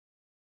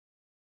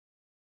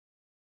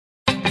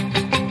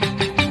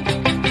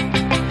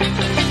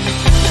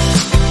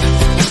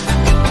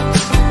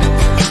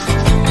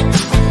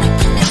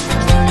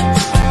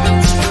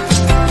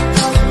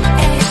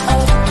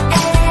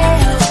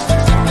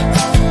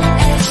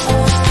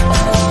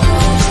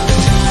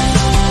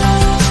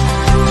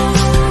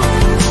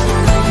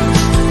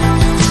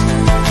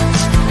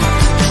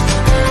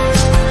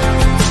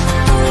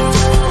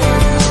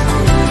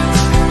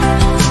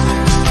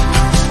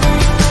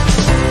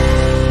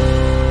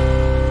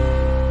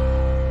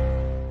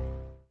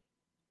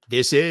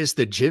This is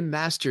the Jim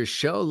Masters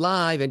Show,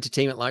 live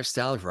entertainment,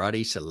 lifestyle,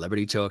 variety,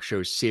 celebrity talk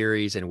show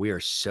series. And we are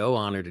so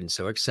honored and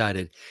so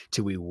excited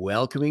to be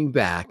welcoming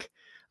back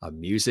a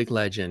music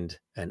legend,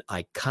 an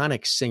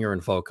iconic singer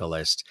and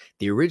vocalist.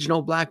 The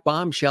original Black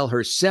Bombshell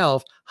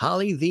herself,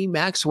 Holle Thee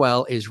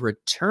Maxwell, is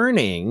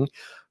returning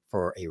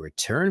for a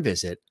return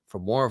visit for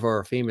more of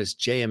our famous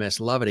JMS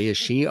Lovity. As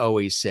she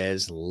always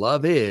says,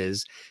 love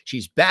is.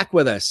 She's back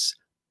with us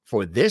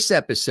for this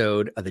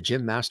episode of the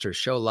Jim Masters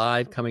Show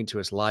Live, coming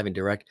to us live and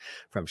direct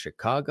from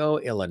Chicago,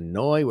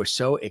 Illinois. We're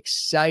so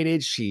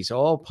excited. She's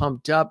all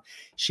pumped up.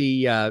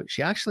 She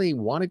actually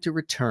wanted to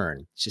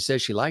return. She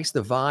says she likes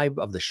the vibe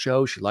of the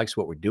show. She likes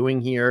what we're doing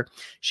here.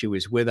 She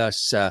was with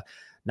us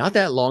not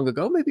that long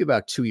ago, maybe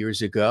about 2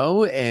 years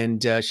ago.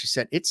 And she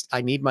said,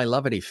 I need my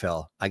lovity,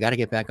 Phil. I got to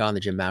get back on the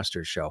Jim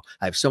Masters Show.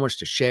 I have so much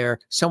to share,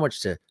 so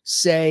much to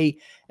say.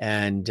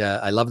 And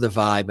I love the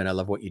vibe, and I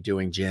love what you're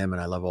doing, Jim. And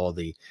I love all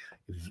the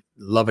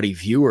lovely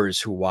viewers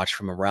who watch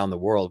from around the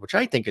world, which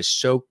I think is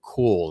so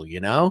cool. You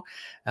know,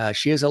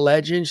 she is a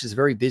legend. She's a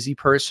very busy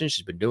person.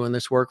 She's been doing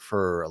this work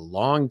for a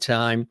long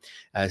time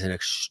as an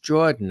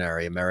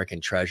extraordinary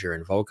American treasure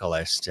and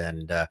vocalist.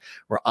 And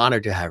we're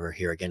honored to have her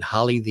here again.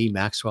 Holle Thee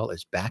Maxwell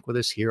is back with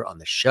us here on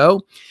the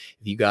show.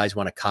 If you guys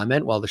want to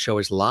comment while the show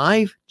is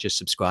live, just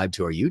subscribe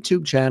to our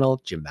YouTube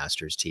channel, Jim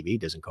Masters TV.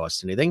 Doesn't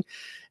cost anything.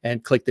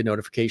 And click the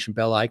notification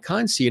bell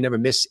icon so you never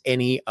miss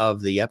any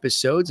of the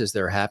episodes as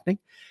they're happening.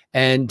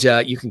 And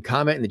you can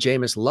comment in the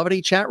JMS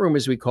Lovity chat room,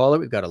 as we call it.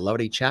 We've got a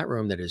Lovity chat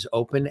room that is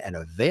open and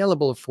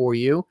available for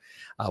you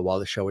while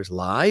the show is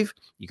live.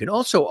 You can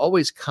also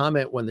always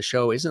comment when the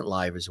show isn't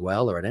live as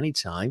well, or at any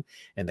time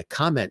in the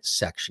comment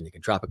section. You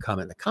can drop a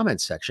comment in the comment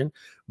section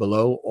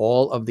below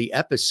all of the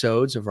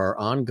episodes of our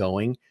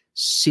ongoing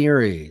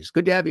series.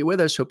 Good to have you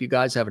with us. Hope you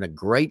guys having a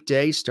great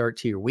day, start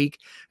to your week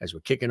as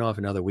we're kicking off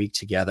another week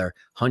together.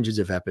 Hundreds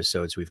of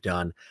episodes we've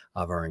done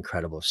of our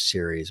incredible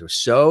series. We're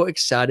so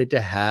excited to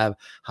have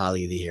Holle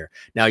Thee here.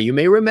 Now, you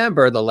may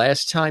remember the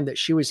last time that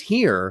she was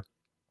here,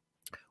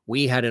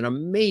 we had an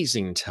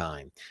amazing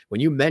time. When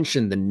you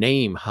mentioned the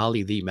name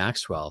Holle Thee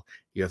Maxwell,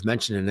 you have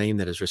mentioned a name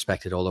that is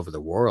respected all over the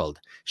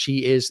world.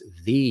 She is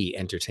the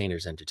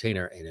entertainer's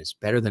entertainer and is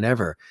better than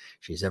ever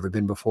she's ever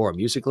been before.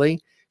 Musically,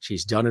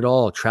 she's done it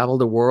all,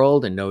 traveled the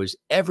world, and knows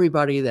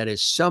everybody that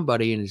is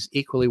somebody, and is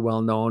equally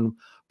well known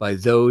by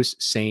those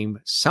same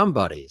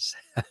somebodies.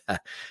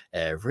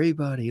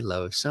 Everybody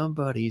loves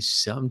somebody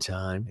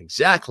sometime.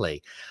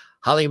 Exactly.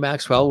 Holle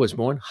Maxwell was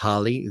born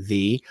Holle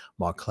Thee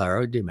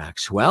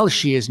Maxwell.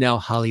 She is now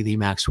Holle Thee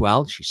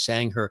Maxwell. She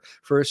sang her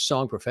first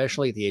song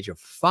professionally at the age of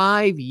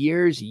 5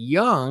 years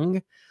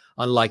young.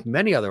 Unlike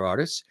many other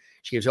artists,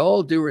 she gives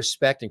all due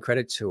respect and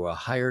credit to a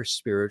higher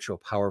spiritual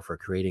power for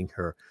creating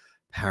her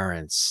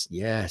parents.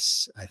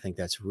 Yes, I think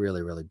that's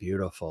really, really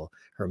beautiful.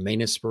 Her main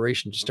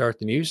inspiration to start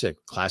the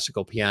music,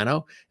 classical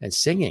piano and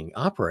singing,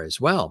 opera as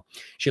well.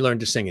 She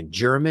learned to sing in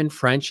German,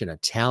 French, and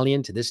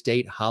Italian. To this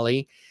date,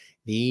 Holle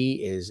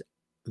Thee is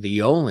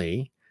the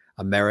only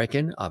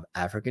American of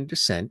African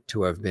descent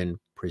to have been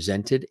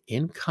presented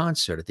in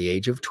concert at the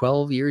age of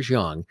 12 years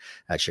young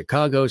at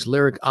Chicago's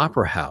Lyric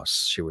Opera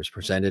House. She was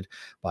presented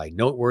by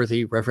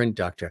noteworthy Reverend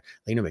Dr.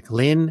 Lena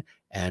McLean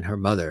and her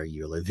mother,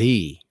 Holle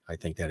Thee. I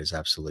think that is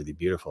absolutely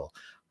beautiful.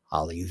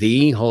 Holle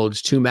Thee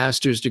holds 2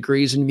 master's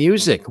degrees in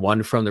music,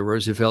 one from the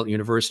Roosevelt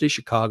University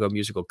Chicago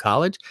Musical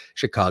College,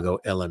 Chicago,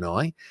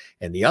 Illinois,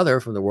 and the other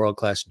from the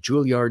world-class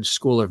Juilliard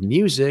School of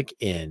Music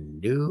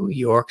in New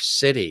York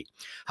City.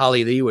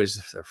 Holle Thee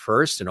was the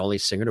first and only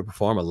singer to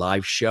perform a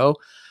live show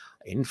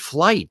in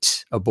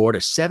flight aboard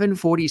a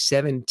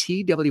 747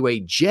 TWA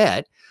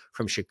jet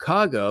from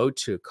Chicago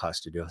to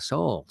Costa del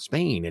Sol,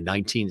 Spain in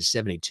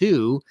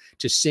 1972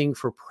 to sing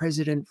for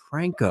President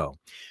Franco.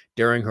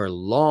 During her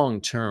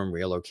long-term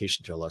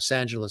relocation to Los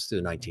Angeles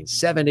through the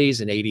 1970s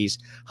and 80s,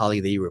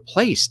 Holle Thee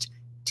replaced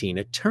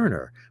Tina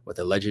Turner with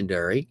the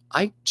legendary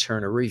Ike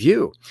Turner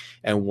Review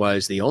and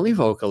was the only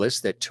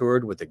vocalist that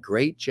toured with the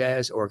great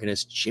jazz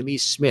organist Jimmy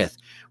Smith,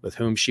 with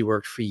whom she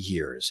worked for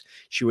years.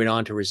 She went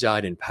on to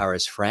reside in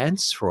Paris,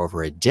 France for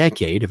over a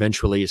decade,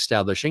 eventually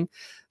establishing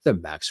the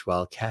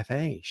Maxwell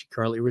Cafe. She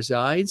currently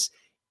resides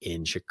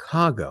in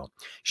Chicago.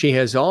 She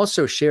has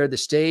also shared the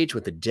stage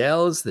with the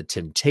Dells, the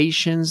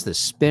Temptations, the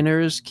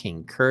Spinners,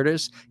 King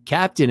Curtis,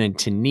 Captain and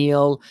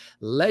Tennille,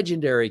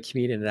 legendary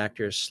comedian and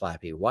actor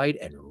Slappy White,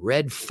 and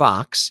Red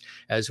Fox,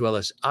 as well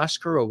as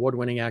Oscar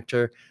award-winning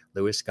actor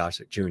Louis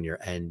Gossett Jr.,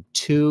 and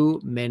too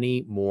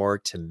many more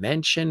to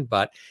mention,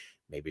 but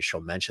maybe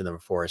she'll mention them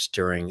for us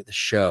during the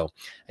show.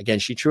 Again,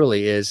 she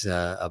truly is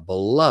a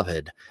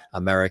beloved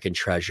American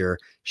treasure.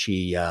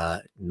 She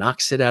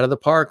knocks it out of the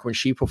park when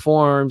she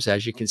performs.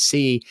 As you can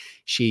see,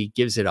 she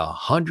gives it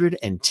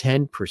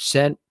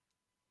 110%.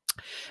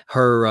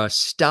 Her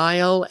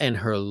style and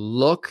her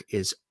look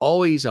is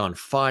always on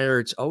fire.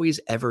 It's always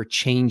ever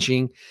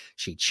changing.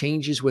 She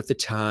changes with the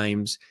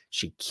times.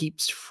 She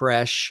keeps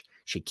fresh.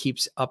 She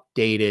keeps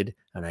updated,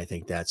 and I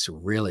think that's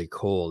really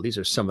cool. These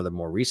are some of the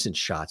more recent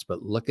shots,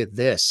 but look at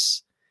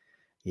this.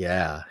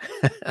 Yeah.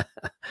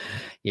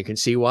 You can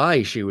see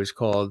why she was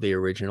called the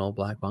original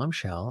Black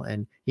Bombshell.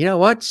 And you know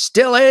what?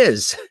 Still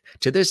is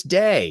to this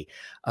day.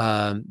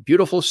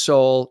 Beautiful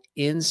soul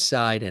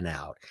inside and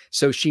out.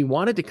 So she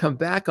wanted to come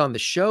back on the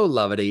show,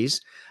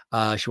 Lovedies.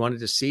 She wanted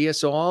to see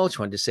us all. She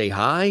wanted to say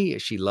hi.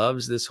 She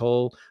loves this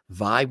whole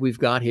vibe we've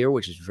got here,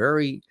 which is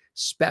very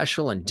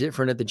special and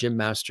different at the Jim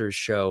Masters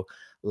Show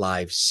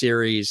live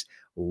series.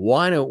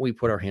 Why don't we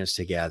put our hands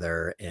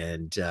together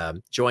and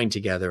join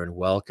together in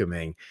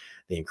welcoming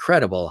the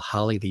incredible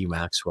Holle Thee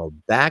Maxwell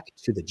back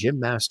to the Jim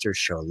Masters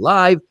Show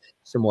live.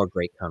 Some more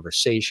great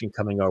conversation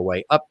coming our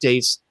way,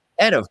 updates,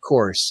 and of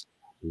course,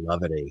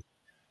 Lovedy.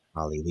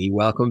 Holle Thee,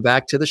 welcome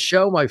back to the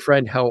show, my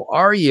friend. How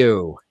are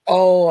you?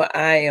 Oh,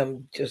 I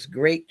am just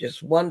great,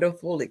 just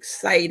wonderful,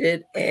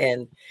 excited,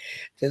 and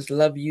just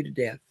love you to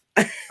death.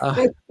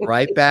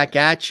 Right back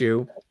at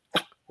you.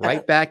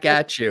 Right back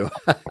at you.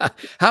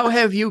 How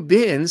have you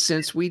been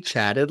since we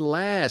chatted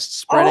last?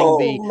 Spreading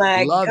the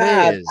my love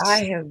God, is.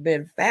 I have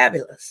been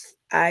fabulous.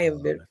 I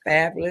have been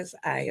fabulous.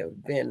 I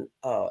have been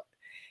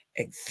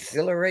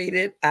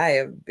exhilarated. I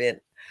have been,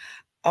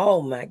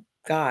 oh my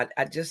God,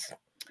 I just,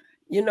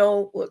 you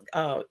know,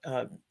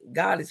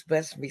 God has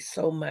blessed me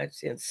so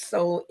much and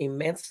so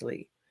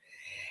immensely.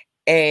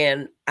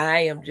 And I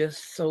am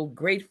just so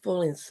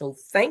grateful and so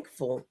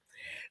thankful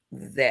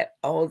that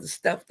all the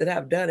stuff that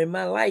I've done in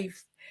my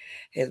life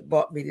has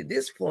brought me to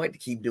this point to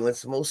keep doing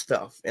some more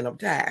stuff. And I'm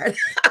tired.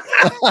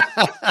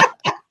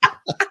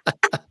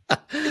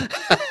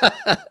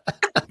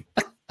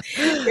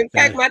 In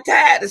fact, my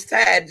tired is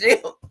tired, Jim.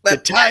 The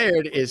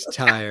tired is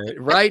tired.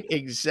 Right?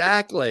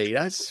 Exactly.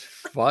 That's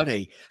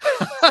funny.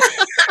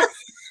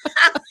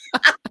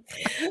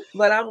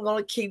 But I'm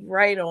going to keep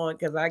right on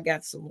because I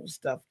got some more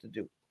stuff to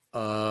do.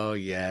 Oh,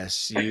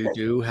 yes, you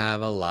do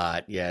have a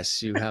lot.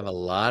 Yes, you have a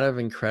lot of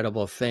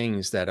incredible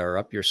things that are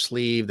up your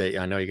sleeve that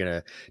I know you're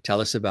going to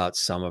tell us about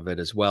some of it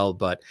as well.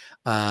 But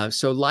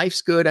so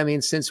life's good. I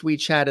mean, since we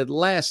chatted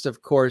last,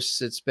 of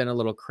course, it's been a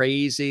little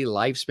crazy.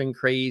 Life's been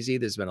crazy.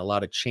 There's been a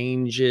lot of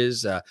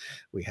changes.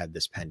 We had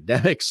this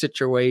pandemic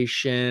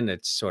situation.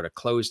 It sort of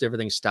closed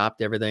everything,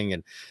 stopped everything,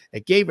 and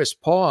it gave us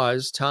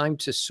pause, time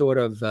to sort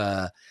of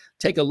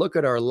take a look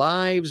at our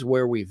lives,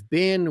 where we've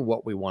been,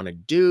 what we want to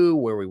do,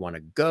 where we want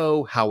to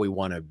go, how we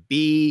want to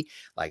be.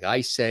 Like I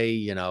say,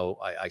 you know,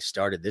 I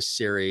started this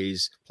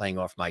series playing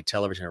off my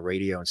television and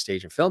radio and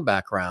stage and film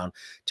background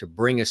to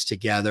bring us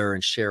together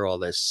and share all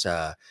this,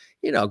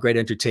 you know, great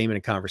entertainment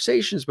and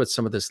conversations, but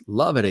some of this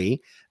lovity.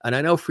 And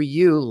I know for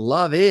you,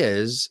 love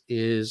is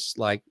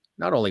like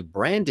not only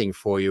branding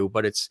for you,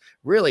 but it's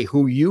really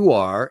who you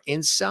are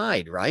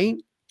inside, right?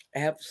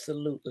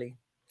 Absolutely.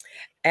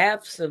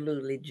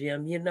 Absolutely,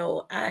 Jim. You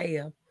know,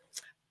 I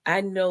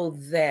know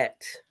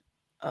that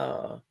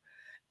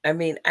I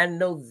mean, I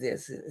know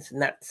this. It's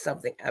not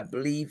something I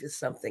believe, it's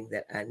something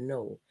that I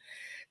know.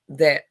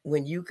 That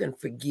when you can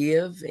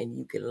forgive and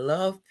you can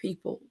love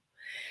people,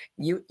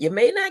 you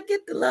may not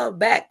get the love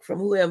back from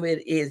whoever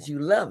it is you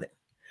love it.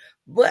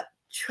 But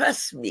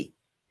trust me,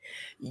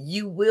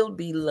 you will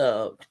be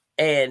loved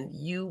and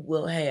you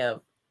will have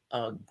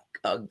a,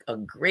 a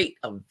great,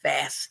 a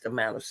vast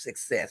amount of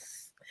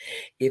success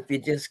if you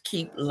just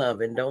keep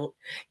loving.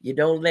 You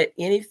don't let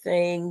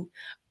anything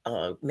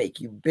make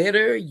you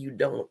bitter. You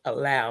don't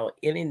allow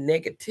any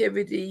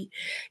negativity.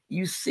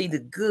 You see the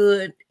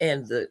good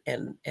and the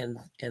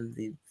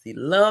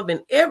love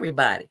in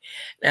everybody.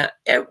 Now,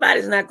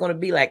 everybody's not going to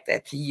be like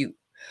that to you,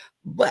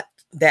 but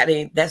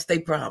that's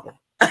their problem.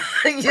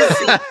 You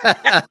see,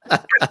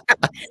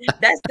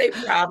 that's their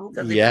problem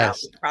because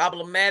Yes. they're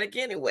problematic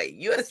anyway.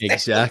 You understand?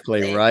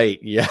 Exactly right.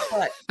 Yeah.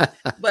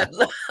 But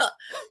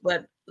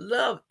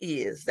love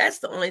that's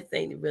the only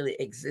thing that really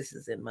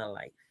exists in my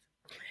life.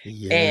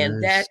 Yes.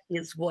 And that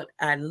is what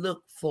I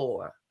look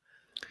for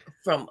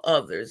from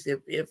others.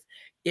 If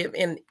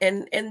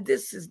and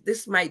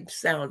this might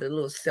sound a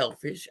little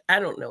selfish, I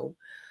don't know,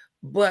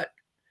 but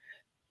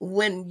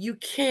when you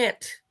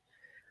can't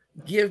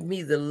give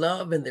me the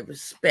love and the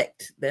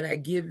respect that I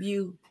give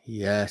you,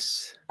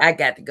 yes, I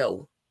got to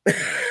go.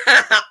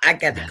 I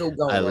got to go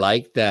going. I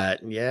like that.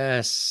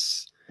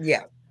 Yes.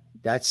 Yeah.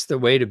 That's the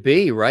way to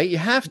be, right? You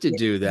have to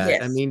do that.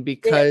 Yes. I mean,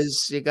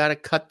 because you got to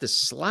cut the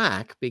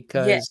slack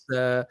because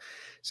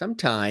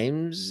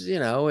sometimes, you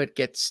know, it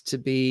gets to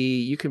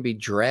be, you can be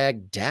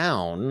dragged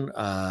down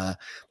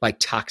by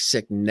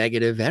toxic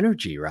negative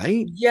energy,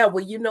 right? Yeah.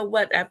 Well, you know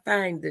what? I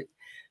find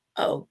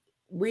that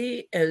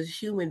we as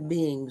human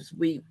beings,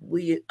 we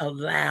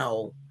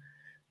allow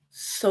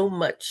so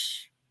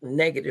much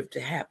negative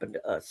to happen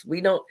to us. We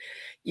don't,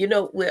 you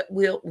know,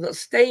 we'll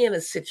stay in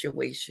a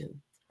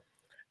situation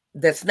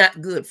that's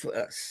not good for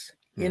us,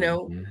 you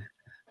know,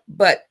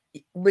 but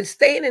when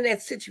staying in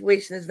that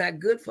situation is not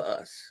good for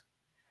us,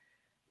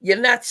 you're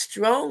not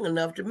strong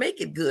enough to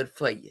make it good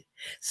for you.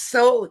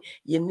 So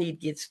you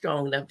need to get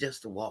strong enough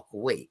just to walk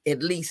away.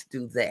 At least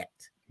do that.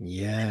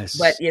 Yes.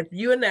 But if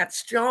you're not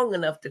strong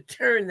enough to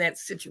turn that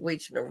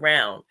situation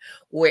around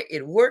where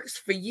it works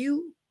for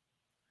you,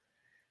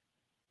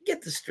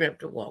 get the strength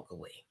to walk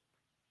away.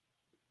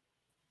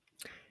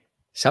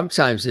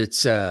 Sometimes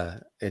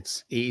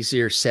it's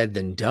easier said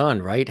than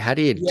done, right? How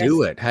do you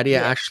do Yes, it? How do you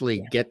yes, actually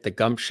yeah. get the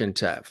gumption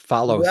to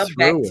follow Well,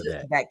 through with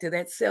it? back to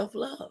that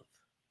self-love.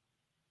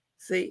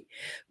 See,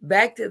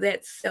 back to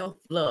that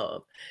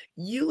self-love.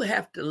 You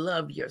have to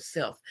love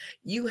yourself.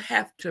 You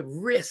have to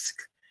risk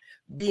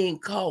being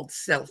called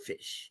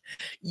selfish.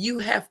 You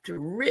have to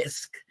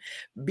risk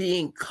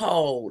being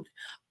called,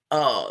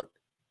 uh,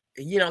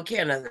 you don't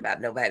care nothing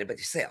about nobody but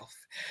yourself.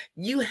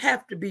 You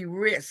have to be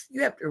risk.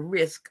 You have to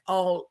risk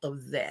all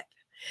of that.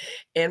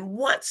 And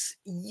once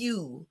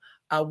you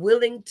are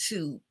willing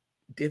to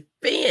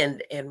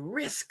defend and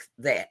risk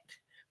that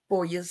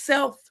for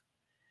yourself,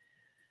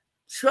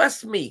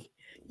 trust me,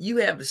 you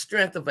have the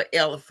strength of an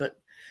elephant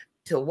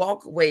to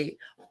walk away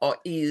or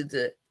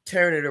either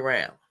turn it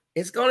around.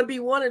 It's going to be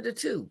one of the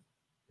two.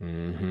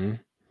 Mhm.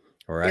 It's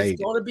Right.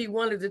 going to be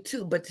one of the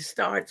two, but it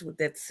starts with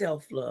that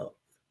self-love.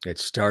 It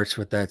starts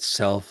with that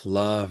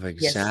self-love,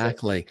 Yes, sir.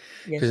 exactly.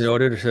 Yes, Because in sir.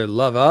 order to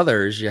love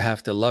others, you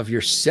have to love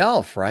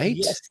yourself, right?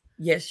 Yes,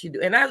 yes, you do.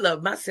 And I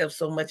love myself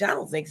so much, I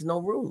don't think there's no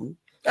room.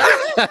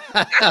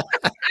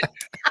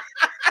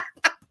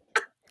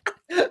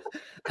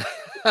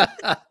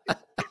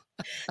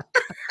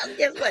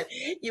 Guess what?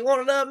 You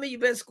want to love me? You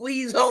better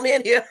squeeze on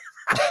in here.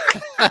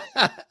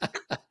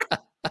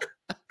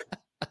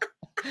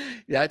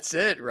 That's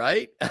it,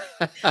 right?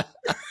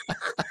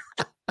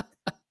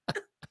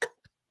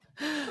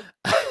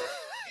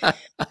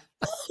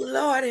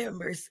 Lord have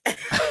mercy.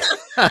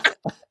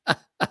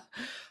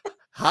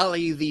 Holle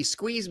Thee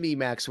Squeeze Me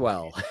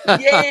Maxwell.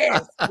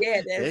 Yes,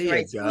 yeah, There that's you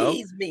right. go.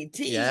 Squeeze me,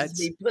 Yeah, tease it's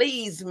me,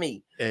 please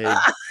me.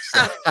 ex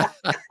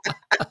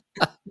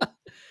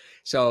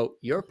so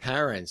your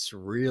parents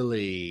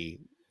really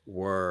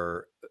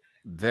were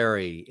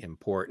very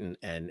important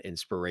and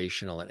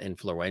inspirational and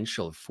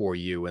influential for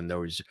you in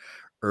those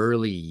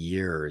early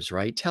years,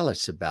 right? Tell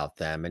us about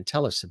them and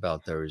tell us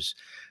about those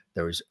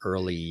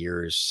early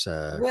years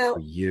for Well,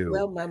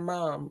 you. my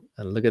mom,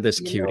 And look at this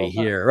you cutie know,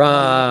 here. my mom.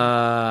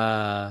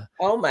 Ah,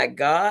 Oh my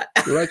God.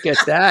 look at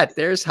that.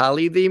 There's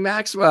Holle Thee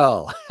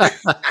Maxwell.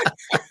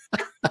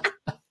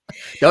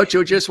 Don't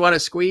you just want to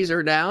squeeze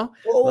her now?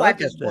 Oh, I Look at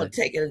just want that.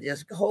 to take it and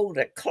just hold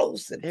her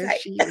close and There tight.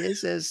 she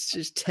is as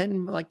she's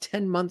 10, like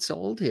 10 months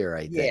old here,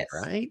 I think, Yes,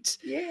 right?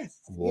 yes,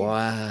 yes,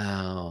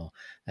 Wow.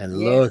 And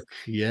yes. look,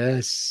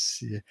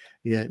 yes.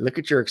 Yeah, look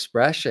at your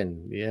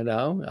expression,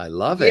 I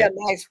love Yeah, it.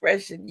 my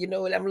expression, you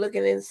know what I'm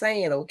looking and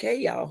saying, okay,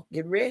 y'all,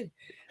 get ready.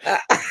 Uh,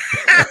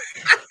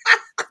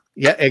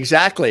 Yeah,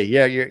 exactly.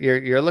 Yeah,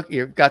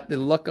 you've got the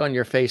look on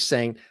your face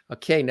saying,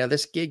 "Okay, now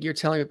this gig you're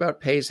telling me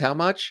about pays how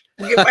much?"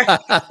 get ready.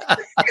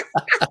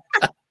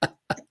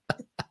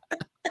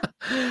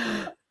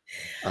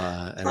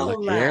 And Oh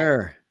look my,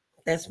 here.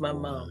 that's my Wow,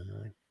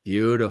 mom.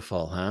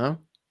 beautiful, huh?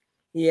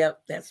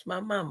 Yep, that's my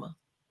mama.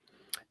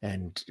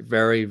 And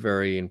very,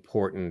 very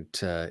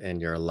important in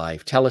your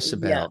life. Tell us Yeah,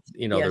 about,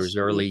 yeah, those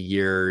early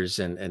years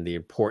and the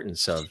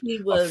importance she of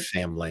was,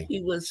 family.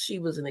 she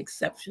was an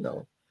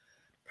exceptional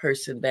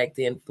person back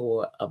then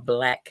for a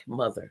Black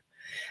mother.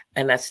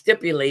 And I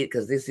stipulated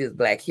because this is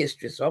Black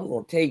history, so I'm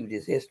going to tell you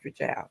this history,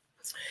 child.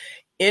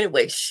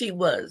 Anyway, she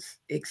was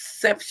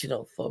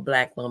exceptional for a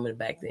Black woman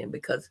back then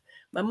because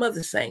my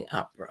mother sang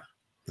opera,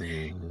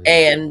 Mhm.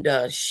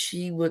 and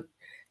she would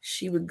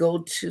go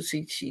to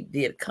see. She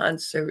did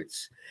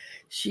concerts.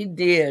 She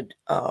did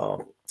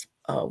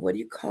what do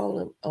you call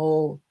them?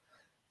 Oh,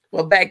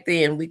 well, back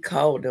then we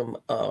called them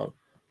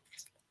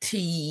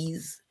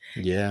teas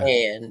Yeah.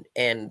 and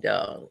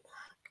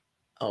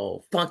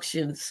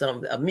functions,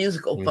 some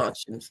musical Mm,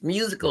 functions,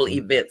 musical mhm.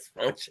 events,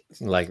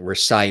 functions. Like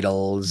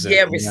recitals and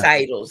Yeah, yeah.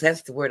 recitals.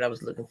 That's the word I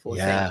was looking for.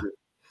 Thank Yeah. you.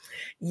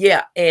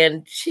 Yeah,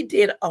 and she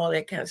did all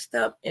that kind of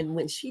stuff. And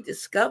when she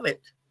discovered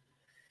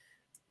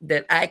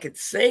that I could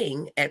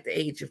sing at the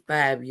age of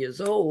 5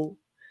 years old,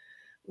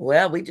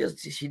 well,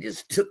 she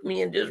just took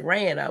me and just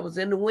ran. I was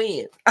in the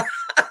wind.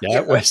 You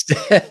That know, was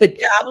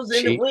yeah, I was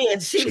in the she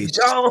wind. She was she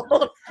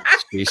gone.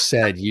 she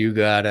said, "You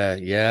gotta,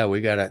 yeah,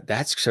 we gotta."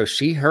 That's so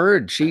she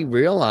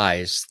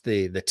realized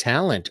the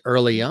talent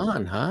early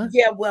on, huh?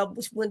 Yeah, well,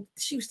 when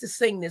she used to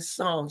sing this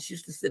song, she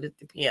used to sit at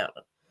the piano,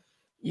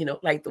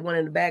 like the one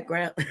in the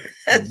background.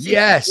 She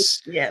used to sit at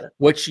Yes, the piano.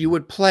 which you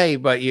would play,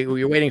 but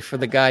you're waiting for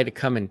the guy to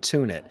come and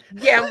tune it.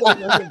 Yeah, I'm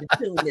waiting on him to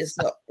tune this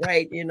up,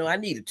 right? I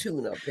need a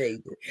tune up,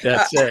 baby.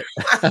 Uh, That's it.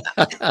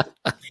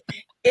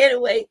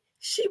 anyway,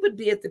 she would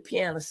be at the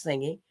piano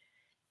singing,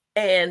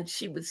 and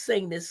she would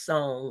sing this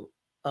song,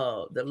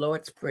 "The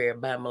Lord's Prayer"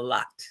 by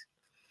Malott.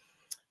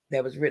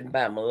 That was written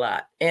by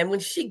Malott. And when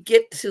she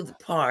get to the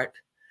part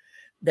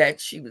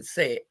that she would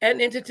say,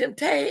 "And into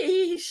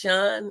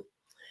temptation,"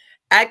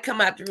 I'd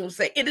come out the room and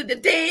say, "Into the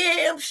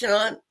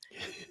redemption."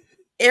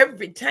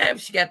 Every time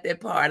she got that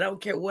part, I don't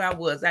care where I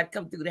was, I'd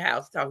come through the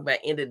house talking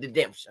about "Into the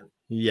redemption."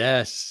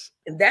 Yes.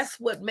 And that's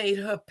what made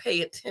her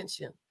pay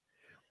attention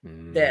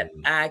that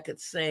Mm. I could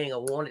sing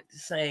or wanted to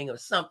sing or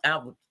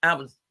something. I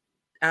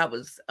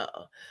was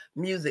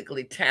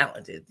musically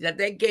talented.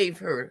 That gave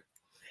her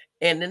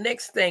And the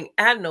next thing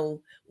I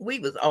know, we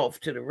was off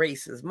to the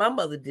races. My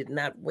mother did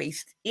not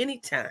waste any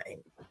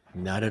time.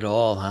 Not at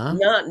all, huh?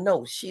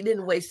 No, she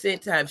didn't waste any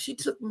time. She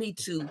took me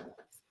to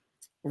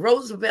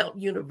Roosevelt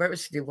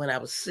University when I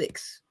was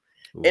 6.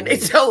 Ooh. And they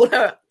told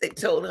her,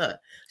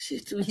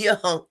 she's too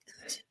young.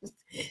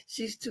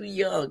 She's too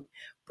young.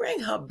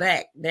 Bring her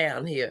back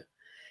down here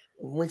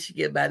when she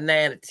get about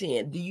 9 or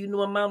 10. Do you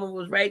know my mama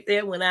was right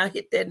there when I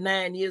hit that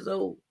 9 years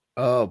old?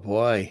 Oh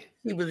boy.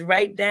 She was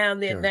right down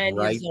there, You're 9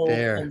 right years old.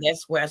 there. And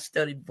that's where I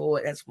studied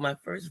voice. That's my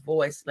first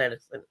voice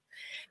lesson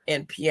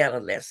and piano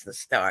lesson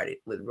started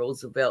with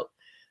Roosevelt,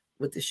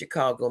 with the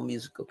Chicago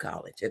Musical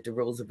College at the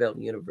Roosevelt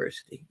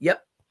University.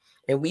 Yep.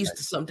 And we used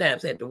to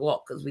sometimes have to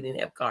walk because we didn't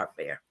have car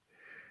fare.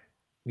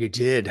 You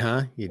did,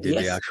 huh? You did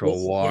the Yes, actual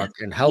yes, walk.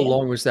 yes, And how yes.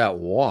 long was that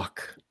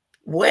walk?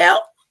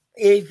 Well,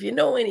 if you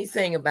know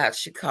anything about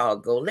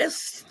Chicago,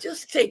 let's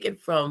just take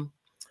it from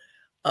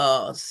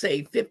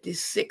say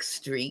 56th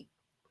Street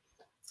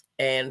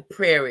and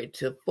Prairie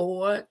to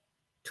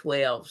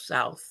 412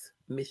 South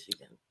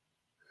Michigan.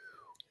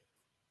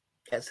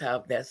 That's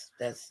how that's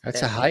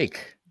a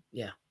hike.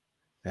 Yeah.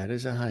 That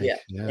is a hike. Yeah.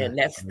 Yeah. And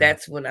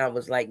that's when I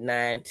was like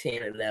 9,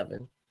 10,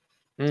 11.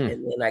 And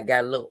then I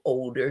got a little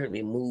older and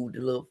we moved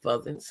a little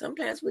further. And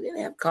sometimes we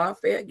didn't have car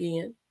fare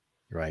again.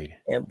 Right.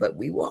 But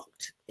we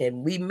walked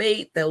and we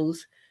made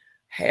those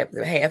half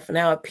an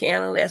hour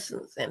piano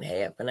lessons and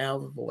half an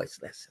hour voice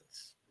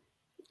lessons.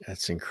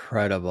 That's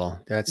incredible.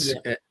 That's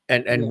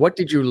and what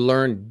did you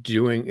learn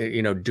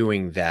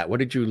doing that? What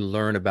did you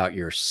learn about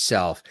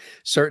yourself?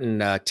 Certain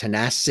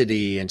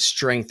tenacity and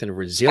strength and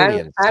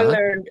resilience. I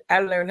learned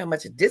how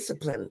much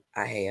discipline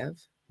I have.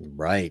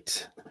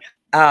 Right.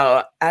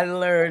 I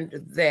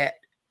learned that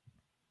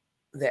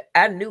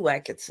I knew I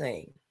could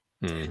sing.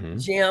 Mm-hmm.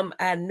 Jim,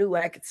 I knew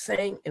I could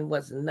sing and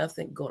was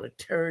nothing going to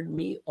turn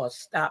me or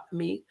stop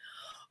me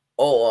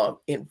or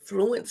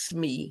influence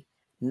me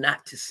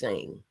not to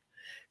sing.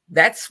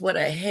 That's what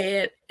I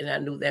had, and I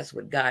knew that's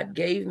what God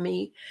gave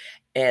me,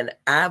 and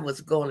I was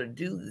going to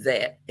do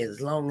that as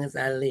long as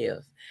I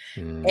live.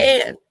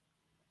 And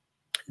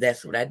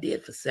that's what I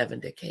did for 7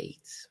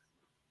 decades.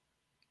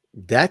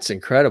 That's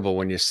incredible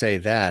when you say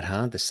that,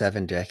 huh? The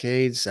 7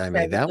 decades. I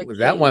mean,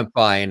 that went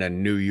by in a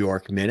New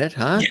York minute,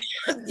 huh?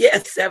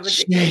 Yes, 7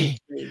 decades.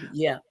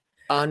 Yeah.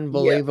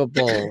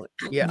 Unbelievable.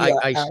 Yeah,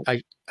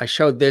 I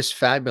showed this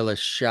fabulous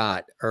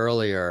shot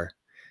earlier.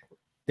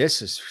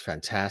 This is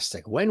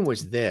fantastic. When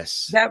was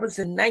this? That was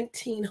in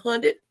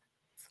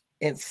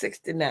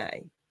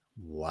 1969.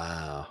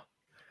 Wow.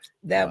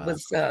 That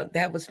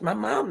was my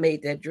mom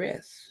made that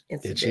dress.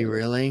 Did she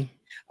really?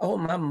 Oh,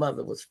 my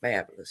mother was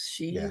fabulous.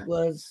 She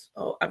was,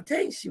 I'm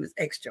telling you, she was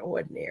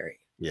extraordinary.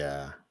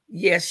 Yeah.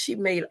 Yes, she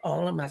made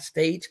all of my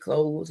stage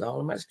clothes, all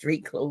of my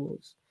street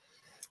clothes.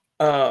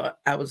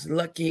 I was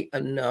lucky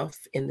enough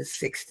in the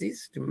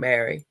 60s to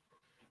marry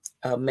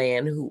a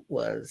man who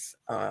was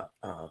a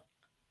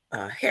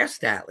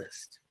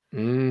hairstylist.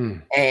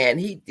 And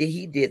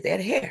he did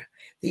that hair.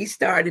 He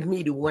started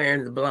me to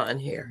wearing the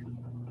blonde hair.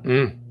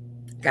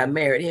 I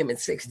married him in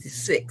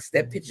 66.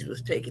 That picture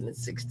was taken in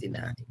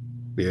 69.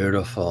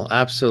 Beautiful.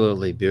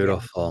 Absolutely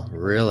beautiful.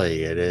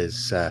 Really, it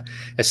is.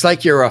 It's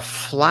like you're a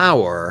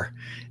flower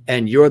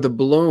and you're the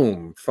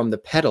bloom from the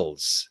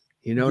petals.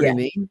 You know what I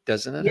mean?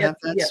 Doesn't it have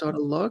that sort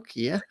of look?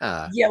 Yeah.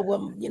 Yeah.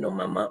 Well,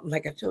 my mom,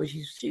 like I told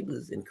you, she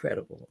was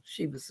incredible.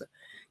 She was,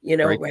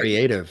 very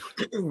creative.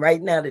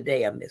 Right now,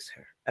 today, I miss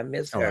her. I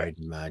miss her. I'd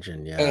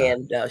imagine. Yeah.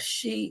 And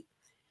she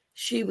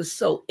was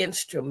so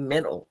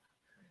instrumental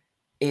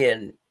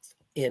in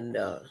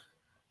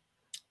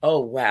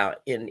oh wow,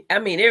 I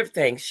mean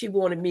everything. She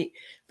wanted me.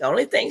 The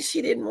only thing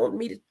she didn't want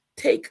me to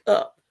take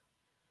up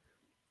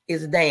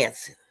is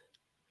dancing.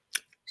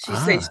 She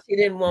said she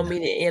didn't want me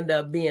to end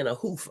up being a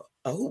hooper.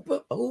 Hooper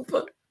or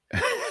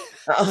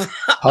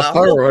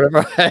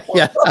whatever.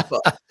 Yeah.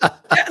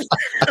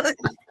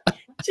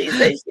 She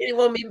said she didn't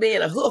want me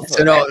being a hooper.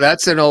 So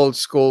that's an old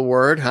school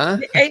word, huh?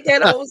 Ain't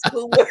that old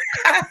school word?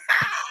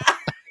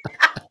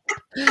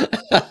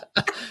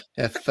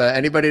 If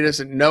anybody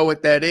doesn't know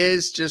what that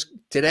is, just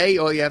today,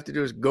 all you have to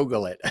do is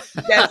Google it.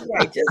 That's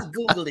right. Just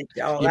Google it,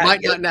 y'all. You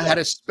might not know how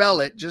to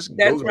spell it. Just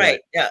Google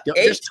it. Yeah.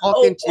 Just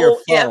talk into your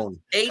phone.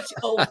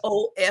 Hoofer.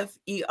 A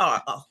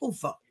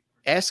hoofer.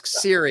 Ask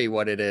Siri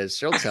what it is.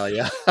 She'll tell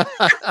you.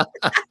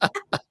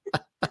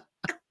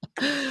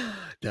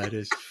 That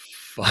is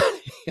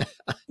funny.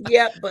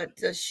 Yeah, but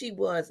she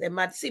was. And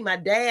my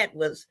dad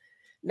was.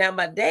 Now,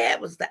 my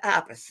dad was the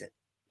opposite.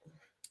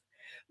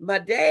 My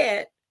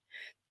dad,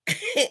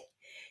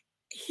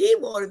 he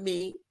wanted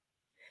me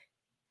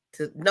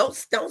to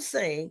don't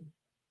sing,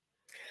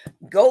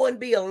 go and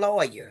be a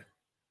lawyer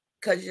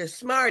because you're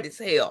smart as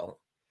hell.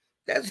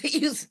 That's what he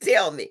used to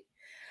tell me.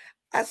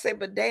 I said,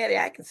 but Daddy,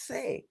 I can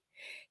sing.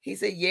 He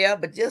said, yeah,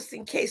 but just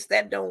in case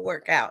that don't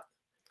work out,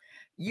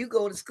 you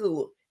go to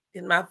school.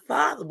 And my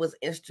father was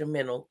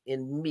instrumental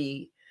in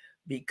me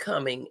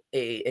becoming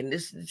and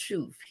this is the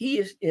truth, he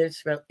is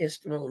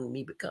instrumental in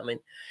me becoming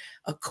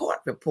a court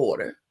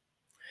reporter.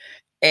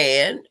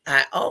 And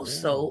I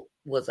also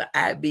was an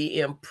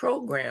IBM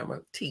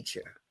programmer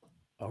teacher.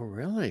 Oh,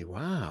 really?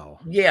 Wow.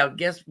 Yeah,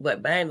 guess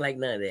what? But I ain't like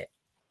none of that.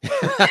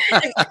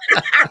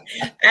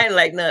 I ain't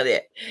like none of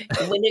that.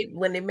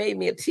 When they made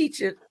me a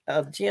teacher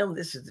of Jim,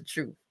 this is the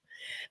truth.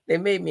 They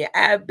made me an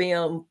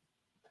IBM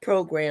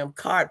program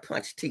card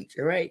punch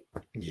teacher, right?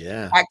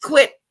 Yeah. I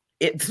quit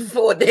it for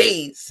 4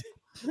 days.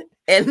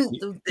 And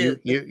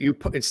you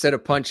instead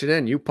of punching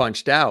in, you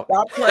punched out.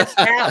 I punched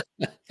out.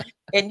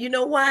 And you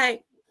know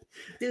why?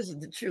 This is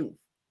the truth.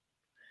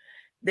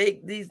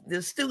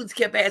 The students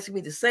kept asking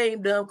me the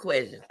same dumb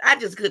questions. I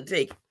just couldn't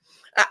take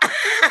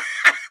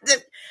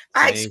it.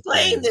 I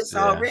explained this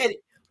already.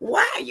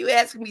 Why are you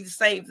asking me the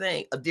same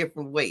thing a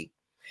different way?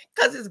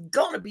 Because it's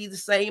gonna be the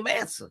same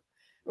answer.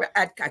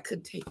 I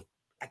couldn't take it.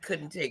 I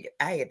couldn't take it.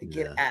 I had to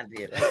get out of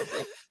there.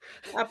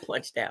 I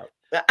punched out.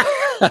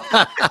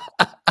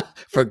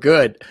 For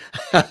good.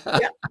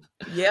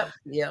 Yep.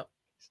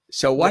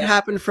 So what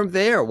happened from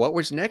there? What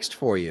was next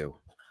for you?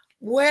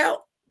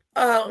 Well,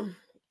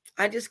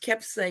 I just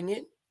kept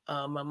singing.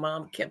 My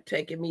mom kept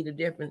taking me to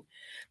different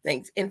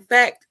things. In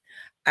fact,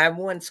 I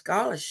won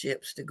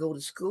scholarships to go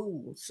to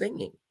school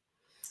singing.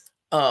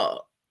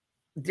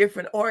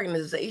 Different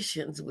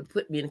organizations would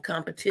put me in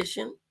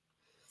competition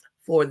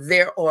for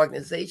their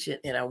organization,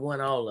 and I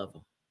won all of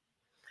them.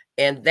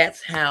 And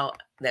that's how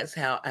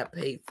I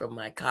paid for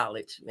my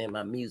college and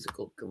my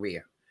musical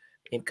career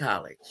in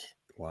college.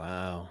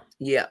 Wow.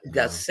 Yeah,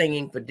 got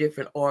singing for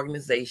different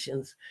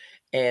organizations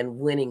and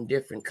winning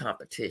different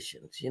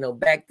competitions. You know,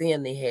 back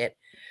then they had,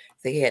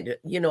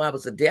 you know, I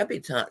was a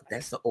debutante.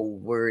 That's an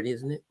old word,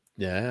 isn't it?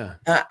 Yeah.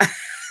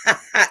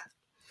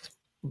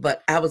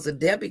 But I was a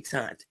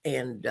debutante,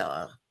 and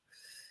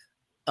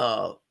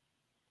I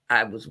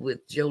was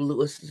with Joe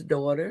Lewis's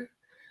daughter,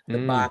 the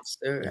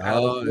boxer.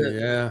 Oh,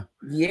 yeah.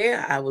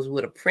 Yeah, I was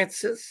with a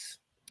princess.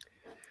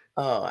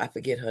 Oh, I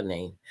forget her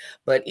name.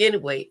 But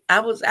anyway,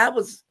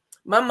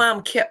 my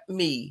mom kept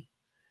me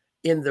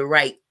in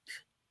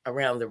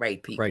around the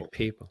right people. Right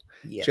people.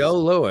 Yes. Joe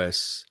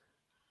Lewis,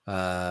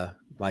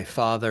 my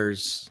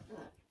father's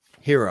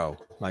hero.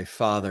 My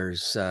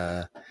father's,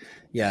 I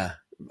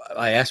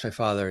asked my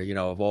father, you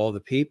know, of all the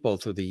people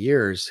through the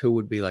years, who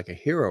would be like a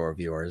hero of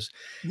yours?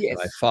 Yes.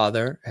 My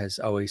father has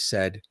always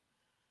said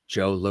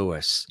Joe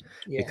Lewis,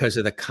 because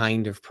of the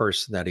kind of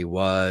person that he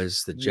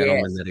was, the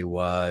gentleman that he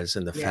was,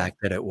 and the fact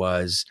that it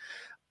was,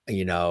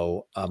 you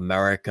know,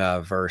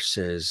 America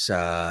versus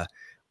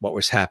what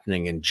was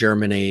happening in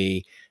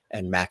Germany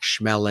and Max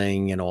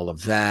Schmeling and all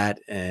of that.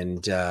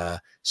 And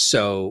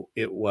so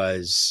it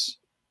was,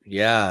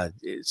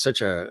 it's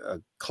such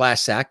a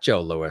class act,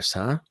 Joe Lewis,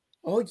 huh?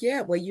 Oh, yeah.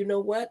 Well, you know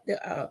what?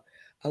 A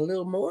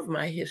little more of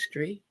my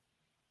history.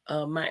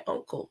 My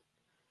uncle,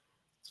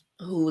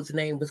 whose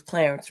name was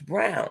Clarence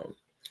Brown,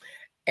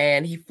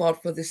 and he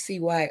fought for the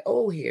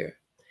CYO here.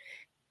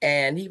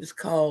 And he was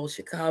called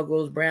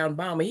Chicago's Brown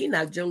Bomber. He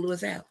knocked Joe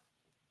Lewis out.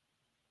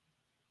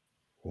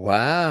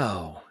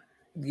 Wow.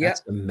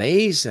 That's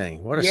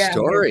amazing. What a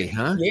story,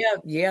 huh?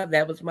 Yeah,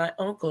 that was my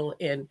uncle.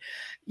 And,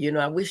 you know,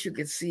 I wish you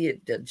could see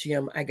it,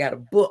 Jim. I got a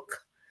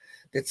book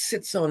that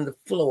sits on the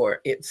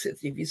floor. It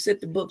sits, if you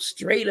sit the book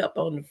straight up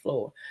on the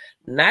floor,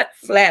 not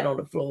flat on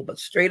the floor, but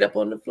straight up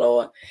on the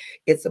floor,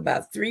 it's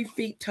about 3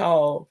 feet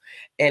tall,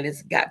 and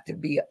it's got to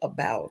be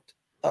about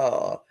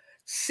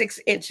 6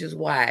 inches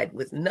wide,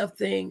 with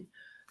nothing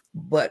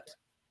but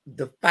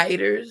the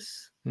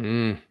fighters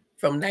from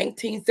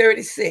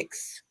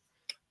 1936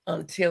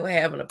 until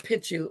having a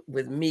picture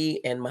with me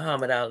and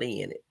Muhammad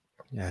Ali in it.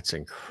 That's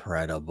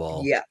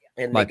incredible. Yeah.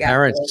 And my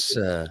parents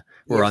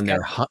were on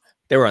their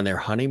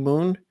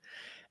honeymoon,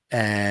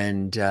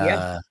 and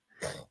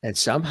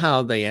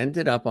somehow they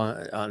ended up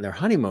on their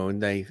honeymoon.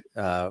 They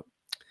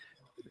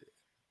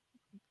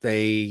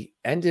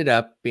ended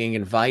up being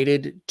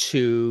invited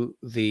to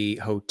the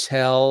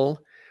hotel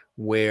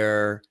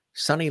where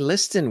Sonny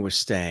Liston was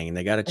staying.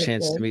 They got a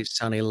chance to meet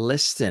Sonny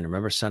Liston.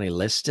 Remember Sonny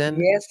Liston?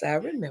 Yes, I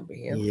remember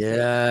him.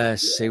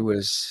 Yes, he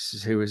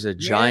was a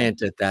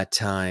giant at that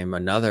time.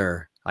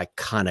 Another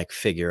iconic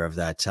figure of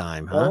that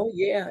time, huh? Oh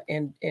yeah,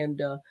 and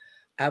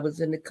I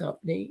was in the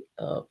company.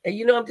 And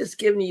you know, I'm just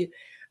giving you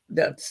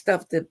the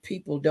stuff that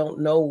people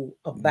don't know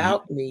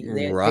about me.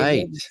 They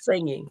were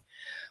singing,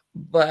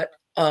 but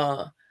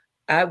I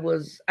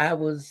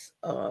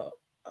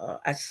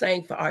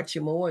sang for Archie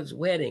Moore's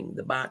wedding,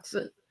 the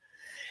boxer,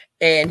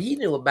 and he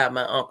knew about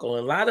my uncle.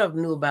 A lot of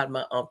them knew about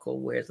my uncle,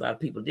 whereas a lot of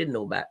people didn't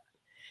know about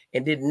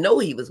and didn't know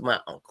he was my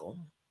uncle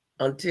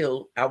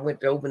until I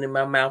went to opening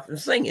my mouth and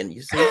singing.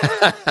 You see,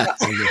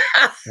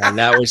 and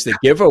that was the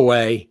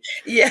giveaway.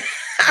 Yeah,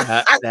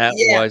 that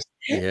was.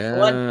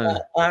 Yeah,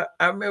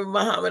 I remember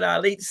Muhammad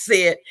Ali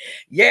said,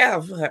 "Yeah,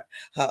 her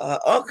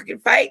uncle can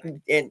fight,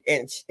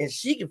 and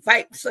she can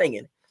fight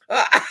singing."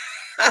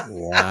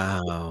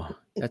 Wow,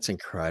 that's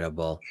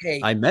incredible.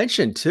 Hey. I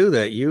mentioned too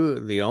that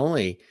the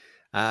only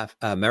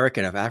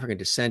American of African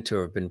descent to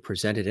have been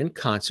presented in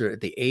concert at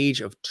the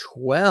age of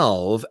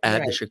 12 at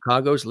the Right.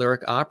 Chicago's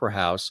Lyric Opera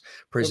House,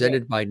 Correct.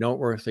 presented by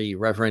noteworthy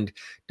Reverend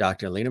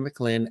Dr. Lena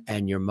McLean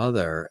and your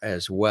mother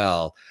as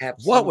well.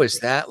 What was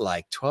Absolutely. that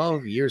like?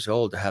 12 years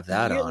old to have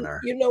that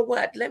honor. You know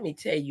what? Let me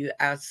tell you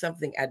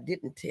something I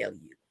didn't tell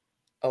you.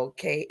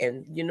 Okay,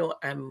 and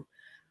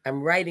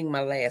I'm writing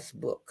my last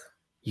book.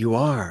 You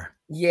are.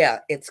 Yeah,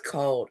 it's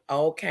called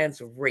All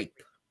Kinds of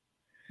Rape,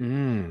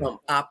 Mm, from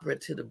opera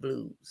to the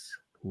blues.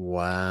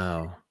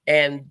 wow.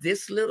 And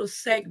this little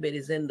segment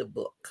is in the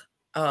book.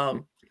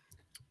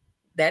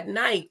 That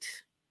night,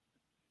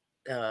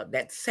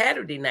 that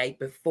Saturday night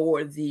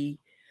before the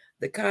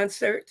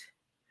concert,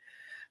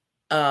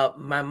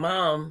 my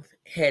mom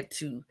had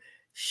to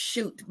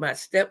shoot my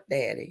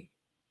stepdaddy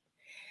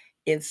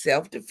in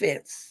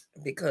self-defense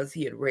because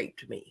he had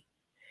raped me.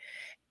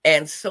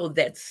 And so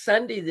that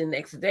Sunday, the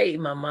next day,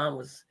 my mom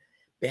was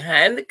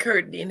behind the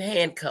curtain in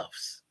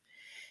handcuffs.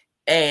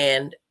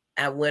 And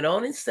I went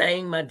on and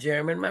sang my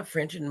German, my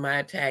French, and my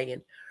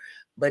Italian.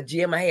 But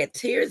Jim, I had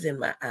tears in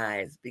my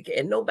eyes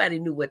and nobody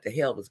knew what the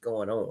hell was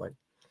going on.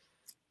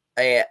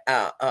 And,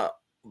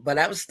 but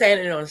I was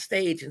standing on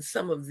stage, and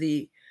some of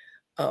the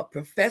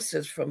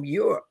professors from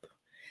Europe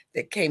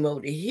that came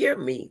over to hear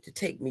me, to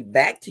take me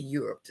back to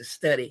Europe to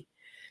study,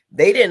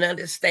 they didn't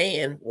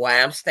understand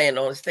why I'm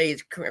standing on the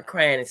stage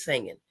crying and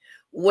singing.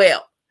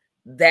 Well,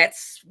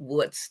 that's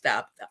what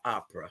stopped the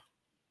opera.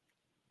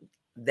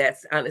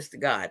 That's honest to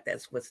God.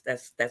 That's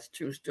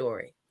true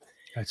story.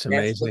 That's That's what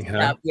amazing,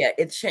 huh? stopped. Yeah,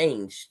 it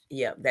changed.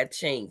 Yeah, that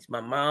changed.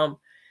 My mom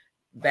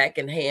back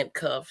in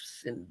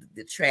handcuffs, and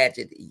the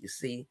tragedy, you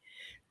see,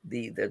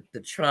 the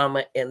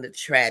trauma and the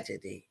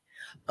tragedy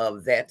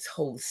of that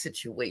whole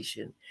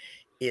situation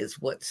is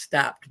what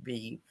stopped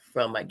me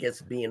from, I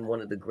guess, being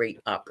one of the great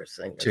opera To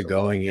singers of all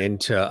going time.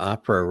 into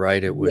opera,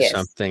 right? It was Yes,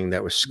 something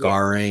that was yes,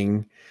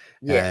 scarring,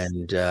 yes,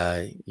 and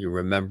you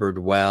remembered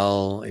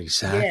well. yes,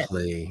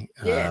 Exactly.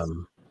 yes,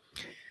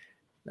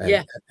 And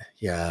yeah.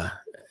 yeah,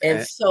 And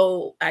eh,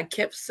 so I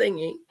kept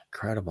singing.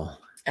 incredible.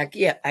 I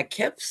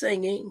kept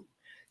singing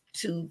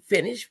to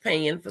finish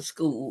paying for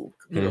school,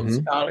 Hmm.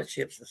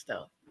 scholarships and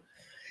stuff.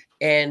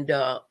 And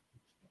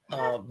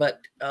but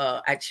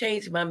I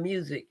changed my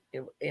music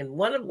in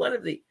one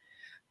of the,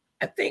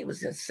 I think it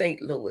was in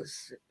St.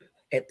 Louis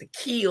at the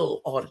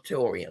Keel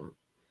Auditorium.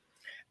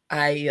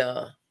 I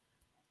uh,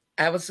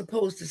 I was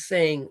supposed to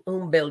sing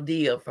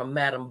Balladeer from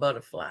Madame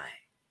Butterfly.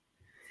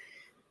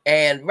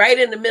 And right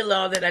in the middle of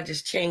all that, I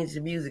just changed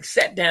the music,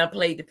 sat down,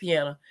 played the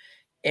piano,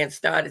 and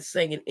started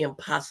singing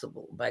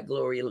Impossible by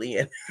Gloria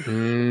Lynn.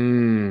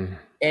 Mm.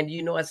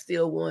 And I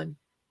still won.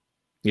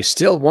 You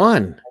still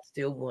won. I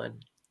still won.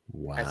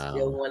 I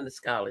still Wow. won the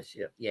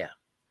scholarship. Yeah.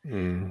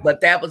 Mm.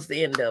 But that was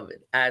the end of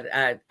it.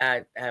 I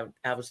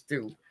was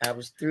through. I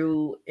was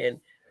through, and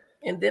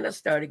then I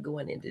started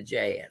going into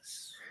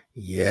jazz.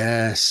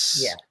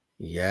 Yes. Yeah.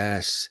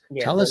 Yes.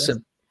 Yeah. Tell But us. it's,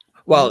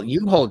 Well, mhm.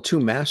 you hold two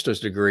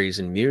master's degrees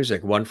in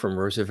music, one from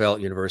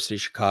Roosevelt University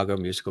Chicago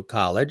Musical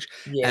College,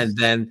 Yes. and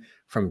then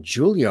from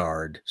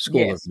Juilliard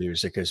School of Yes.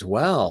 Music as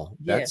well.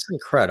 Yes. That's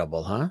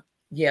incredible, huh?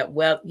 Yeah.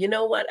 Well, you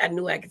know what? I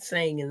knew I could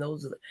sing, and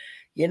those are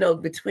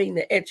between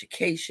the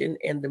education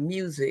and the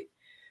music,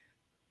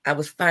 I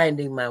was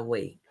finding my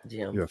way,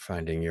 Jim. You're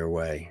finding your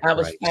way, I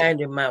was right?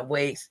 finding my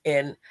ways,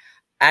 and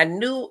I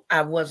knew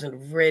I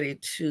wasn't ready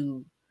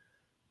to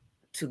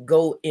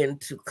go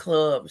into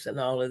clubs and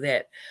all of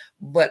that.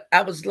 But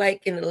I was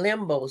like in a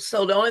limbo.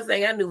 So the only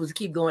thing I knew was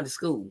keep going to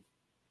school.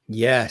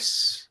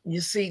 Yes.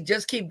 You see,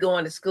 just keep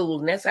going to school.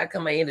 And that's how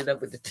come I ended up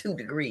with the 2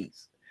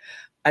 degrees.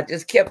 I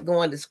just kept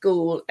going to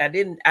school. I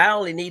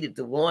only needed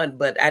the one,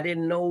 but I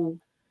didn't know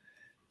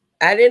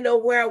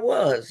where I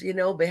was,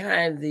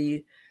 behind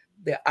the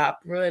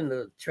opera and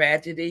the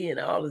tragedy and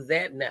all of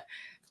that. And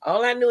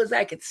all I knew is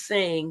I could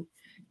sing.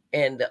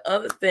 And the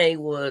other thing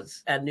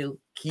was I knew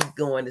keep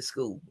going to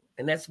school.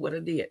 And that's what I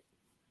did.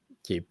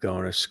 Keep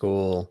going to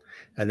school.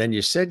 And then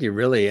you said you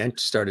really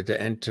started to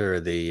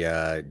enter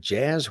the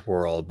jazz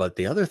world. But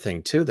the other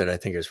thing, too, that I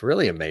think is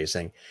really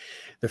amazing,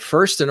 the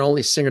first and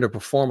only singer to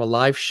perform a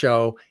live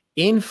show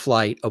in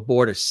flight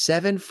aboard a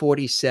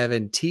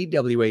 747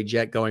 TWA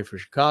jet going from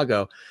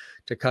Chicago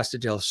to Costa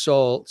del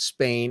Sol,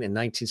 Spain in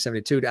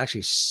 1972 to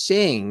actually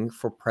sing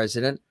for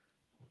President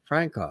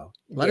Franco.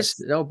 Let us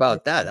Yes. know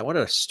about that. What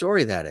a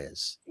story that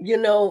is.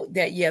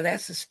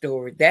 That's a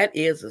story. That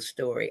is a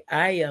story.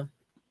 I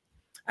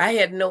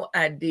had no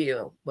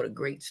idea what a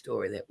great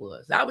story that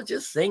was. I was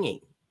just singing.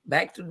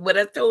 Back to what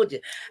I told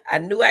you. I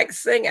knew I could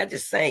sing. I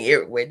just sang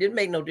everywhere. It didn't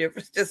make no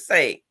difference. Just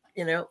sing.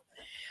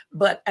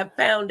 But I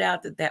found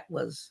out that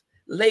was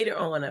later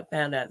on. I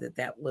found out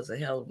that was a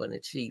hell of an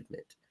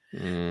achievement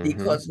Hmm.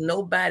 because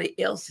nobody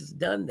else has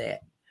done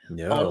that on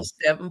a No.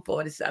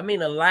 747. I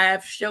mean, a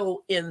live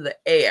show in the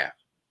air.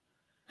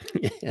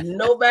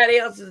 Nobody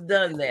else has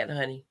done that,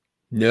 honey.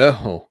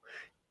 No.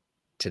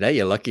 Today,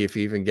 you're lucky if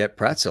you even get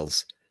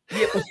pretzels.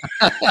 Yeah.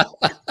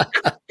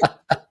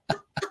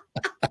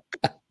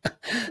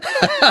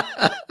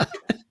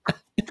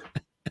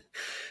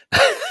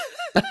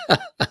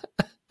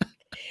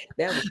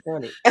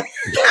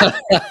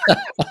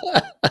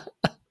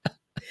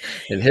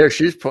 And here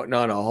she's putting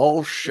on a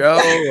whole show,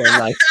 and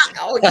like,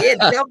 Oh yeah,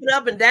 jumping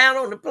up and down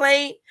on the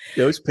plane.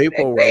 those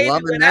people And were baby,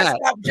 loving when I that.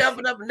 stopped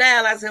jumping up and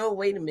down, I said, "Oh,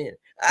 wait a minute."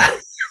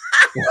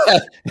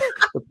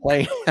 The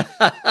plane.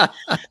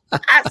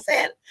 I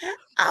said,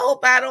 "I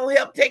hope I don't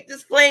help take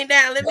this plane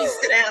down. Let me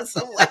sit down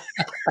somewhere."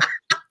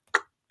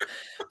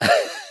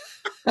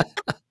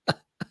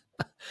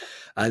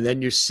 And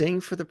then you sing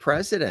for the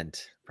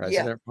president, Yeah,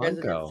 President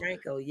President Franco.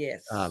 Franco.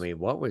 Yes. I mean,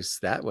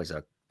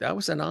 that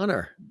was an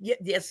honor.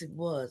 Yes, it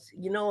was.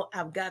 You know,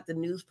 I've got the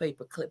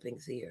newspaper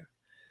clippings here,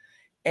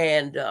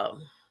 and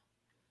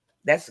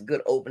that's a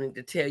good opening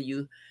to tell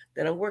you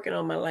that I'm working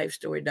on my life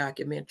story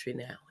documentary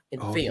now in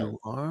Oh, film. you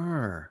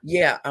are.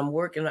 Yeah,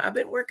 I've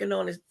been working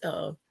on it,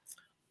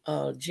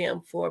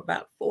 Jim, for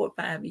about 4 or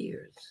 5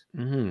 years.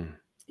 Mm-hmm.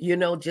 You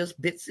know,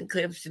 just bits and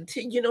clips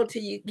until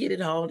till you get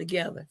it all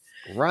together.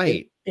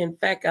 Right. In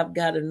fact, I've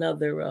got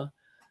another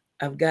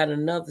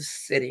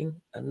sitting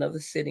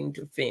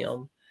to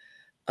film.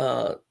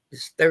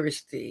 This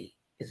Thursday.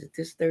 Is it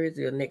this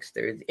Thursday or next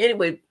Thursday?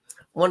 Anyway,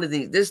 one of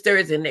these. This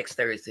Thursday, next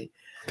Thursday.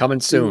 Coming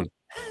soon.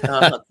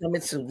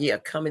 Coming soon. Yeah,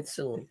 coming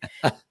soon.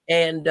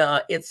 And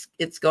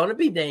it's going to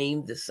be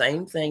named the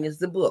same thing as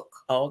the book,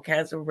 All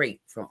Kinds of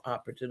Rape from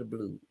Opera to the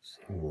Blues.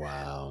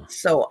 Wow.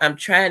 So I'm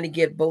trying to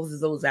get both of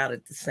those out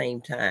at the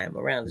same time,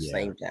 around the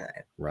same time.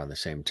 Around the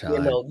same time. You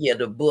know,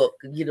 the book,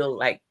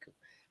 like,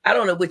 I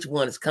don't know which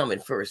one is coming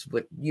first,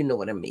 but you know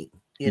what I mean.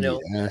 You know?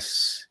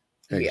 Yes.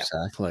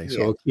 Exactly. So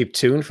Yeah. we'll keep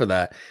tuned for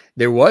that.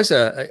 There was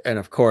and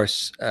of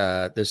course,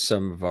 there's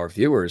some of our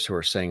viewers who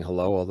are saying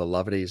hello, all the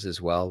Lovedies as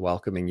well,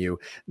 welcoming you.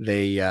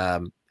 They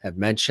have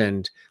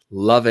mentioned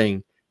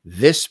loving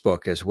this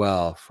book as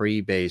well,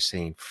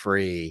 Freebasing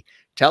Free.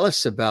 Tell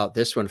us about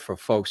this one for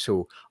folks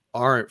who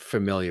aren't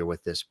familiar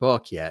with this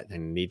book yet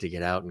and need to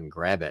get out and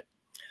grab it.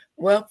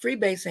 Well,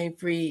 Freebasing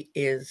Free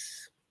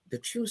is the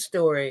true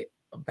story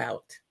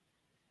about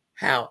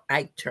how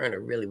Ike Turner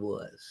really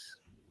was.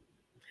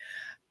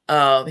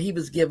 He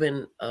was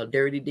given a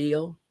dirty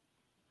deal.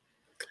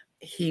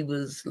 He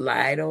was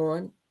lied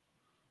on.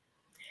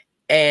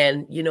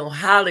 And,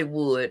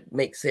 Hollywood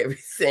makes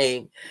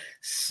everything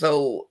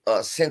so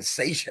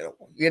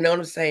sensational. You know what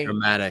I'm saying?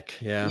 Dramatic.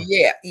 Yeah.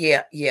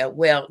 Yeah.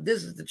 Well,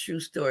 this is the true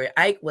story.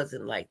 Ike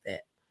wasn't like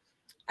that.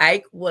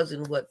 Ike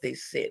wasn't what they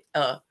said.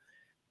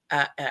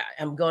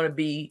 I'm going to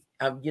be,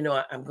 I'm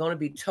going to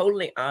be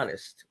totally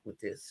honest with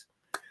this,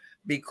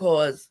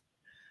 because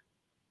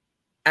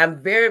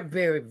I'm very,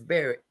 very,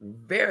 very,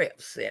 very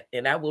upset,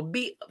 and I will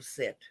be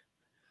upset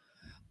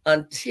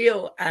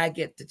until I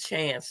get the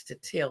chance to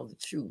tell the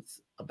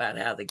truth about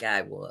how the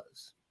guy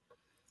was.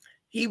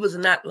 He was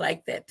not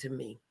like that to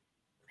me.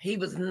 Ike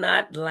was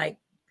not like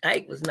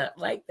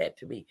that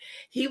to me.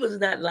 He was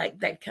not like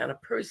that kind of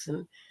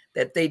person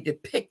that they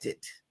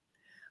depicted.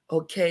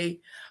 Okay.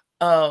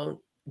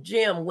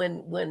 Jim,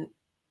 when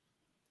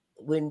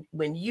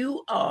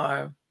you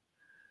are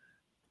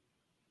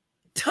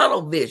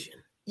tunnel vision,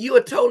 you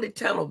are totally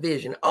tunnel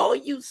vision. All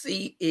you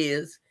see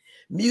is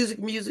music,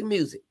 music,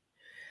 music.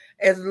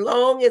 As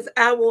long as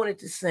I wanted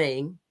to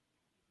sing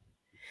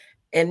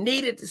and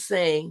needed to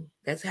sing,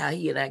 that's how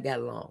he and I got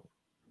along.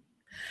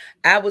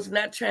 I was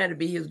not trying to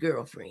be his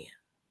girlfriend.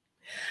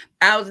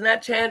 I was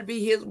not trying to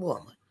be his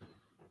woman.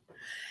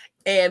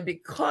 And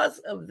because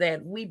of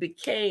that, we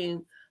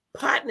became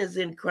partners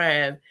in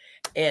crime,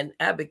 and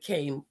I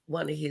became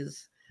one of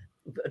his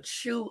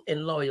true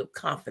and loyal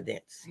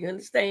confidants. You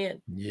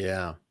understand?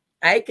 Yeah.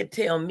 I could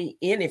tell me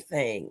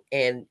anything,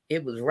 and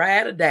it was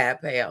ride or die,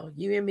 pal.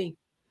 You hear me?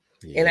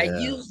 Yeah. And I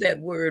use that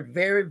word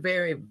very,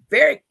 very,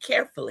 very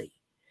carefully,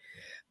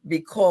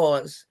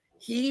 because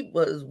he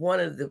was one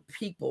of the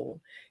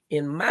people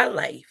in my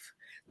life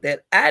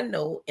that I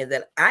know and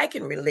that I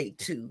can relate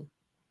to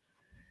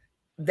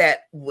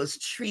that was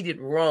treated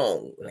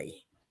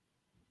wrongly.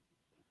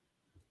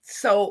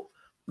 So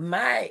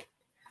my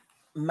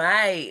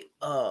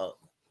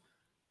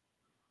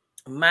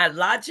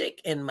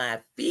logic and my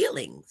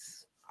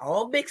feelings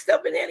all mixed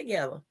up in there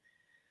together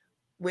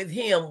with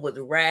him was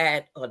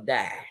ride or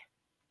die.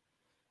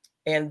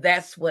 And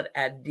that's what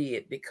I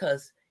did,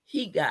 because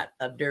he got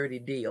a dirty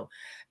deal.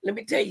 Let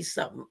me tell you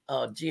something,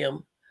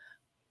 Jim.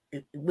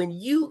 When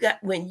you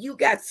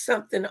got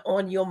something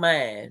on your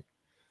mind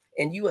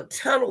and you a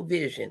tunnel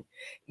vision,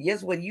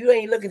 guess what? You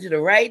ain't looking to the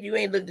right, you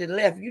ain't looking to the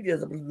left, you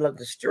just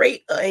looking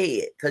straight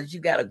ahead, because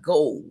you got a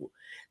goal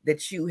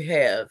that you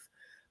have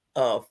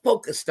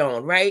focused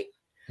on, right?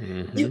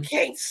 Mm-hmm. You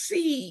can't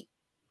see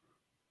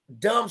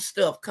dumb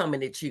stuff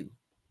coming at you.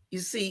 You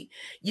see,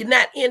 you're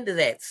not into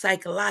that.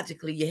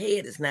 Psychologically, your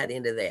head is not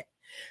into that.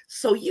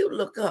 So you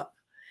look up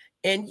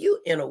and you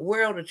in a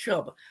world of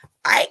trouble.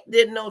 I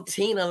didn't know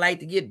Tina liked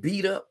to get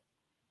beat up.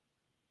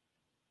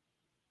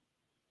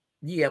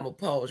 Yeah, I'm gonna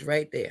pause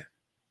right there.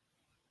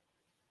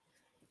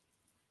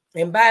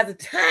 And by the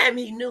time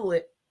he knew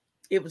it,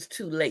 it was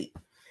too late.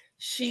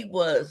 She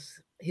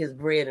was his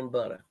bread and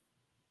butter.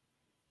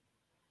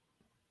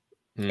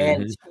 Mm-hmm.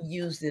 And she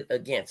used it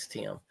against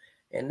him.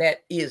 And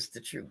that is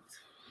the truth.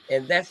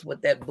 And that's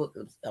what that book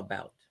is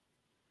about.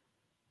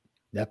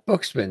 That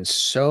book's been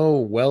so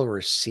well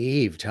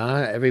received,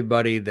 huh?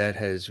 Everybody that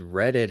has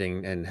read it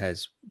and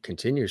has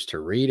continues to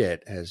read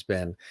it has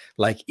been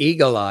like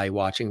Eagle Eye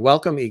watching.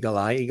 Welcome, Eagle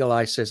Eye. Eagle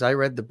Eye says, I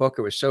read the book.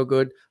 It was so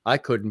good, I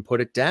couldn't put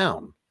it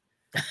down.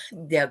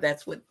 Yeah,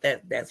 that's what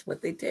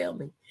they tell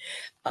me.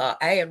 I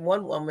had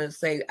one woman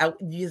say, I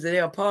use it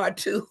in a part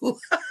two.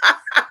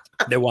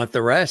 They want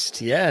the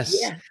rest. Yes.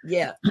 Yeah,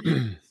 yeah.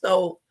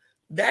 So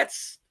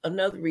that's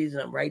another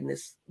reason I'm writing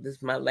this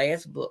my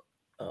last book.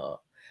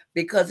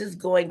 Because it's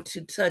going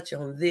to touch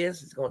on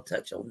this, it's going to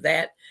touch on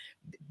that,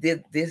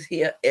 this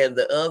here and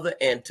the other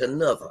and to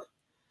another.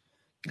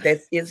 That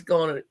it's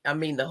going to, I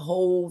mean, the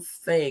whole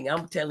thing,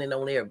 I'm telling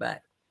on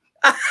everybody.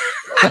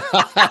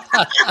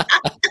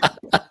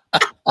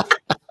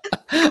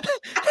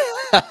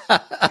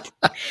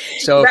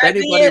 So if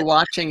anybody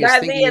watching is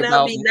thinking about,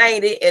 I'll be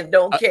 90 and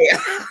don't care.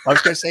 I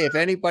was going to say, if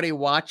anybody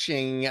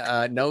watching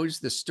knows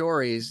the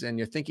stories and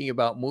you're thinking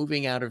about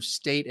moving out of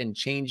state and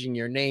changing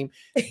your name,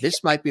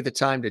 this might be the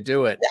time to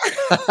do it.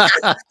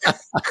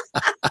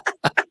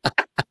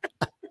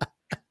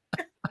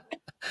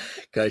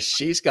 Because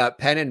she's got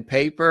pen and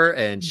paper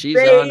and she's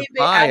on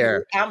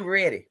fire. I'm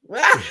ready.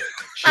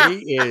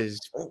 She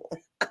is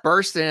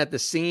bursting at the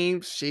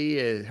seams.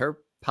 Her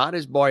pot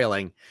is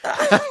boiling.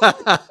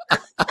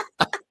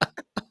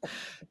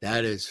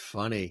 That is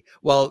funny.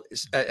 Well,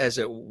 as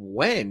it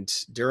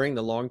went during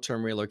the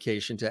long-term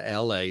relocation to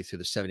LA through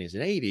the 70s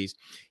and 80s,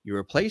 you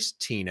replaced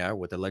Tina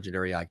with the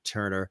legendary Ike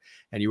Turner,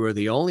 and you were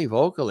the only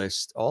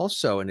vocalist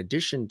also, in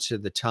addition to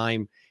the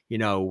time,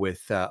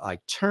 with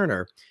Ike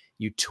Turner,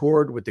 you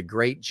toured with the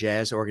great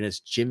jazz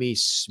organist Jimmy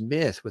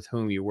Smith, with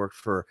whom you worked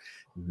for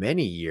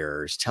many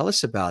years. Tell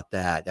us about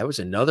that. That was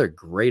another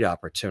great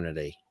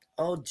opportunity.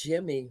 Oh,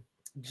 Jimmy.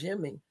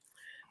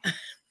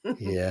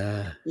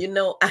 Yeah.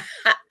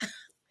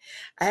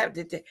 I have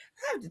to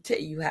tell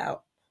you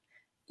how,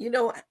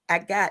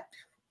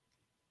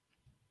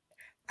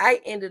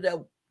 I ended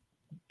up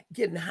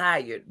getting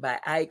hired by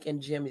Ike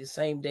and Jimmy the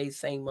same day,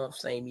 same month,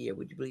 same year.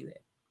 Would you believe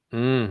that?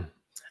 Mm.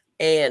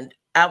 And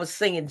I was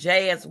singing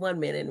jazz one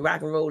minute and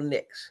rock and roll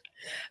next.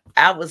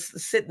 I was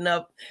sitting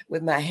up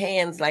with my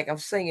hands like I'm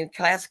singing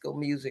classical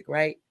music,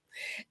 right?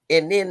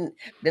 And then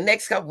the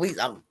next couple weeks,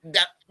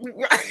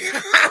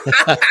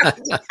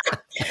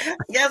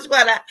 guess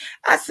what?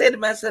 I said to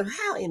myself,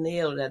 how in the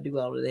hell did I do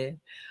all of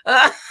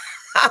that?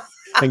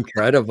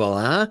 Incredible,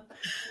 huh?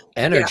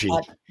 Energy.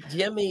 Yeah,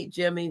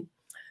 Jimmy,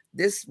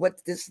 this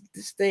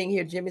thing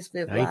here, Jimmy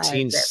Smith.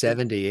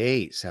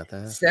 1978, South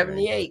Africa.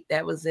 78.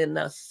 That was in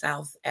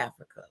South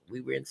Africa. We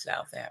were in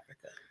South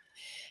Africa.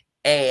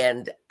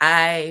 And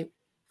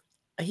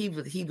he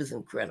was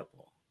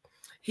incredible.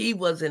 He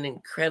was an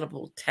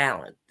incredible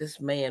talent.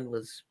 This man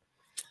was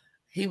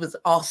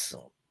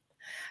awesome.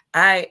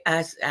 I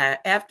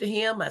after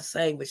him, I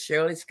sang with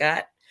Shirley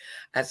Scott.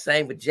 I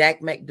sang with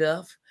Jack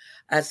McDuff.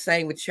 I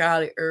sang with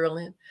Charlie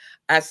Erling.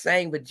 I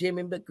sang with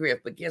Jimmy McGriff.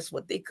 But guess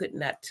what? They could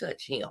not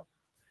touch him.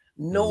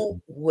 No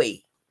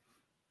way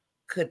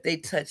could they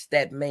touch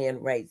that man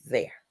right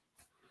there.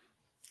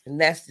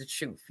 And that's the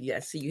truth. Yeah,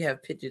 I see you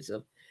have pictures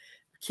of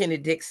Kenny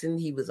Dixon.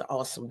 He was an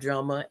awesome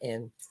drummer.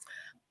 And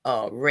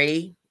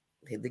Ray,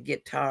 the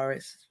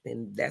guitarist,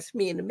 and that's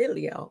me in the middle,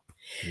 y'all.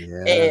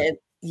 Yeah.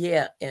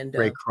 And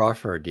Ray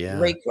Crawford,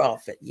 Ray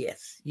Crawford,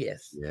 yes.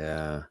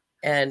 Yeah.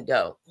 And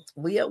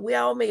we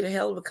all made a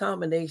hell of a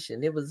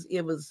combination. It was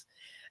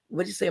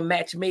what'd you say, a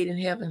match made in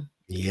heaven?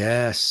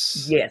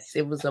 Yes,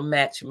 it was a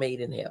match made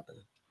in heaven.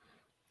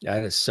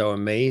 That is so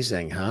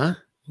amazing, huh?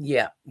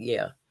 Yeah.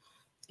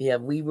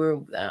 We were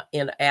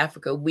in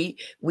Africa. We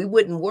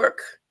wouldn't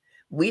work.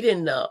 We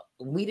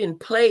didn't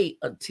play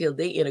until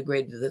they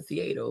integrated the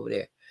theater over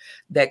there.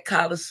 That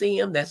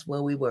Coliseum, that's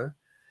where we were.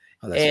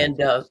 Oh,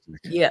 and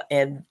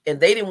and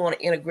they didn't want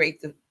to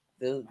integrate the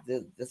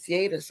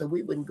theater, so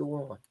we wouldn't go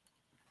on.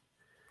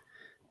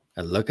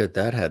 And look at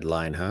that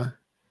headline, huh?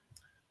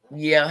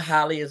 Yeah,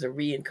 Holle is a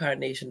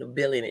reincarnation of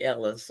Billy and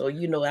Ella. So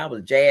I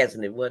was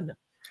jazzing it, wasn't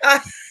I?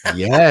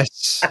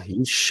 Yes,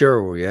 you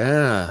sure were.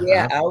 Yeah.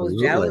 Yeah,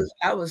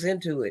 I was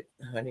into it,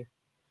 honey.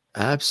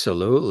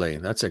 Absolutely.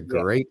 That's a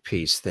great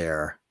piece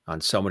there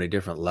on so many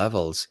different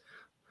levels.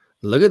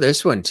 Look at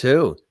this one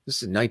too.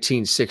 This is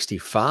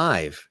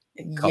 1965.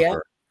 Yeah,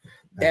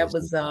 that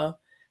was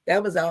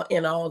out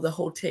in all the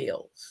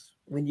hotels.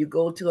 When you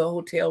go to a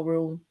hotel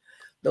room,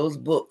 those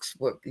books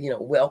were,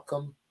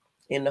 welcome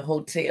in the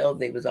hotel.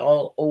 They was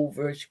all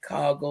over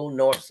Chicago,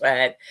 North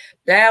Side,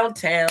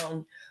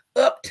 downtown,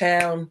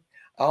 uptown,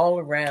 all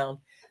around,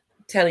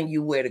 telling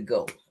you where to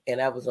go. And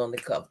I was on the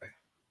cover.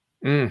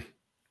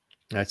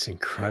 That's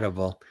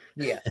incredible.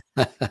 Yeah.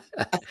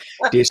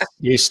 Do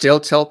you still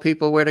tell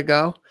people where to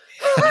go?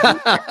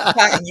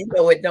 You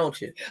know it, don't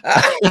you?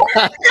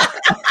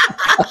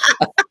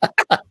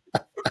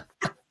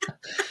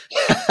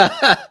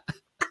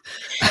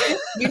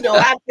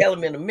 I'll tell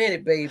them in a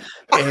minute, baby.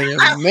 In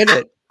a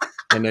minute.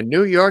 In a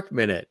New York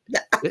minute.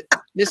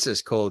 This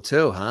is cool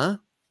too, huh?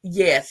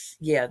 Yes.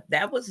 Yeah.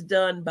 That was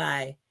done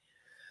by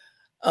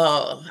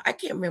I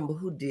can't remember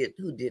who did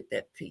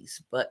that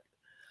piece, but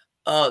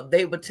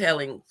they were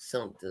telling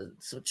some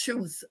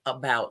truth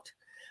about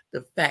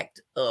the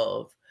fact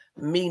of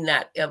me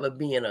not ever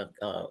being a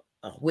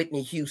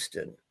Whitney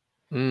Houston.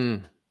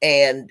 Mm.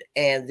 And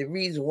the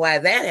reason why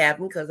that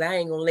happened, because I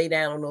ain't gonna lay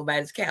down on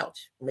nobody's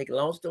couch. Make a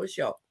long story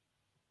short.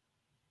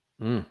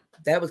 Mm.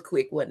 That was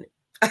quick, wasn't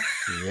it?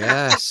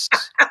 Yes.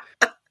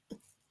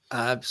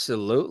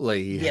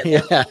 Absolutely.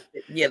 Yeah,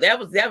 yeah,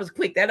 that was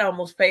quick. That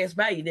almost passed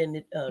by you, didn't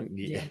it?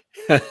 Yeah.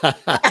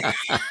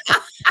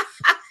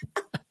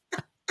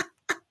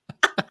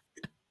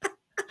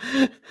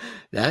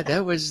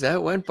 that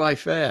went by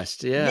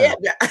fast. Yeah.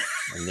 Yeah.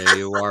 And there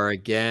you are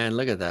again.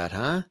 Look at that,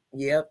 huh?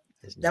 Yep.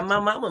 Isn't Now that my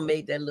mama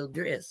made that little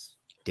dress.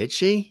 Did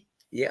she?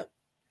 Yep.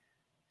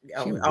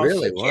 She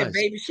really was.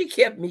 Baby, she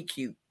kept me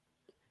cute.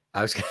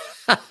 I was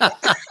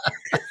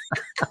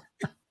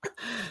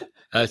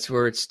That's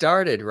where it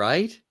started,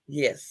 right?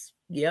 Yes.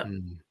 Yep.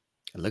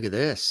 Look at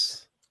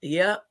this.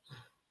 Yep.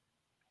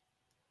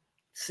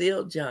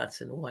 Seal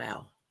Johnson.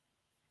 Wow.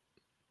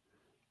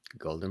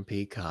 Golden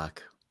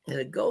Peacock. And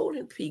a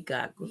golden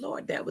peacock.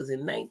 Lord, that was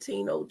in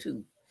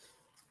 1902.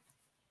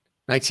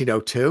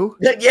 1902?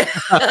 Yeah.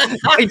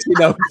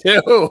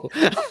 1902.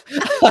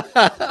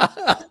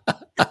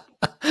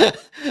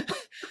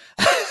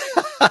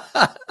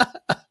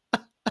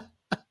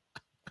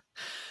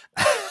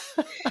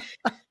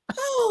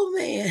 Oh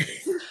man.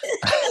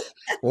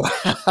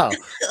 Wow.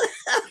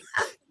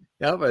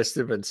 That must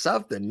have been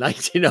something.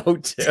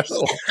 1902.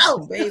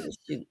 Oh baby,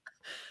 shoot.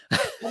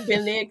 I've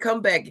been there,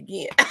 come back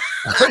again.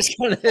 I was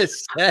gonna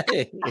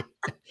say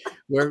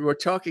we're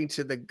talking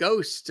to the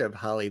ghost of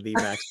Holle Thee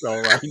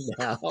Maxwell right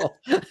now.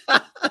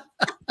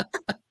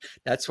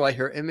 That's why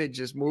her image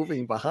is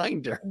moving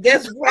behind her.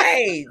 That's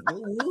right.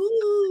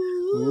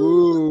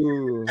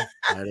 Ooh,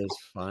 that is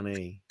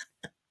funny.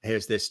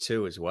 Here's this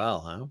too as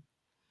well, huh?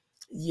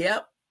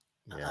 Yep.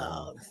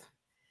 Yeah.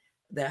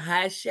 The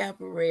High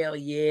Chaparral.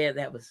 Yeah,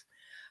 that was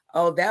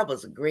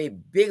a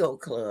great big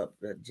old club,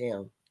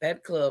 Jim.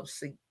 That club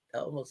seat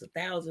almost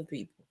 1,000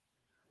 people.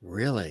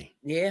 Really?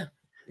 Yeah.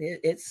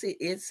 It's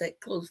seated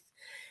close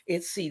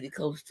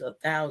to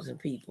 1,000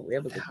 people.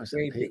 It was a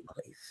very big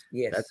place.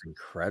 Yes. That's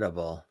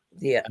incredible.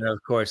 Yeah. And of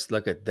course,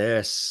 look at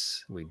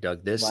this. We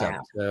dug this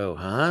up too,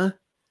 huh?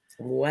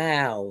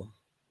 Wow.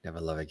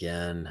 Never Love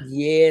Again.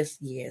 Yes,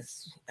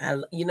 yes.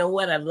 You know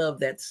what? I love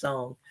that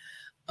song.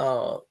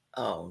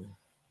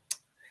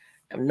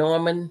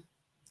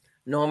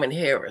 Norman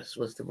Harris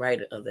was the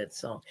writer of that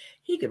song.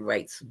 He could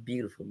write some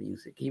beautiful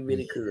music. He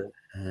really could.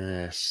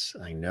 Yes,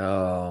 I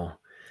know.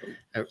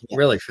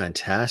 Really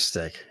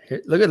fantastic.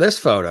 Here, look at this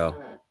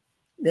photo.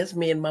 That's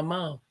me and my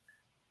mom.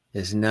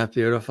 Isn't that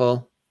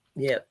beautiful?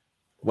 Yep.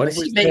 What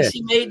was this?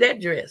 She made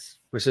that dress.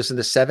 Was this in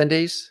the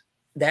 70s?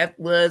 That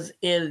was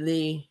in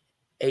the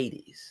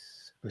 80s.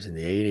 It was in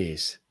the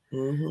 80s.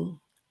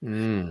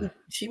 Mm-hmm.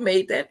 She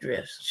made that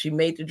dress. She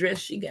made the dress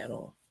she got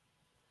on.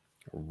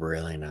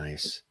 Really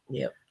nice.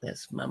 Yep,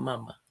 that's my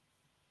mama.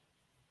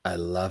 I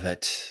love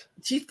it.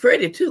 She's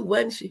pretty too,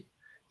 wasn't she?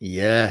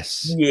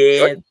 Yes.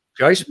 Yeah.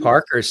 Joyce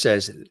Parker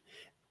says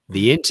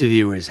the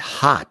interview is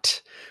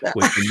hot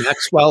with the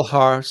Maxwell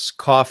House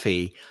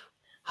coffee.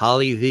 Holle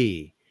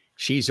Thee,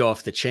 she's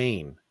off the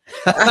chain.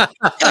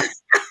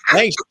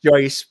 Thanks,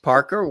 Joyce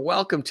Parker.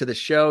 Welcome to the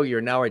show.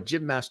 You're now at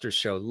Jim Masters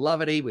Show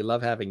Lovity. We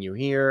love having you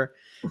here.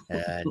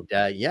 And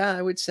yeah,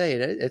 I would say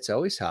it's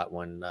always hot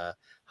when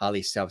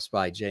Holle stops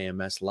by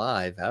JMS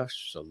Live.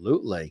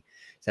 Absolutely.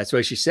 That's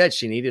what she said.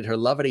 She needed her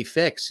Lovity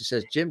fix. She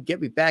says, Jim,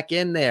 get me back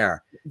in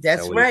there.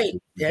 That's right.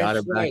 We got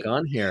her back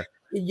on here.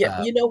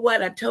 You know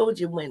what? I told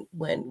you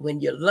when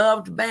you're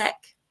loved back,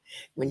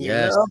 when you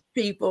love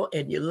people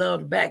and you're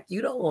loved back,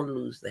 you don't want to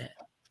lose that.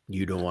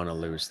 You don't want to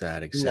lose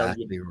that.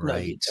 Exactly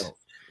right.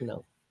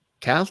 No.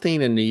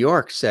 Kathleen in New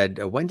York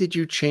said, when did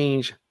you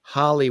change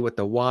Holle with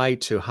the Y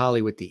to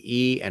Holle with the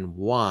E and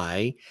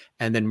Y?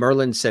 And then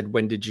Merlin said,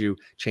 when did you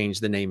change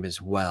the name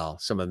as well?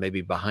 Some of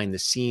maybe behind the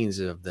scenes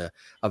of the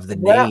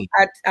name.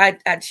 I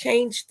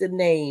changed the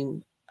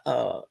name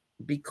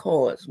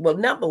because, well,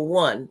 number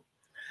one,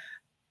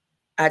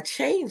 I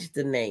changed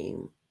the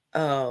name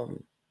after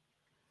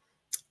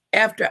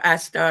I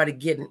started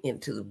getting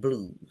into the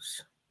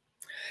blues.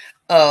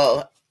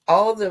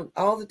 All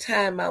the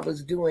time I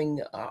was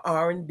doing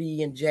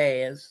R&B and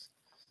jazz,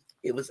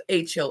 it was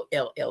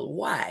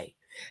Holly.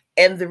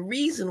 And the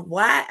reason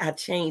why I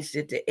changed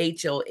it to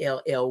Holly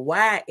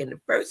in the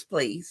first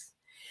place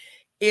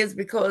is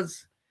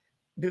because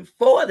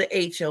before the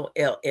Holly,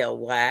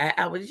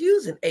 I was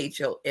using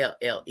Holle,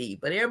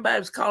 but everybody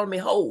was calling me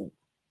Holle.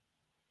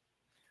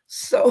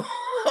 So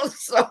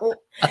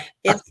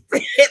and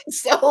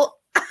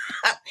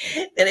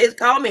it's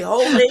called me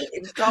Holy.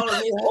 It's calling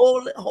me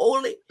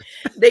Holy.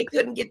 They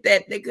couldn't get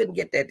that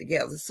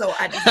together. So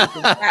I just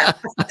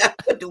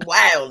put the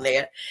Y on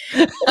there.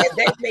 And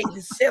that made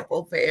it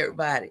simple for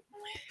everybody.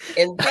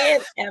 And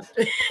then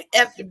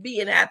after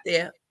being out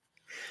there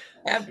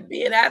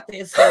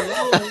so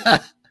long,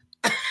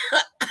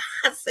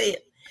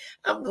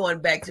 I'm going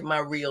back to my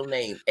real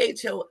name,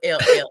 Holle,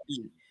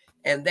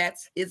 and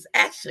it's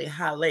actually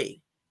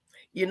Holle.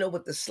 You know,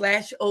 with the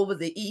slash over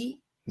the E.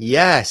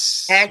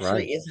 Yes, Actually,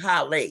 right. it's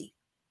Holle.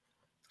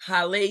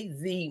 Holle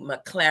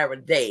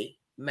Thee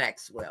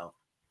Maxwell.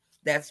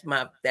 That's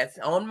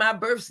on my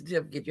birth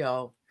certificate,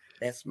 y'all.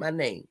 That's my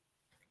name.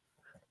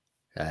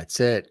 That's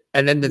it.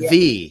 And then the Yeah.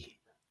 Thee.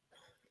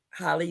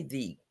 Holle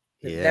Thee.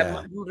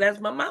 Yeah. That's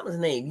my mama's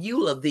name.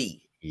 Holle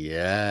Thee.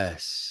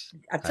 Yes.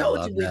 I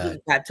told you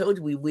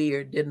we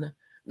weird, didn't I?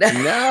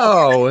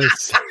 No.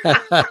 It's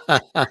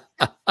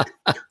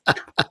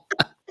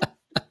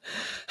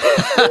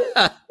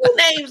Who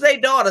names their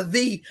daughter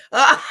Thee?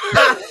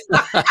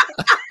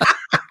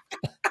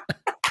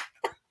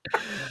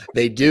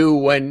 They do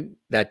when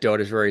that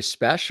daughter's very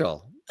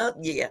special.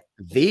 Yeah.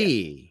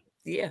 Thee.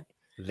 Yeah.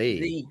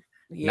 Thee.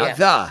 Yeah. Not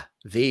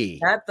the.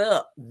 Not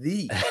the.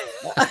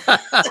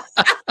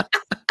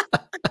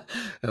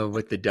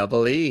 With the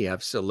double E,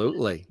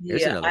 absolutely.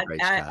 Here's another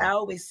great I style.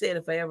 always said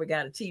if I ever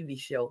got a TV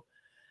show,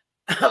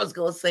 I was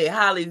gonna say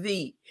Holle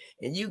Thee,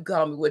 and you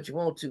call me what you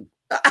want to.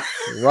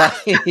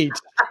 Right.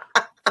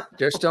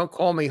 Just don't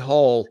call me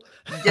Holle.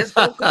 Just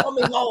don't call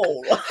me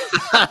Holle.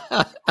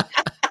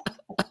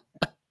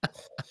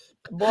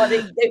 Boy,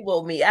 they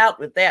wore me out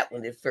with that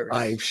one at first.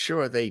 I'm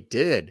sure they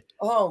did.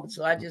 Oh,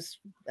 so I just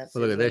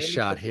look at this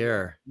shot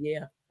here.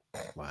 Yeah.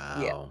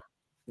 Wow.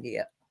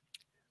 Yeah.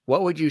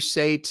 What would you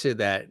say to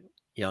that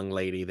young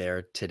lady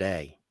there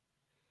today?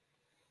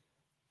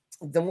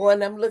 The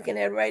one I'm looking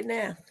at right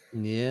now.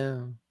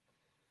 Yeah.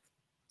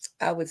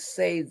 I would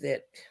say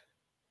that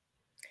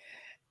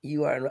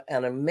you are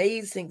an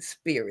amazing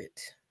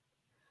spirit.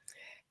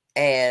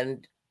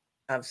 And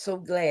I'm so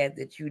glad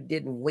that you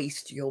didn't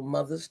waste your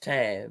mother's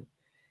time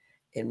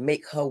and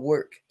make her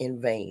work in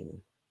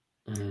vain.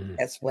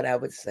 That's what I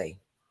would say.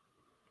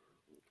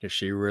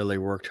 She really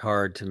worked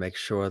hard to make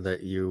sure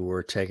that you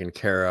were taken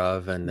care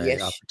of and the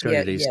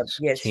opportunities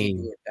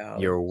came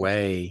your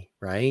way,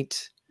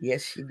 right?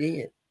 Yes, she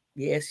did.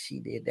 Yes, she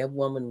did. That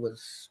woman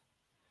was,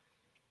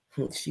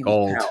 she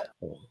Gold. was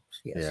powerful.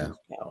 Yeah, she was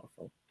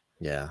powerful.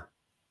 Yeah.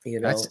 You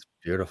know, that's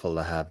beautiful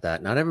to have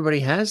that. Not everybody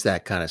has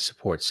that kind of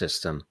support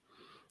system,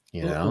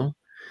 you know?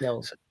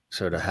 No.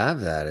 So to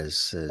have that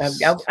is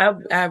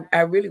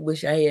I really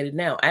wish I had it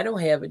now. I don't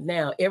have it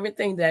now.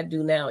 Everything that I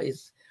do now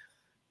is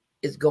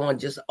going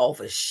just off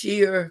of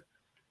sheer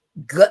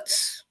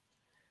guts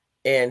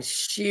and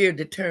sheer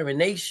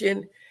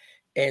determination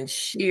and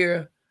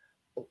sheer,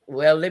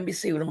 well, let me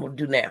see what I'm gonna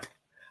do now.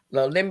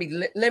 No, let me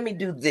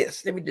do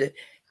this. Let me do it.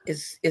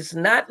 It's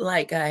not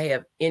like I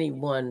have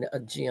anyone, a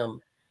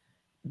Jim,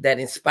 that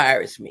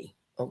inspires me,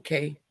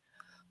 okay?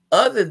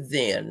 Other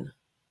than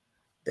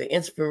the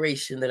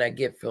inspiration that I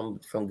get from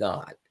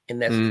God.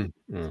 And that's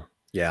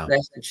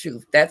that's the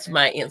truth. That's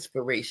my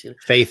inspiration.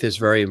 Faith is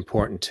very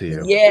important to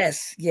you.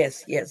 Yes,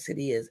 it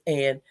is.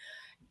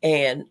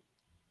 And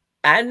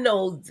I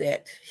know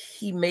that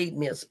he made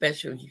me a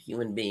special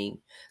human being.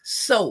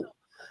 So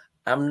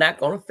I'm not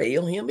going to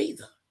fail him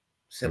either.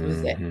 Simple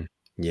as that.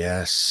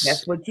 Yes.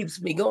 That's what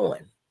keeps me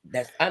going.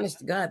 That's honest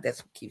to God.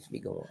 That's what keeps me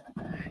going.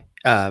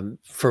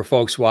 For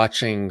folks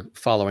watching,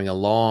 following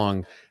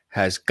along,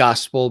 has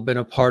gospel been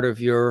a part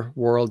of your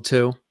world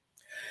too?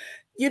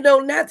 You know,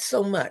 not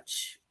so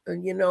much.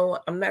 You know,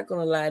 I'm not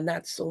going to lie,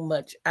 not so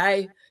much.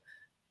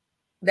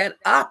 That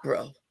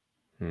opera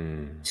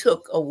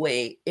took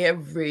away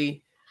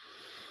every,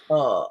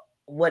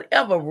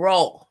 whatever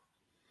raw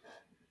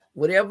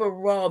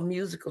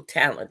musical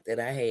talent that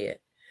I had.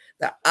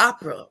 The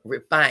opera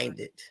refined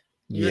it.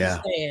 You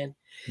understand?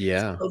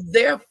 Yeah. So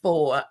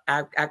therefore,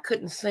 I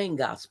couldn't sing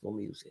gospel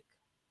music.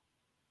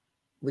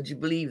 Would you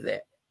believe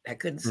that? I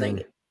couldn't sing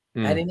it.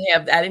 I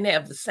didn't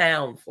have the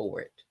sound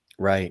for it.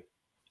 Right.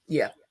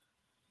 Yeah.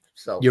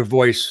 So your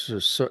voice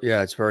is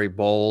it's very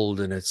bold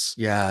and it's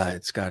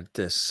got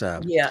this I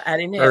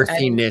didn't have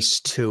earthiness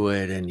to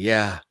it, and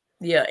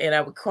and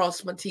I would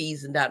cross my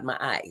T's and dot my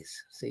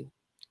I's. See.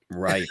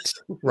 Right.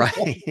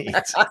 Right.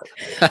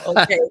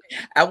 Okay.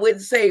 I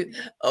wouldn't say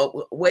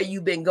where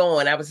you been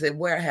going. I would say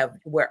where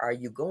are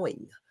you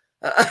going?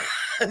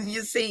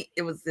 You see,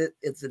 it was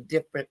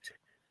different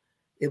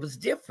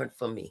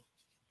for me.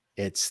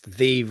 It's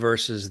the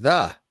versus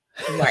the.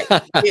 Right.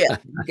 Yeah,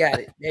 you got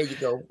it. There you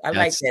go. I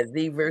like that.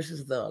 The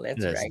versus the.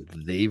 That's right.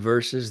 The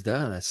versus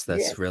the.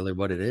 That's really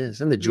what it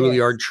is. And the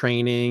Juilliard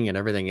training and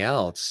everything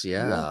else.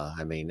 Yeah.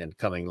 I mean, and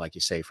coming, like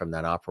you say, from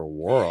that opera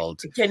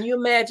world. Can you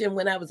imagine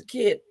when I was a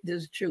kid?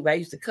 This is true. I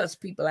used to cuss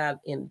people out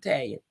in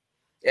Italian.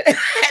 And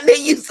they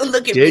used to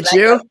look at me like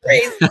I'm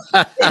crazy.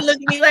 They look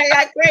at me like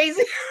I'm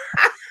crazy.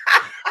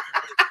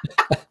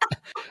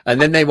 And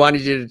then they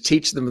wanted you to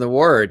teach them the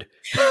word.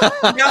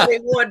 No, they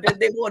wanted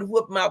to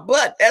whoop my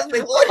butt. That's what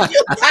they wanted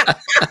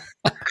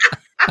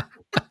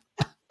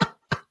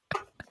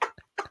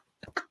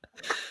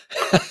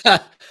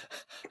to.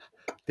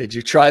 Did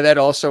you try that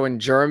also in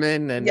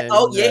German? And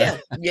y'all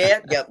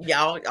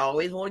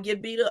always want to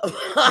get beat up.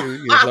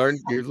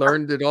 you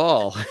learned it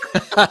all.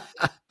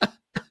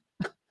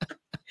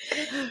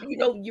 You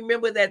know, you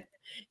remember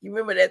You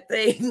remember that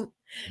thing,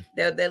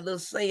 that little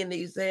saying they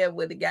used to have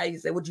where the guy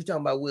used to say, "What you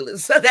talking about,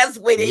 Willis?" So that's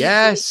the way they used to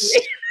Yes.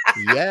 say.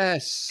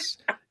 Yes.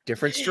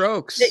 Different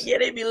strokes. Yeah,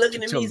 they be looking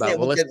What at you me talking about, saying,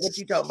 Willis? what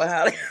you talking about,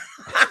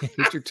 Holly?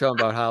 What you talking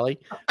about, Holly?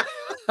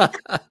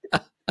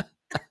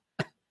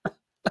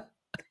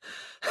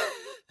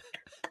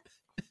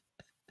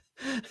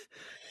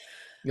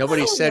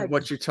 Nobody Oh my said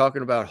what you're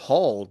talking about,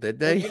 Hole, did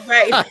they? You're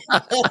right.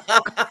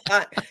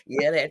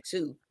 Yeah, that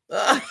too.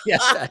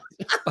 Yes.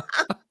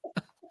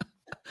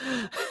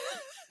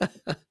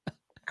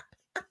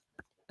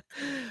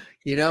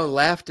 You know,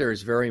 laughter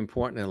is very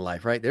important in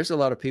life, right? There's a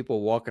lot of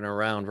people walking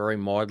around very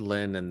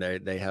maudlin and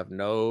they have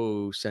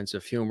no sense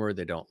of humor.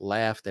 They don't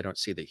laugh. They don't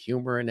see the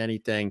humor in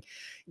anything.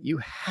 You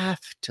have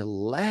to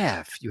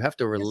laugh. You have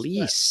to Guess what?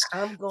 release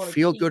I'm gonna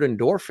feel keep good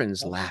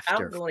endorphins, I'm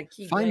laughter. gonna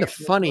keep Find the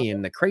laughing funny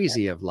and the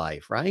crazy of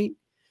life, right?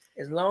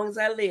 as long as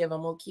I live.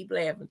 I'm gonna keep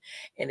laughing.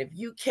 And if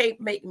you can't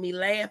make me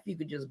laugh, you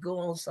could just go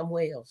on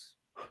somewhere else.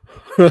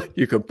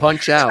 You can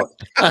punch out.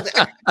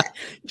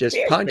 Just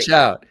punch Seriously.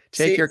 out.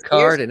 Take your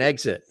card and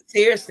exit.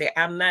 Seriously,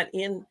 I'm not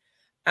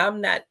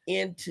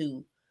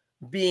into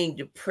being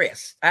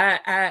depressed.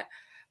 I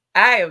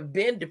have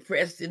been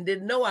depressed and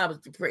didn't know I was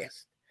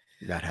depressed.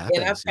 That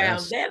And I happens.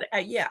 found Yes. that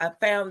I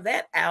found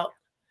that out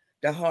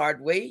the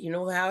hard way. You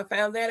know how I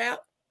found that out?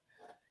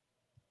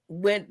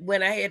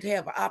 When I had to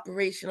have an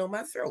operation on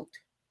my throat.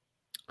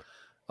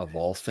 Of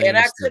all things. And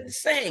I the couldn't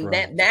sing.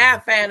 throat. Now I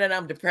found that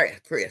I'm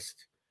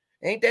depressed.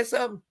 Ain't that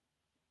something?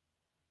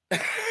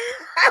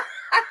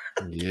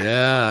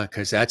 Yeah,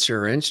 because that's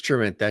your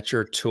instrument. That's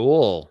your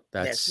tool.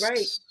 That's right.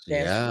 That's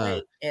Yeah.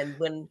 right. And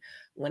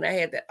when I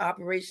had the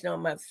operation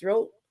on my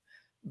throat,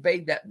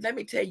 baby, let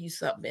me tell you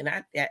something.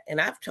 And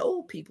I've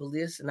told people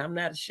this, and I'm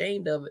not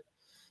ashamed of it.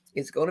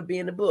 It's going to be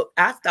in the book.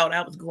 I thought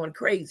I was going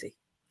crazy,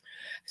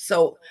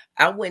 so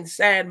I went and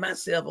signed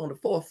myself on the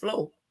 4th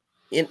floor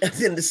in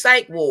the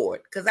psych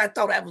ward because I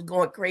thought I was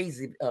going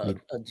crazy,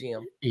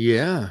 Jim.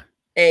 Yeah.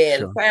 And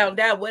Sure. found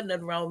out wasn't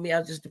nothing wrong with me. I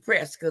was just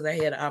depressed because I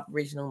had an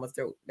operation on my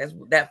throat. That's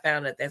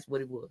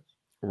what it was.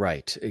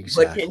 Right.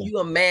 Exactly. But can you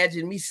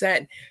imagine me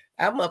sitting?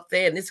 I'm up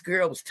there and this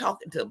girl was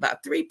talking to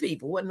about 3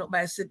 people. Wasn't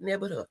nobody sitting there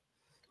but her.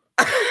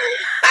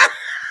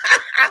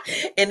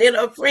 And then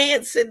her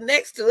friend sitting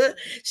next to her,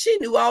 she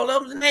knew all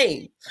of them's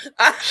names.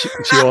 She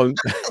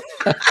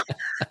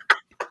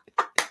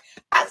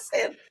I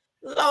said,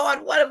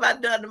 Lord, what have I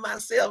done to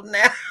myself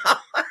now?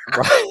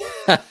 Right.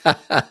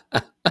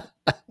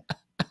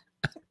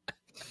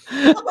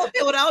 I'm up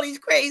there with all these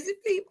crazy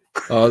people.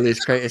 Oh,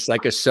 it's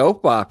like a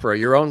soap opera,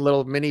 your own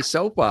little mini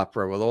soap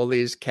opera with all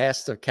these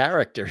cast of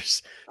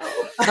characters.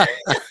 Oh.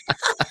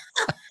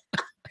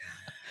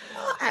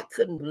 I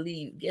couldn't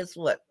believe. Guess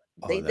what?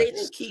 They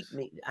didn't keep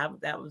me. I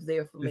was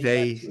there for me.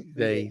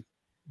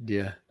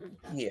 Yeah.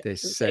 They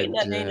said ain't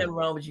nothing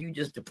wrong with you. You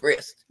just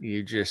depressed.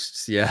 You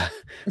just I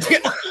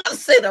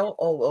said,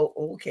 oh,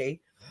 okay.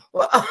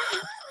 Well,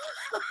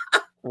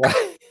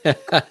 right.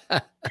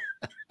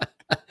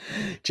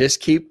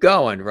 Just keep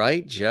going,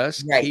 right?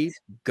 Just keep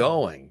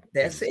going.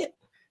 That's it.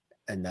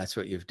 And that's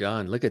what you've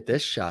done. Look at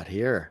this shot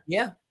here.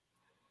 Yeah.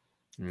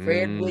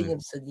 Fred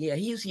Williamson. Yeah,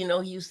 he used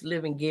to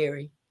live in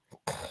Gary.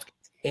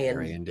 And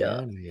Gary,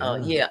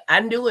 Indiana, yeah, I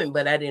knew him,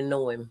 but I didn't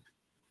know him.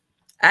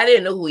 I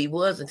didn't know who he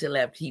was until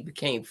after he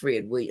became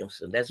Fred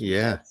Williamson. That's what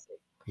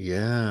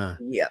yeah.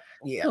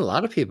 A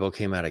lot of people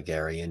came out of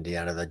Gary,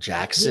 Indiana. The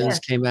Jacksons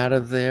came out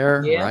of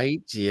there,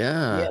 right?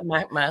 Yeah. Yeah,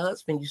 my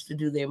husband used to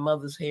do their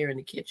mother's hair in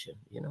the kitchen,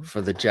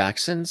 For the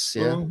Jacksons,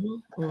 yeah.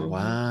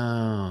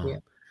 Wow. Yeah.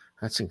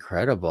 That's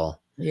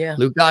incredible. Yeah.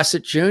 Lou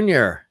Gossett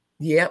Jr.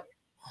 Yep.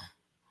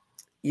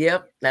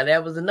 Now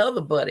that was another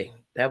buddy.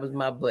 That was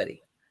my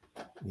buddy.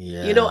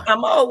 Yeah.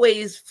 I'm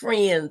always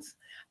friends.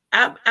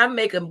 I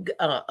make a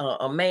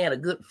man a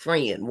good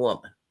friend,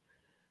 woman.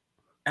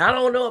 I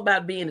don't know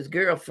about being his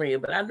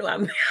girlfriend, but I know I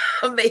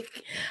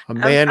make a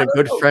man a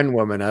good friend,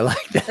 woman. I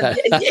like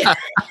that.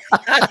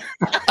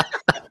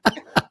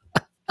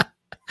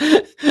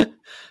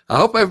 I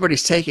hope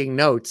everybody's taking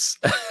notes.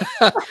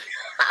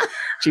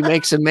 She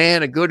makes a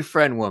man a good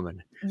friend,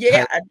 woman.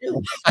 Yeah, I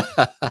do.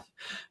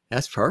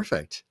 That's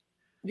perfect.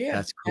 Yeah,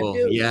 that's cool.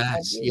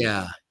 Yes,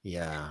 yeah.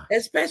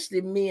 Especially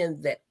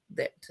men that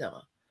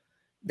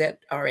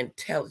are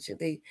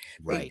intelligent.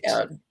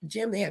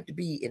 Jim, they have to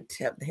be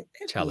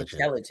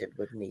intelligent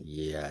with me.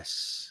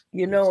 Yes.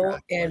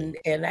 And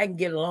I can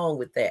get along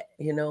with that.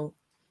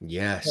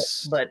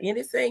 Yes. But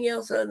anything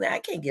else other than that, I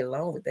can't get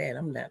along with that.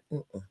 I'm not.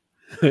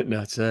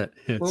 That's it.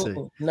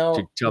 No.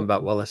 You're talking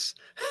about Willis.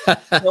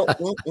 No.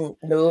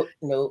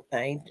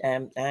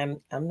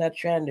 I'm not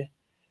trying to.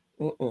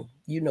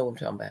 You know what I'm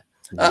talking about.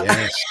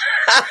 Yes,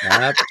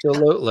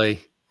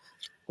 absolutely.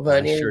 But I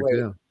anyway, sure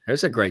do.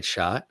 There's a great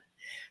shot.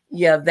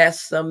 Yeah,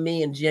 that's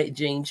me and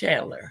Gene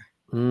Chandler.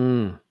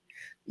 Gene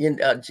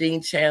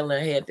Chandler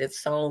had that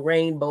song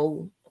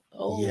Rainbow.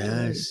 Oh,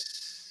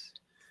 yes.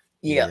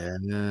 Yeah.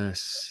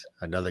 Yes.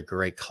 Another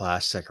great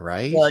classic,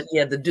 right?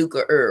 Yeah, the Duke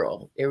of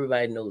Earl.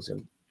 Everybody knows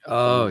him.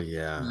 Oh,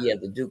 yeah. Yeah,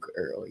 the Duke of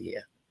Earl. Yeah.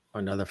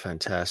 Another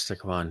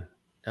fantastic one.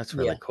 That's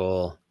Yeah, really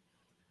cool.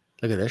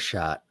 Look at this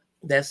shot.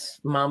 that's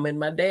mom and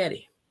my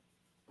daddy.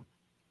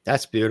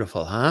 That's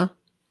beautiful, huh?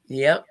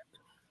 Yep.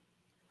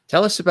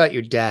 Tell us about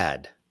your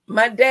dad.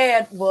 My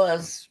dad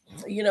was,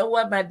 you know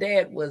what? My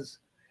dad was,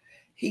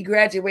 he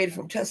graduated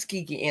from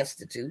Tuskegee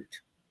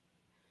Institute.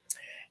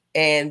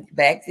 And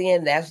back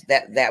then,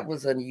 that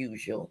was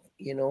unusual,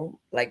 you know,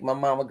 like my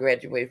mama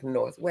graduated from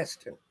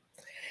Northwestern.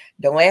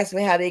 Don't ask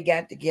me how they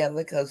got together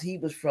because he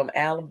was from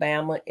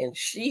Alabama and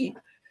she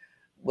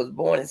was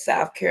born in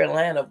South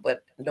Carolina,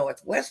 but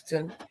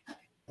Northwestern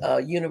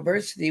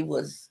University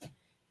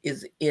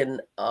is in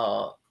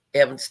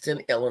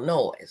Evanston,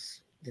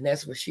 Illinois. And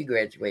that's where she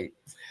graduated.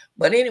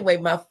 But anyway,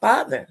 my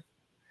father,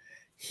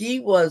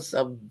 he was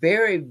a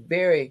very,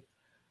 very,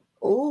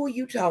 oh,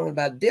 you talking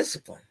about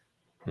discipline.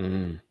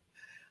 Mm.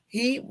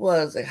 He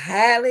was a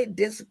highly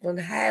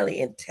disciplined, highly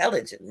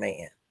intelligent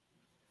man.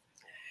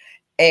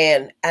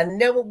 And I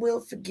never will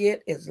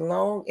forget, as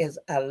long as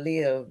I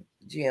live,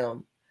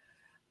 Jim,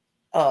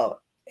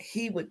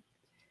 he would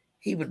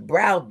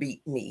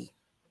browbeat me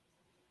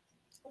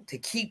to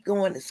keep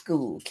going to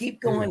school, keep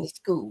going to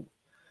school.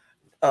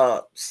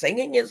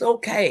 Singing is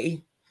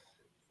okay.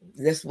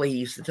 That's the way he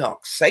used to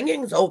talk.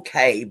 Singing's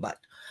okay, but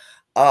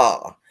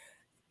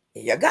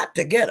you got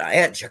to get an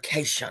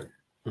education.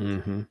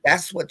 Mm-hmm.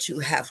 That's what you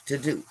have to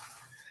do.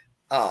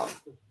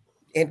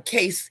 In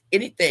case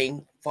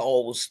anything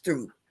falls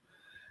through.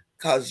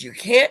 Because you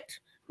can't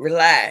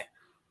rely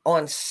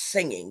on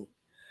singing.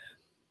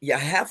 You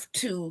have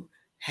to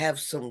have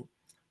some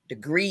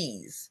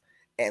degrees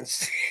and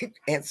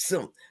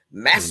some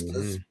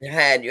masters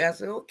behind you. I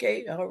said,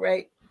 okay, all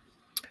right.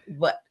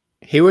 But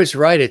he was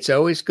right. It's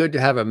always good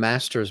to have a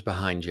master's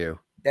behind you.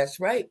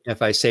 That's right.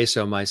 If I say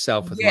so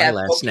myself with my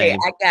last okay, name.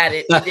 I got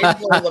it. It didn't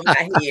go over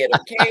my head,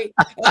 okay?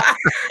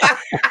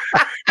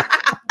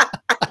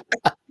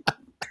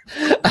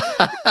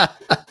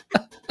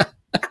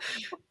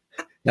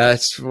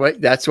 That's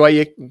why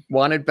you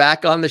wanted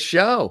back on the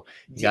show.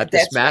 You got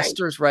this That's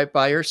master's right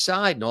by your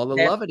side and all the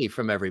That's- levity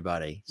from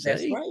everybody.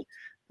 That's See? right.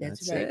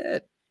 That's right.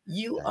 it.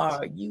 You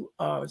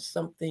are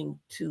something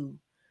to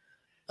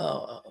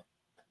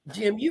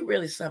Jim, you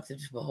really something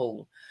to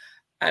behold.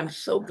 I'm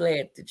so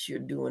glad that you're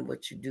doing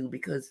what you do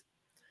because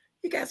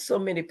you got so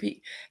many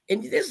people,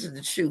 and this is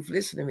the truth.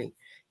 Listen to me.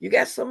 You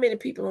got so many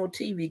people on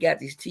TV, got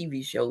these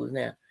TV shows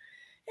now.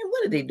 And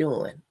what are they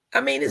doing? I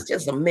mean, it's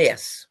just a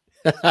mess.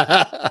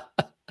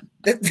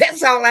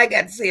 That's all I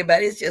got to say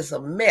about it. It's just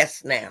a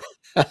mess now.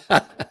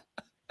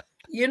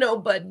 You know,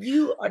 but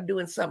you are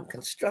doing something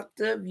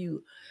constructive.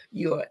 You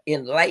are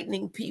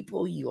enlightening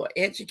people. You are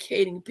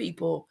educating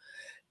people.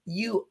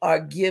 You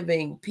are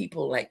giving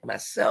people like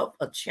myself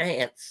a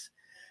chance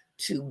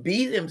to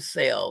be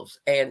themselves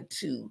and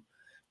to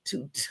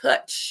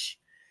touch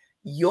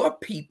your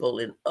people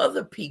and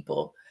other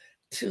people,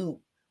 to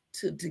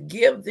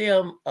give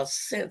them a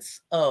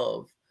sense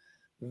of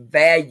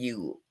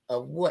value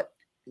of what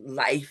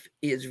life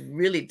is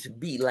really to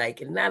be like,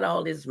 and not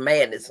all this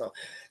madness on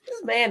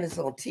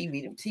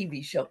TV, the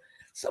TV show.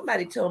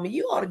 Somebody told me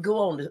you ought to go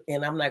on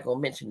and I'm not gonna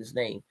mention his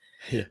name,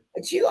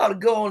 but you ought to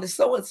go on to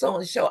so and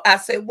so show. I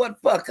said,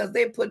 what for? Because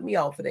they put me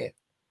off of there.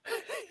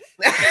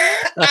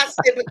 I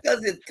said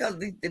because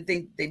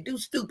they do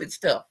stupid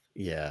stuff.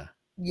 Yeah.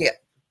 I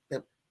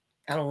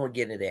don't want to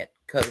get into that.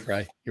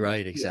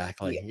 Right,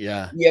 exactly.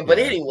 Yeah. But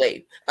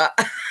anyway.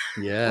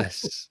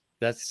 Yes.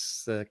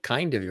 That's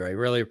kind of you. I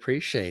really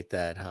appreciate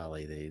that, Holle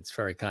Thee. It's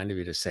very kind of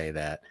you to say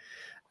that.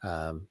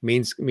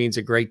 Means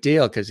a great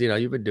deal because, you know,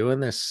 you've been doing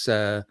this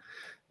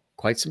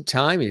quite some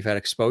time. You've had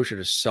exposure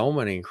to so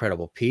many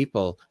incredible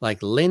people.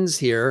 Like Lynn's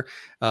here.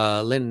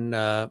 Lynn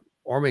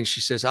Orman,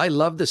 she says, I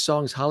love the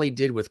songs Holle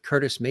did with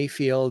Curtis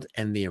Mayfield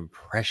and the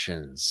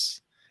Impressions.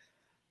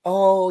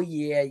 Oh,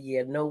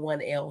 yeah. No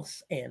one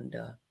else. And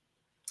the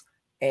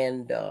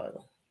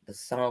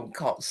song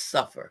called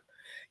Suffer.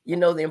 You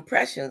know, the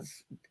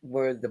Impressions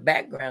were the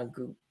background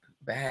group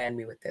behind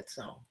me with that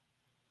song.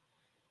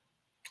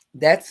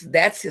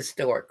 That's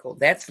historical.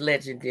 That's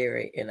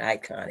legendary and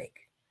iconic.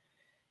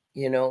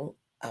 You know,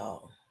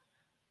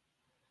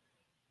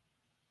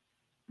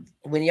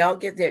 when y'all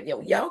get there,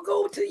 y'all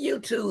go to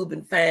YouTube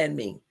and find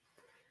me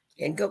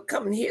and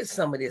come and hear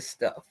some of this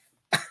stuff.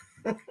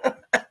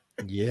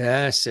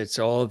 Yes, it's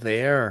all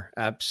there.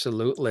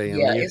 Absolutely.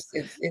 Yeah,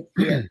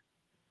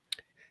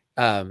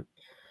 yeah.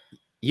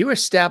 You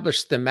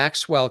established the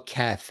Maxwell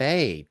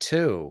Cafe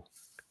too.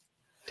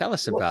 Tell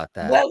us about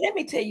that. Well, let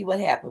me tell you what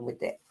happened with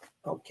that.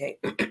 Okay.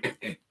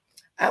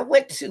 I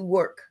went to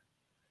work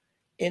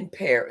in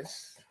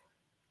Paris.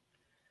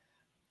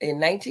 In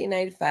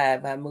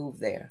 1995, I moved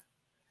there.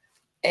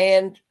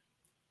 And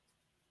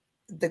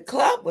the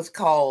club was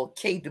called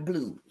Quai de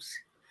Blues,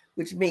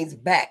 which means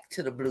back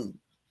to the blues.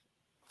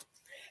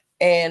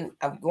 And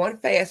I'm going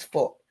fast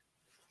forward.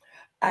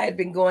 I had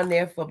been going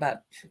there for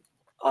about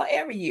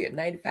every year,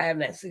 95,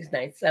 96,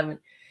 97.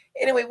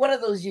 Anyway, one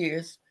of those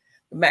years,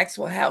 the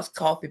Maxwell House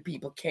Coffee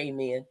people came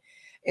in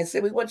and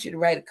said, we want you to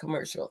write a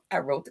commercial. I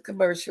wrote the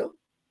commercial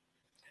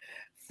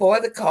for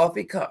the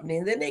coffee company.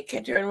 And then they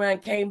can turn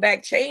around, came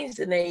back, changed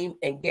the name,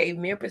 and gave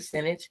me a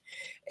percentage,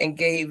 and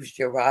gave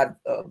Gerard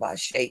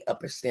Bache a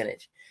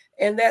percentage.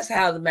 And that's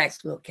how the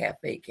Maxwell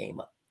Cafe came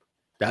up.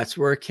 That's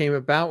where it came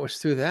about, was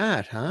through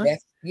that, huh?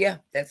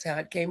 That's how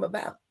it came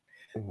about.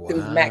 Wow.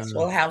 Through the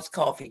Maxwell House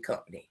Coffee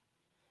Company.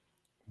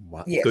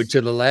 Wow. Yes. Good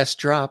to the last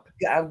drop.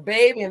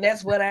 Baby, and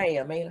that's what I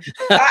am, man.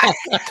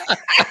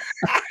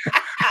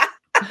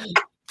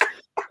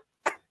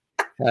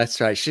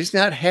 That's right. She's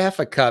not half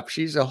a cup.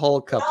 She's a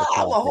whole cup of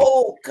coffee. A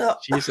whole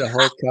cup. She's a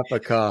whole cup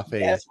of coffee.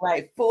 That's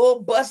right.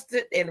 Full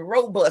busted and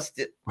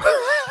robusted.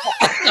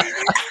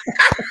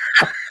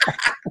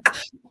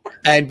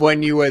 And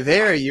when you were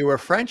there, you were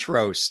French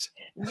roast.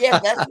 Yeah,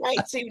 that's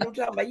right. See what I'm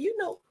talking about? You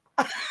know.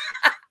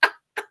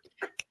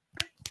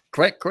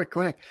 Quick.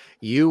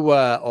 You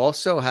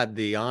also had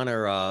the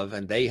honor of,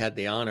 and they had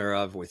the honor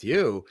of with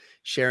you,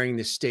 sharing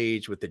the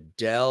stage with the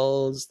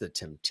Dells, the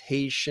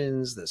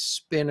Temptations, the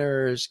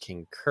Spinners,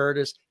 King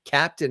Curtis,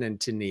 Captain and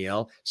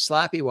Tennille,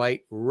 Slappy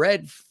White,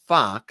 Red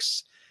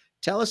Fox.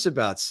 Tell us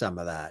about some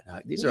of that.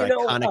 These are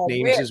iconic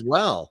names as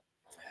well.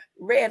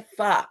 Red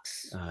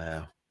Fox.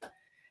 That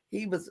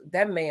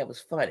man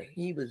was funny.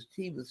 He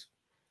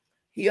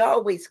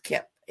always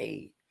kept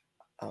a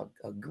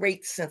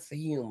great sense of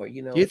humor,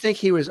 you know. Do you think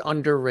he was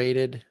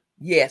underrated?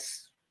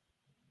 Yes.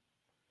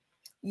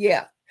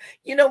 Yeah.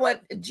 You know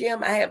what,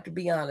 Jim, I have to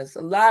be honest.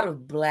 A lot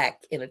of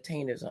Black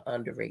entertainers are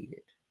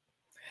underrated.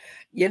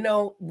 You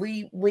know,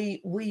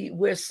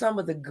 we're some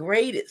of the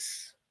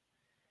greatest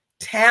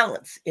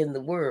talents in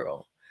the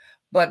world,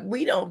 but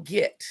we don't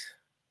get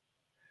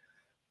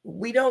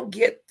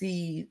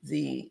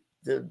the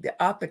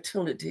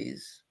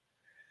opportunities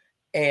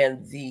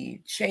and the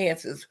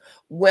chances.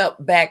 Well,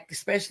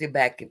 especially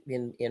back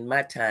in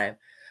my time,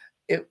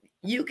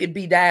 you could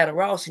be Diana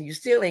Ross and you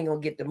still ain't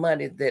gonna get the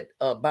money that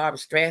Barbara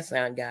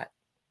Streisand got.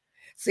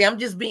 See, I'm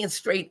just being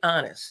straight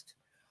honest.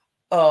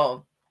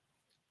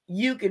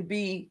 You could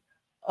be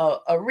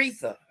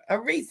Aretha,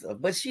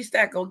 but she's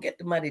not gonna get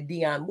the money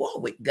Dionne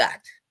Warwick got,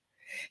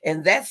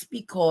 and that's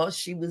because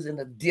she was in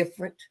a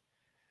different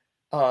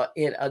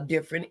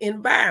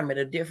environment,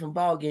 a different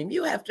ball game.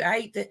 You have to.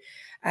 I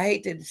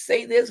hate to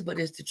say this, but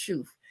it's the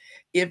truth.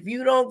 If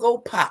you don't go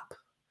pop,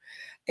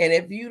 and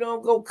if you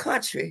don't go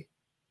country,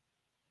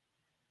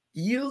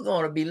 you're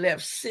gonna be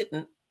left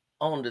sitting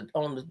on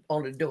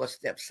the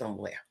doorstep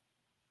somewhere,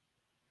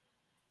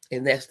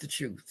 and that's the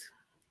truth.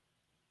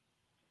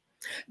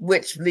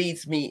 Which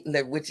is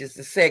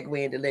the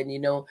segue into letting you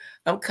know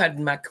I'm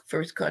cutting my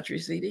first country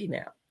CD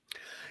now.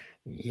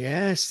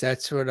 Yes,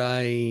 that's what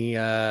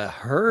I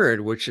heard,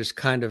 which is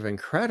kind of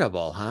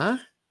incredible, huh?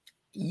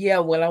 Yeah,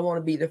 well, I want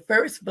to be the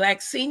first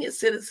Black senior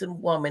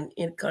citizen woman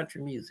in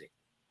country music.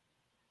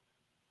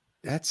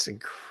 That's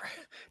incredible.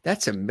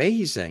 That's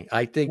amazing.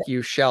 I think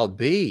you shall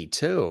be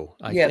too.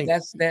 I think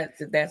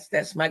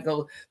that's my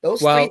goal.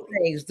 Those three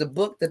things: the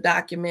book, the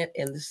document,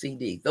 and the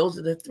CD. Those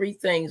are the three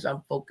things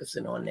I'm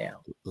focusing on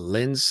now.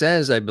 Lynn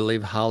says, I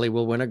believe Holle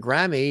will win a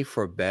Grammy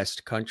for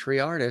Best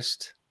Country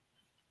Artist.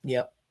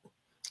 Yep.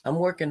 I'm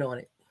working on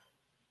it.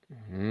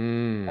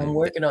 I'm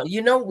working on it.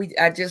 You know,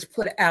 I just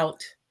put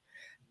out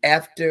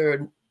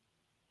after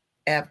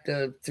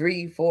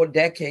 3-4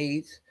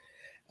 decades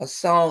a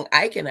song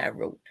Ike and I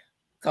wrote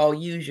called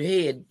 "Use Your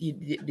Head."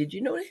 Did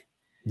you know that?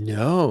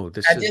 No.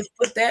 I just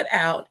put that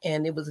out,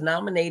 and it was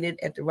nominated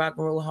at the Rock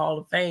and Roll Hall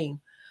of Fame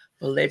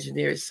for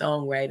legendary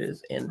songwriters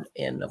and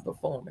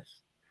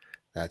performers.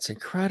 That's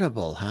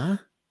incredible, huh?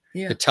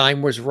 Yeah. The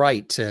time was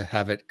right to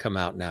have it come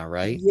out now,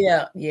 right?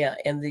 Yeah.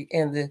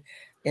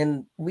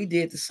 And we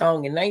did the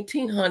song in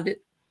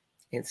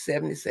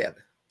 1977.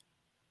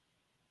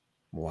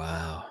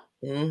 Wow.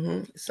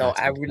 So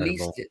I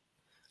released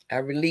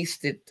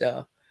it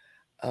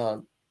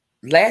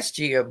last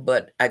year,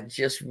 but I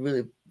just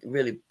really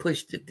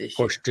pushed it this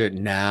year. Pushed it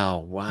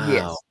now. Wow.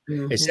 Yes.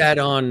 Is that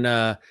on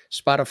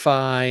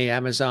Spotify,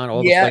 Amazon,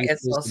 all the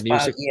places, it's on the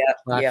music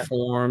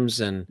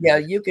platforms? And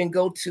you can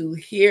go to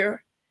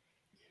Here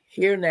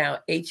Now,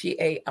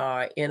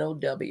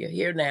 HEARNOW,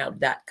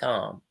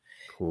 HereNow.com.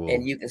 Cool.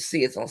 And you can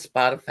see it's on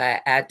Spotify,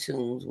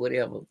 iTunes,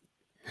 whatever.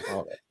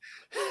 All that.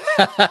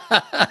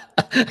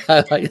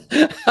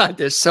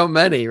 There's so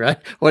many, right?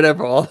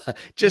 Whatever. All that.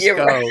 Just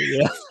go. Right.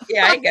 Yeah.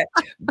 I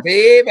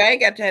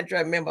ain't got time to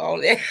remember all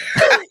that.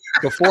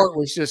 Before it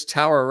was just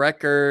Tower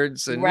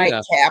Records, and right,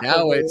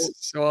 now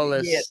it's all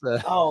this.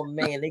 Yeah. Oh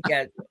man,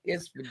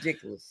 it's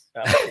ridiculous.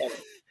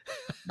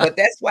 But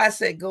that's why I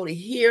said go to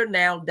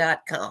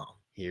HereNow.com.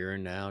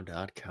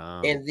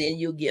 HereNow.com. And then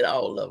you'll get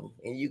all of them.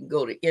 And you can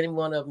go to any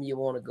one of them you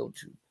want to go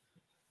to.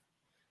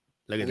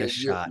 Look at this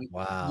shot.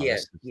 Wow.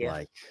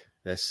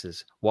 This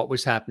is what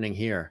was happening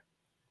here.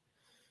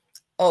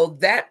 Oh,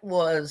 that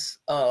was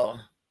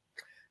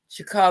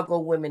Chicago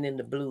Women in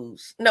the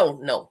Blues.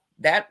 No,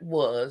 that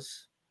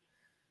was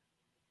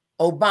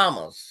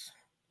Obama's.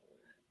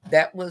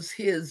 That was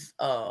his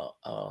the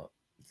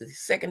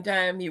second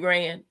time he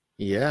ran.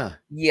 Yeah.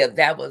 Yeah,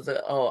 that was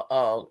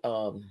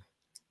a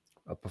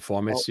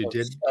performance you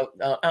did?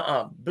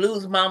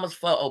 Blues Mamas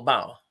for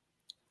Obama.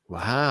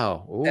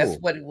 Wow. That's Ooh,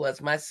 what it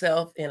was.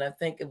 Myself and I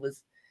think it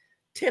was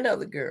 10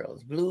 other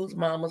girls. Blues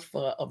mamas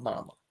for a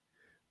mama.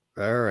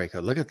 very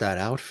good. Look at that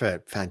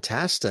outfit.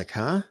 Fantastic,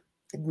 huh?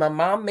 My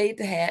mom made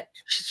the hat.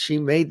 She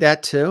made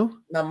that too?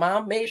 My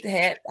mom made the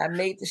hat. I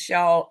made the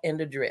shawl and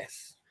the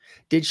dress.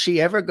 Did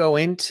she ever go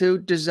into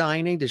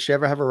designing? Did she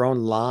ever have her own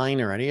line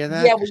or any of Yeah,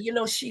 that?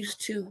 well, 'Cause she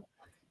used to.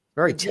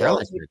 very The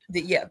girls would,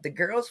 talented. the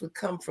girls would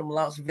come from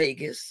Las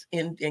Vegas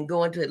and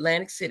go into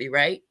Atlantic City,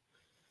 right?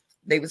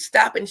 They would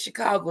stop in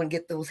Chicago and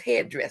get those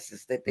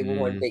hairdresses that they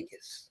wore in Mm,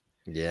 Vegas.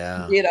 She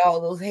yeah. did all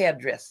those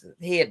headdresses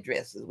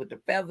with the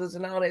feathers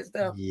and all that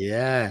stuff.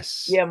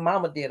 Yes. Yeah,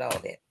 Mama did all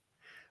that.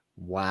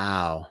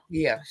 Wow.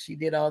 Yeah, she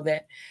did all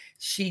that.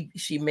 She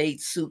made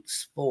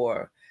suits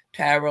for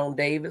Tyrone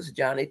Davis,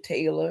 Johnny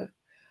Taylor.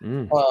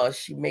 Mm,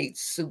 She made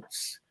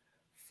suits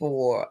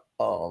for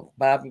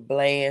Bobby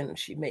Bland.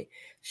 She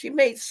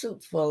made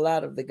suits for a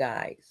lot of the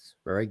guys.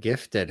 very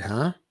gifted,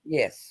 huh?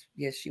 Yes,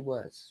 yes, she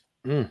was.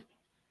 Mm, look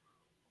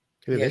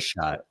at Yes, this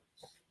shot.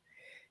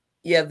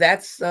 yeah,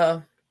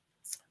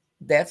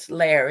 that's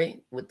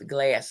Larry with the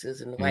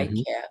glasses and the white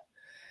Mhm. cap.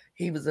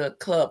 He was a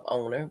club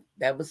owner.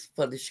 That was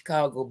for the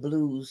Chicago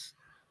Blues.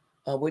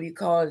 What do you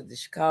call it? The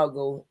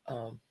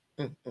mm,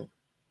 mm,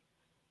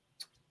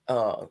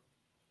 uh,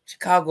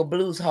 Chicago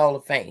Blues Hall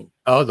of Fame.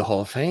 Oh, the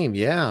Hall of Fame,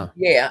 yeah.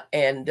 Yeah,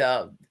 and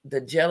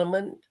the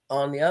gentleman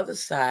on the other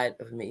side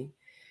of me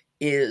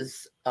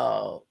is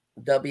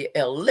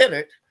W.L.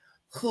 Leonard,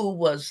 who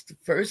was the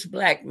first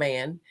black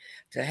man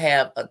to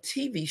have a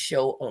TV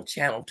show on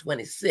Channel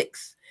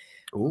 26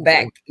 Ooh,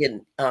 back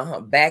in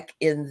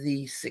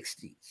the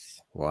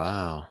 60s.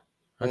 wow.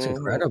 That's Mhm.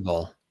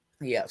 incredible.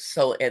 Yeah,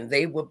 so and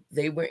they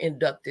were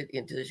inducted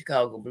into the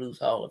Chicago Blues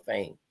Hall of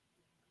Fame.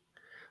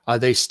 Are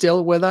they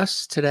still with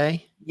us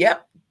today?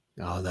 Yep,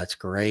 Oh, that's yep,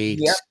 great.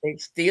 they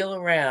still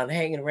around,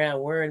 hanging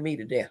around, worrying me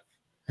to death.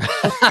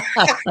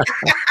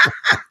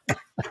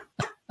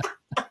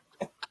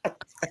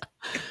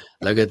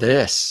 Look at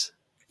this.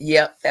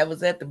 Yep, that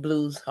was at the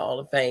Blues Hall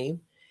of Fame,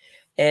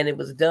 and that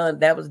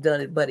was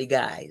done at Buddy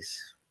Guy's.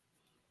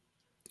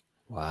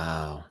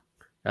 Wow.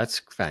 That's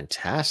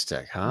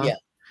fantastic, huh? Yeah,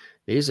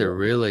 These yeah. are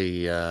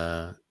really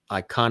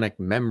iconic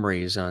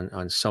memories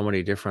on so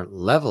many different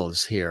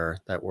levels here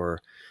that we're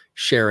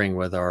sharing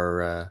with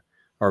our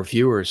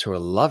viewers who are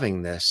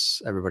loving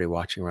this. Everybody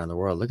watching around the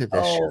world. Look at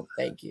this shot. Oh,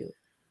 thank you.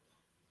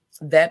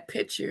 That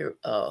picture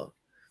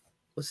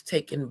was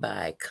taken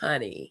by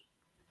Connie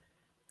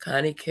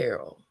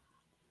Carroll.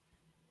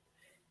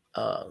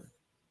 Uh,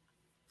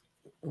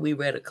 we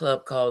were at a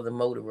club called the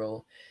Motor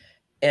Roll,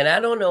 and I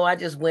don't know, I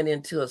just went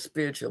into a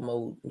spiritual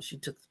mode and she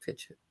took the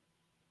picture.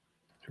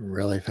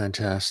 Really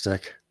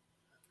fantastic.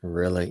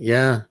 Really,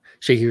 yeah.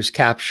 She was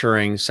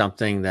capturing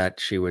something that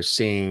she was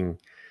seeing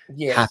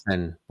Yes,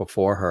 happen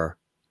before her.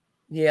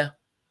 yeah,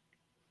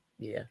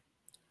 yeah,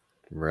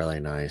 Really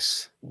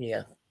nice.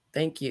 yeah.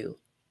 Thank you.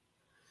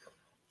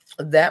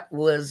 That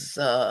was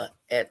at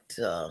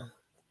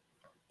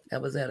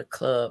a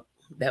club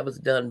that was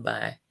done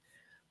by,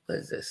 what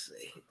is this?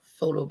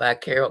 Photo by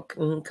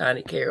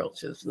Connie Carroll.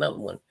 Just another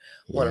one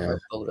of Yeah, her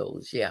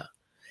photos. Yeah.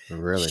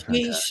 really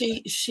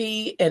fantastic.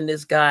 She and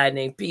this guy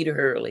named Peter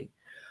Hurley.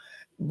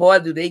 Boy,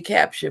 do they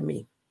capture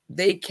me.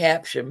 They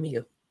capture me.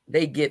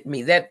 They get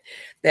me. That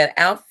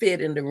outfit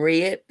in the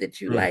red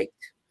that you Mm,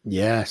 liked,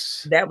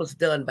 yes, that was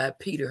done by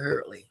Peter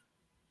Hurley.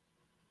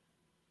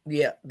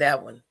 Yeah,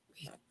 that one.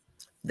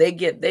 They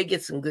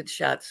get some good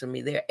shots of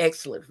me. They're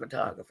excellent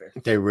photographers.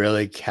 they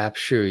really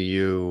capture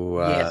you,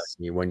 Yes.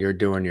 when you're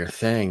doing your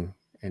thing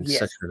in Yes.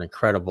 such an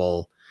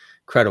incredible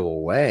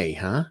way,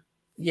 huh?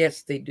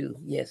 Yes, they do.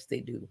 Yes, they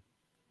do. Look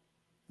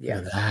Yeah.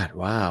 at that.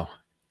 Wow.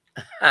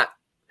 Ha.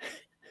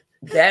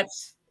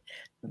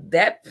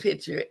 That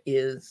picture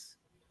is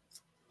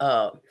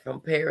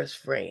from Paris,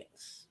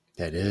 France.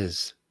 That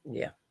is.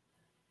 Yeah.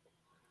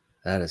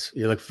 That is.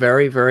 You look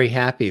very, very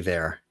happy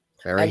there.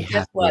 Very And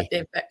guess what?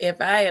 happy.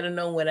 If I had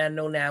known what I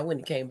know now, I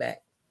wouldn't have came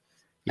back.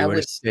 I You would would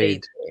have have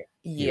stayed stayed. there.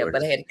 You Yeah, would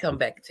but have I had to come stayed.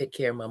 back and take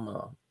care of my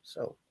mom.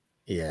 So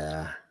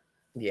Yeah.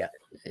 yeah,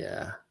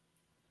 Yeah.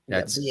 yeah.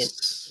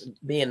 That's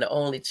Being the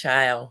only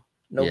child,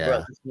 no yeah.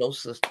 brothers, no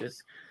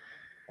sisters,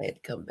 I had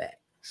to come back.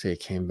 So you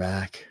came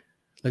back.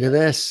 Look Yeah. at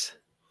this.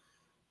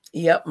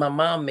 Yep, my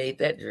mom made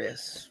that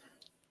dress.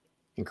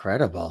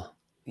 Incredible.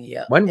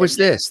 Yeah. When And was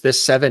this?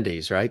 This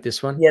 70s, right?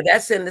 This one? yeah,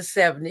 that's in the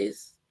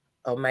 70s.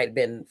 Or might have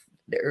been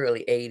the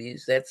early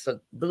 80s. That's a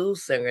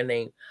blues singer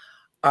named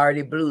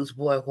Artie Blues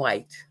Boy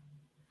White.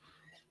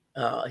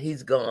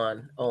 He's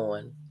gone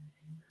on.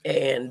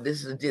 And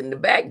this is in the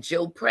back,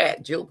 Joe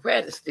Pratt. Joe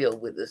Pratt is still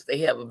with us. They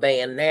have a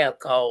band now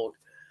called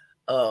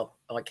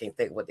I can't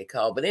think of what they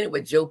call, but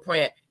anyway, Joe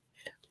Pratt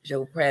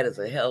is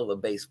a hell of a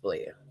bass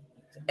player.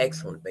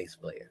 Excellent bass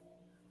player.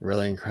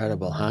 Really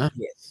incredible, huh?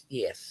 Yes,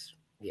 yes,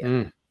 yeah.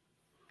 Mm,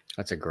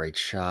 that's a great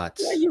shot.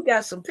 Yeah, you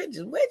got some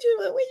pictures. Where'd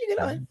you get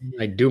on?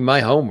 I do my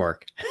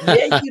homework.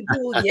 Yeah, you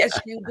do. Yes,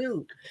 you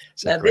do.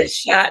 It's a Now great this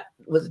shot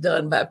was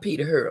done by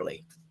Peter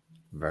Hurley.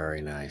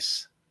 Very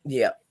nice.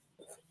 Yeah.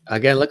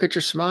 Again, look at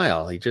your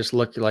smile. You just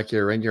look like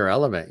you're in your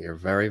element. You're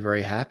very,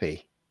 very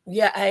happy.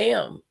 Yeah, I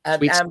am.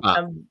 Sweet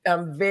spot.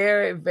 I'm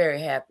very, very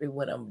happy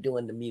when I'm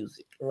doing the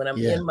music. When I'm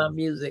Yeah. in my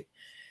music,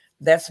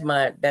 that's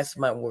my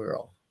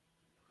world.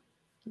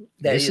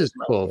 That This is is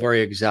my cool. world.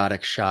 Very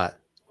exotic shot.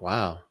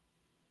 Wow.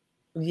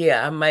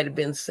 Yeah, I might have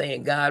been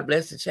saying God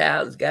bless the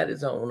child has got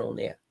his own on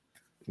there.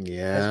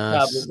 That's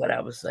probably Yes. what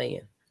I was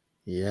saying.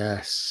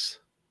 Yes.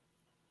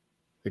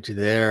 Good you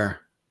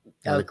there.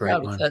 Another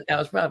great one. I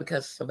was probably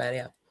cussing somebody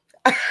out.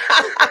 I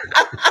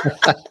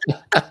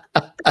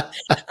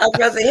was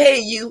gonna say, hey,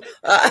 you.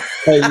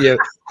 Hey, you.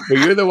 Were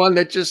you the one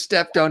that just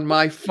stepped on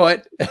my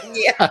foot?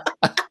 Yeah.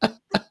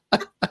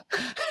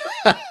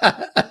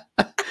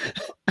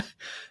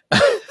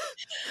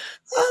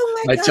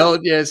 Oh my I God. told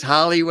you it's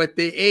Holly with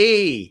the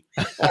E.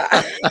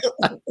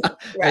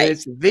 Right.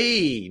 It's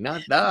the,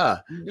 not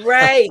the.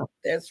 Right.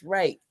 That's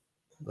right.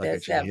 Look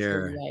That's at you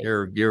absolutely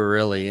here. right. You're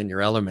really in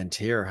your element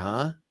here,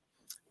 huh?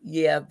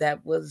 Yeah,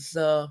 that was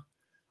a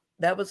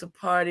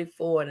party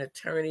for an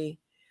attorney,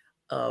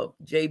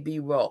 J.B.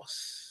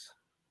 Ross.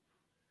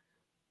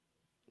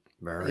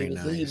 Very He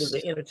was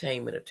nice. an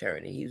entertainment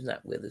attorney. He's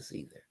not with us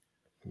either.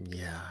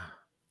 Yeah.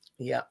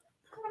 Yeah.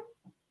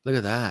 Look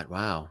at that.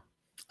 Wow.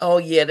 Oh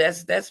yeah,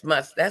 that's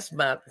my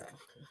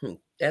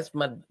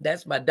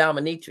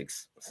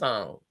dominatrix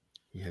song.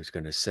 Yeah, I was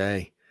gonna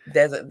say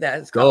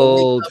That's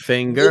called Wake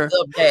Goldfinger.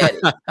 Up Daddy.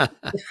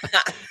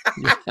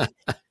 Yeah.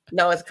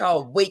 No, it's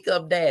called Wake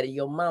Up Daddy.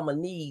 Your mama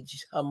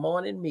needs her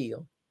morning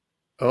meal.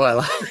 Oh, I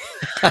like.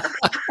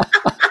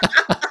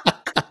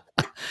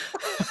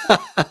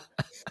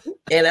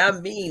 And I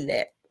mean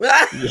that.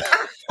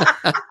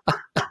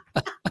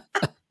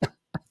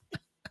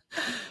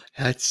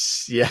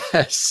 That's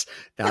yes.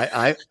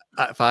 I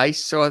if I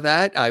saw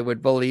that, I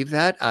would believe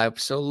that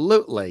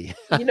absolutely.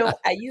 You know,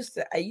 I used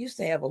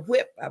to have a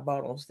whip I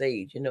bought on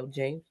stage. You know,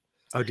 James.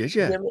 Oh, did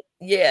you?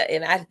 Yeah,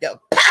 and I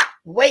go, pop,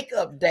 wake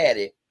up,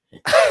 daddy.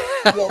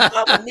 Your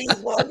mama needs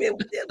one meal.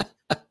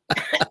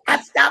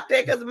 I stopped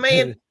there because the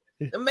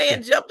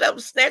man jumped up,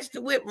 snatched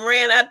the whip, and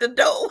ran out the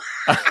door.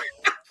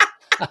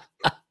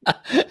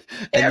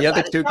 And the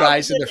other two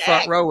guys in the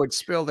front row would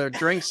spill their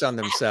drinks on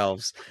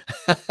themselves.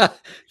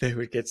 They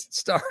would get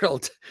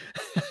startled.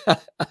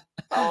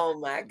 Oh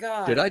my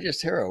God. Did I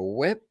just hear a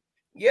whip?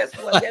 Guess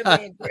what?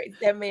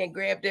 That man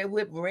grabbed that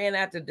whip and ran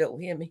out the door.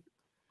 Hear me?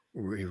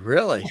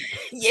 Really?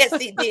 Yes,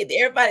 he did.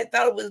 Everybody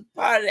thought it was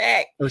part of the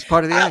act. It was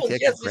part of the act. I was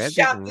just as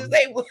shocked as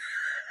they were.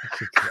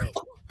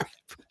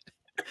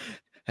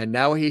 And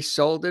now he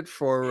sold it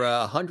for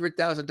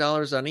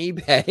 $100,000 on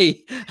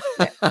eBay.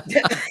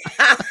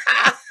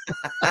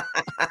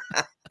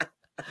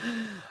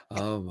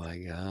 Oh my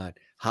God.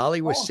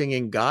 Holly was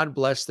singing God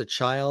Bless the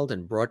Child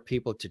and brought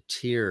people to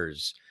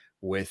tears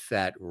with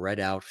that red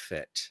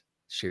outfit.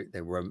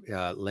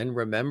 Lynn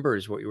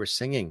remembers what you were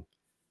singing.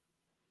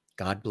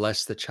 God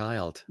Bless the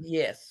Child.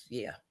 Yes.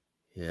 Yeah.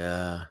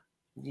 Yeah.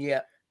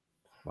 Yeah.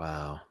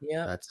 Wow.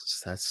 Yeah.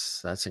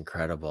 That's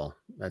incredible.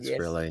 That's Yes.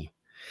 really,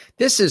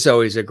 this is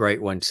always a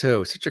great one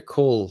too. Such a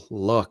cool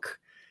look.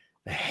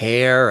 The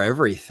hair,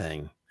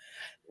 everything.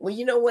 Well,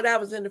 you know what I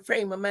was in the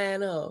frame of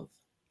mind of?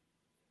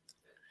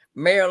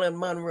 Marilyn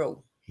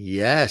Monroe.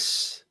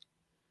 Yes.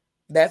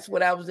 That's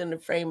what I was in the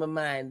frame of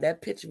mind.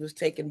 That picture was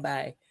taken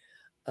by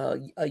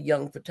a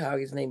young photographer.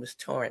 His name is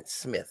Torrance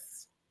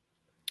Smith.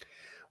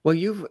 Well,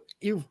 you've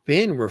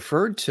been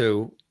referred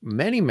to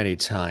many, many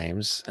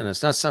times, and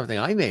it's not something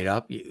I made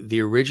up.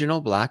 The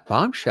original Black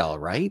Bombshell,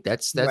 right?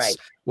 That's Right.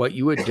 what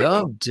you had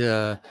dubbed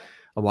a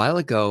while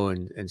ago,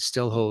 and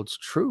still holds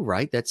true,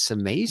 right? That's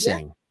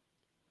amazing. Yeah.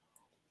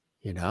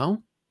 You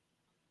know,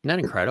 isn't that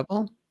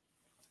incredible?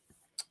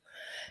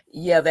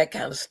 Yeah, that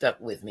kind of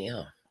stuck with me,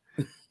 huh?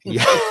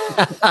 Yeah.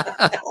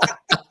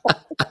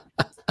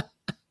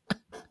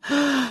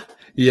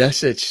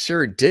 Yes, it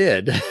sure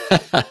did. Yeah,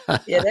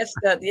 that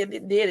stuff.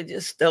 It did. It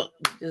just stuck.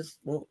 Just,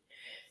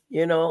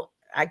 you know,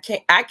 I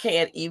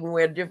can't even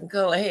wear different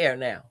color hair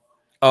now.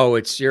 Oh,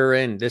 you're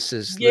in. This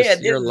is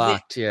you're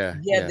locked. Yeah.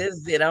 Yeah, this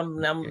is it. I'm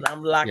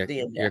locked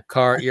in now.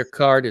 Your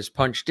card is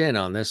punched in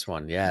on this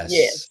one. Yes.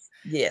 Yes.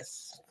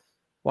 Yes.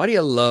 Why do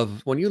you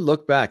love, when you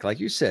look back, like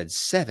you said,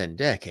 7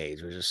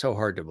 decades, which is so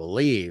hard to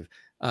believe?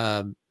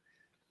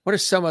 What are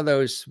some of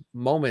those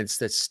moments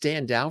that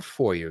stand out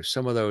for you?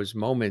 Some of those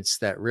moments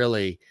that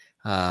really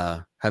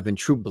have been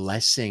true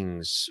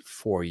blessings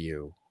for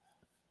you?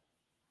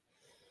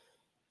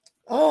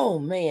 Oh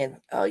man.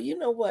 You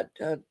know what,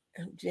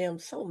 Jim?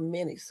 So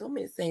many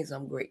things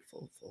I'm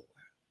grateful for.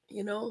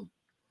 You know,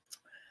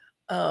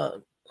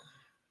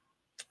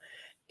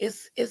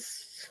 it's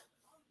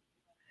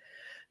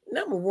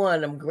number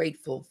one. I'm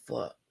grateful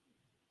for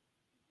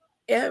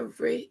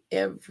every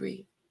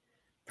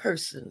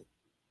person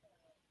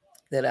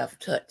that I've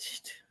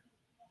touched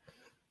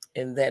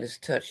and that has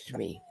touched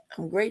me.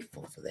 I'm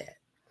grateful for that.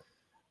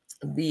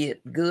 Be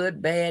it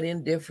good, bad,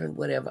 indifferent,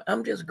 whatever.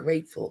 I'm just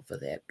grateful for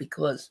that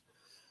because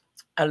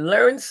I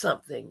learned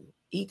something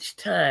each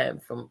time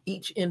from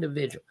each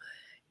individual.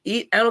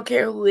 I don't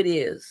care who it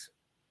is.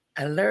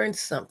 I learned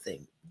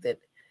something that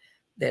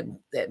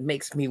that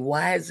makes me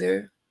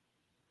wiser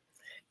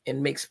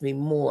and makes me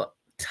more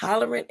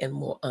tolerant and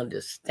more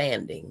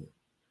understanding.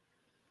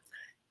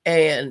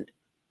 And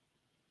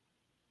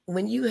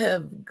when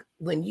you've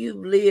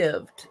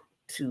lived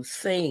to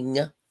sing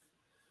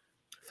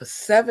for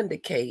 7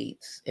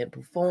 decades and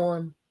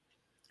perform,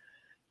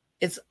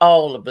 it's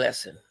all a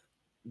blessing.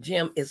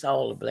 Jim, it's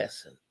all a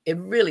blessing. It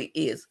really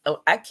is.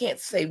 Oh, I can't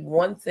say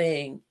one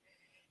thing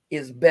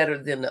is better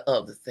than the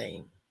other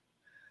thing.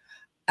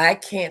 I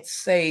can't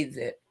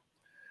say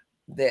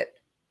that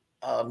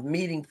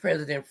meeting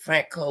President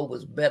Franco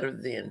was better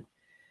than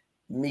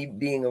me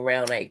being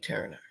around Ike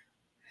Turner.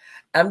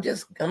 I'm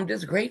just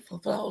grateful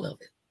for all of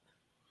it.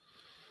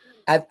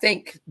 I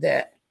think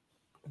that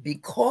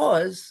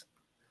because,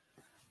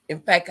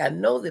 in fact, I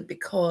know that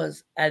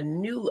because I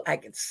knew I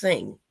could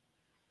sing.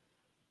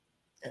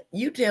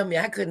 You tell me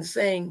I couldn't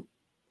sing,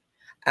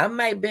 I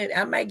might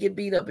get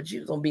beat up, but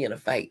you're gonna be in a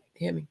fight.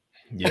 Hear me?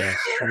 Yes,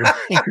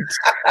 right.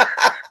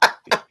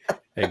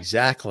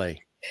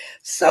 Exactly.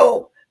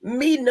 So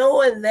me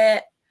knowing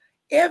that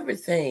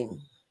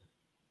everything,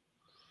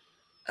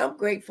 I'm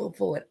grateful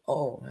for it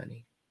all,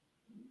 honey.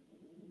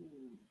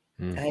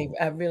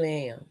 I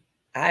really am.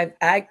 I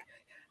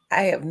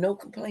have no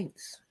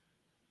complaints.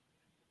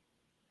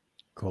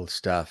 Cool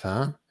stuff,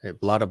 huh? A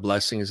lot of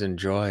blessings and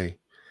joy.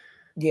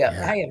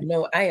 Yeah.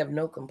 I have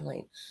no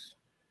complaints.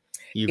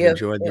 You've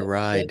enjoyed the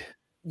ride.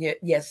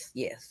 Yes.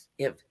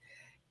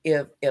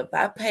 If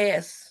I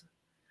pass,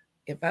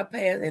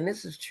 and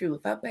this is true,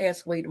 if I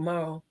pass away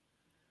tomorrow,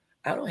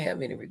 I don't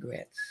have any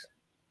regrets.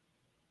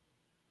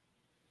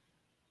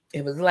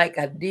 It was like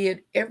I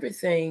did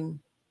everything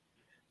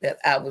that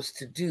I was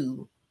to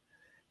do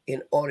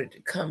in order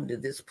to come to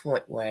this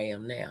point where I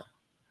am now.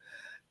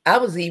 I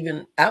was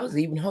even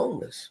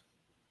homeless.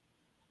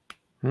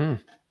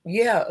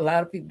 Yeah, a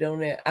lot of people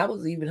don't know. I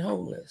was even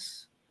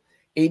homeless,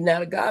 eating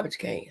out of garbage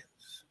cans.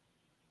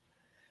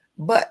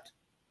 But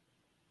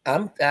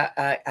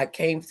I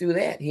came through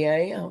that. Here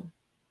I am.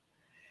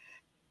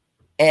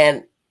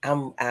 And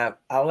all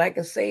I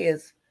can say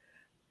is,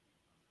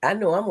 I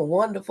know I'm a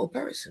wonderful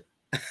person.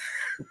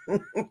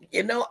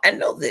 You know, I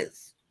know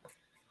this.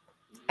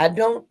 I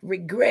don't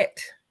regret.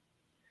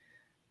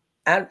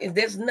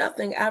 There's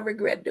nothing I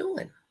regret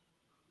doing.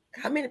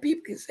 How many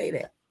people can say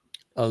that?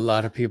 A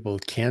lot of people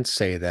can't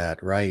say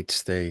that,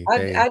 right?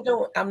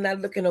 I'm not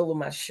looking over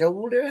my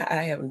shoulder.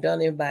 I haven't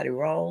done anybody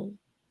wrong.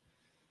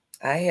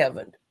 I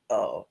haven't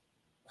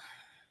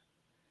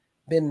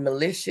been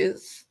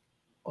malicious,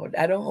 or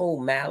I don't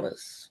hold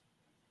malice.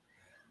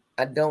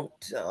 I don't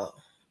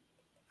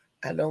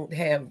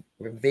have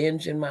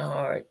revenge in my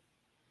heart.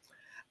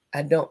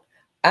 I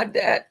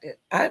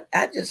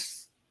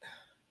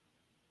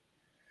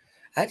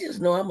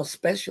just know I'm a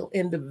special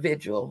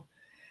individual,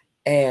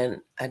 and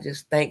I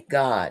just thank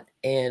God.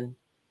 And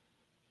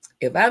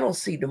if I don't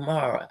see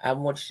tomorrow, I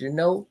want you to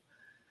know,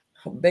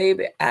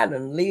 baby, I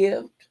done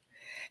lived,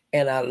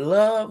 and I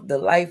love the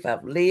life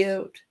I've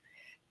lived,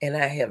 and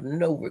I have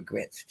no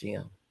regrets,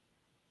 Jim.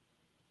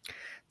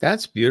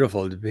 That's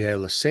beautiful to be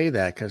able to say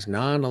that, because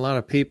not a lot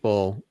of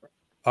people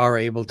are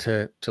able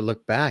to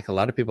look back. A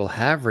lot of people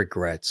have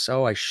regrets.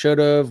 Oh, I should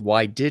have.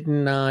 Why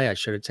didn't I? I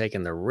should have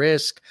taken the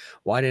risk.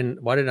 Why didn't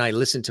I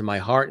listen to my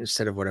heart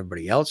instead of what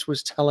everybody else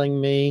was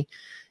telling me?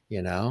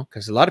 You know,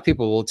 because a lot of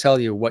people will tell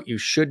you what you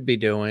should be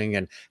doing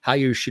and how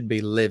you should be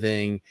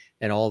living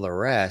and all the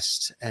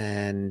rest.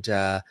 And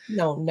no,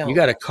 you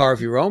got to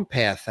carve your own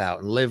path out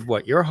and live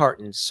what your heart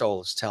and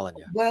soul is telling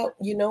you. Well,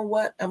 you know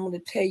what? I'm going to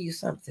tell you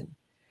something.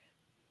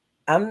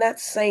 I'm not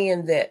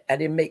saying that I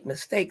didn't make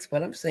mistakes,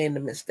 but I'm saying the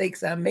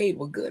mistakes I made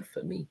were good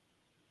for me.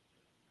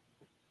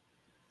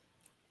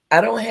 I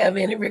don't have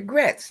any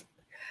regrets.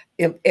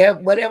 If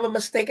whatever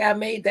mistake I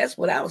made, that's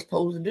what I was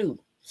supposed to do,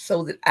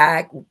 so that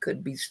I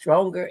could be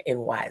stronger and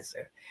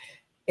wiser,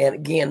 and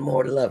again,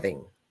 more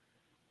loving.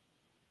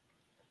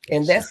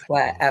 And that's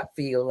why I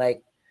feel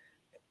like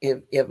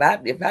if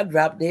I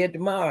drop dead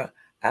tomorrow,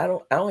 I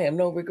don't have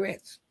no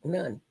regrets,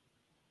 none.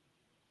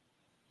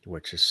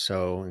 Which is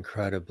so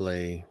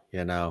incredibly,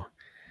 you know,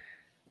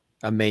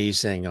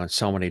 amazing on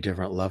so many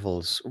different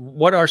levels.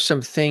 What are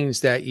some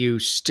things that you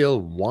still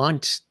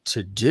want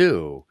to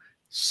do?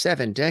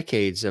 7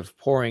 decades of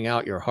pouring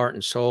out your heart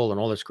and soul and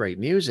all this great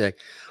music.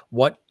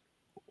 What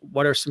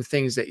are some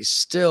things that you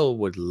still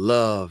would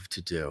love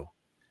to do?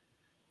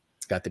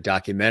 Got the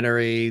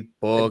documentary,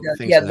 book,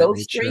 things yeah, of that those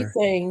nature.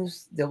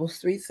 Those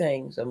three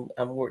things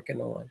I'm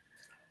working on.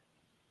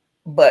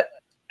 But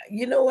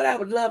you know what I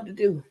would love to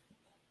do?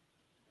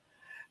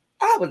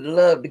 I would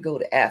love to go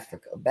to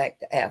Africa, back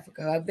to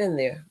Africa. I've been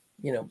there,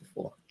 you know,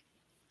 before.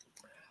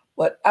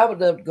 But I would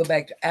love to go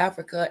back to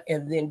Africa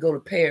and then go to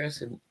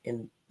Paris,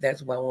 and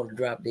that's where I want to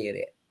drop dead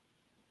at.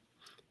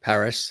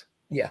 Paris?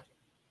 Yeah.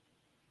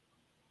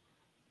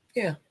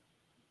 Yeah.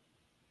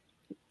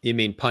 You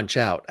mean punch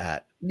out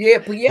at? Yeah,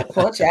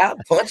 punch out,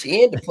 punch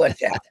in to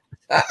punch out.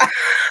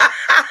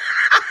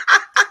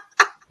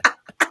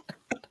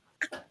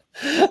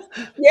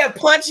 Yeah,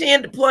 punch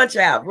in to punch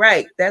out.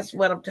 Right. That's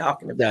what I'm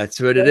talking about. That's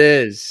what it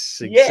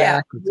is. Yeah,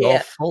 Exactly. It's all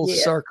yeah, full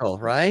yeah. circle,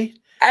 right?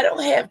 I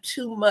don't have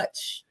too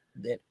much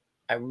that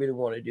I really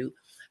want to do.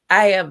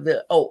 I have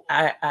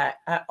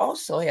I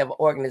also have an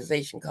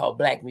organization called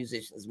Black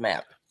Musicians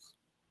Matter.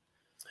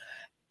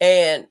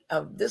 And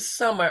this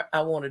summer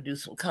I want to do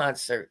some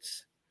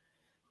concerts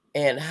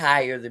and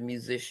hire the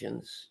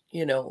musicians,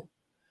 you know,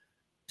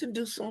 to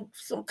do some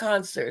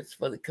concerts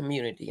for the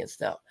community and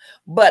stuff.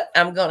 But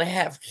I'm gonna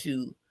have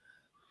to,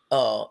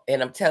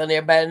 and I'm telling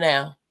everybody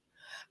now,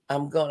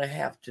 I'm gonna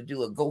have to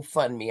do a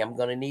GoFundMe. I'm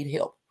gonna need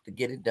help to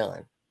get it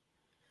done.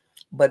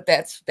 But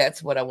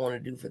that's what I want to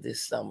do for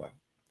this summer.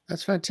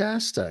 That's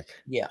fantastic.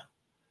 Yeah.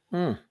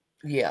 Hmm.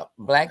 Yeah.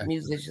 Black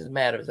Musicians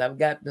Matters. I've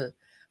got the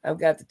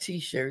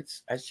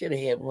t-shirts. I should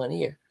have had one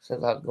here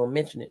since I was gonna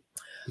mention it.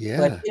 Yeah.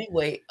 But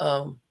anyway,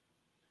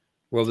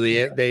 will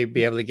they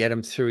be able to get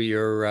them through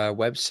your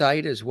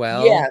website as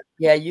well? Yeah,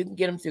 yeah, you can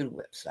get them through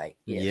the website.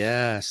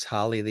 Yes,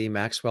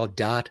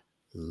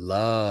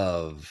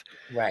 HolleTheeMaxwell.love.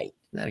 Right.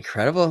 Isn't that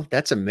incredible?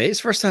 That's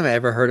amazing. First time I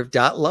ever heard of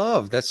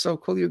 .love. That's so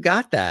cool. You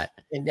got that.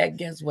 And that,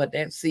 guess what?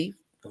 That, see,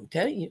 I'm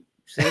telling you.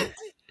 See,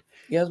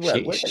 guess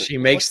what? She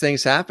makes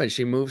things happen.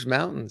 She moves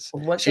mountains.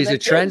 She's a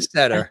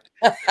trendsetter.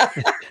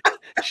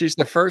 She's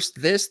the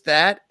first this,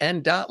 that,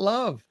 and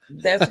 .love.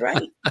 That's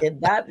right. And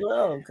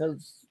 .love,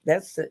 because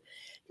that's the,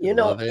 you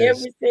know,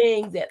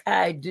 everything that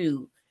I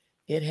do,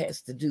 it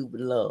has to do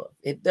with love.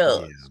 It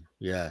does. Yeah.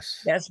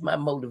 Yes. That's my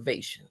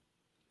motivation.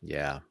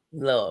 Yeah.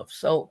 Love.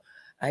 So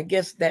I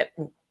guess that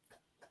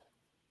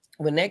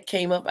when that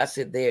came up, I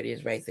said, there it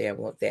is right there. I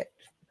want that.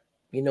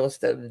 You know,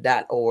 instead of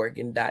the .org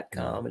and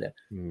 .com and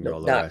the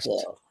 .love.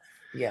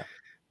 Yeah.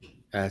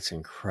 That's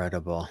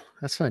incredible.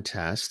 That's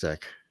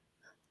fantastic.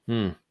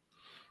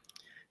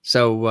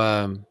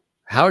 So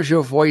how's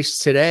your voice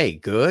today?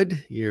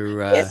 Good?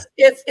 You're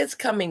it's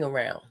coming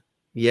around.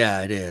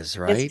 Yeah, it is,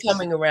 right? It's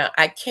coming around.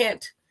 I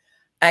can't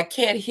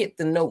hit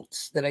the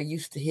notes that I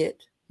used to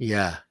hit.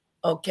 Yeah.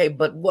 Okay,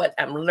 but what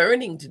I'm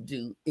learning to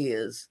do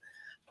is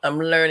I'm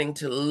learning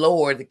to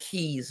lower the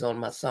keys on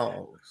my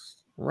songs.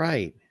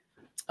 Right.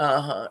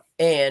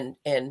 And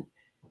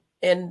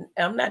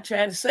I'm not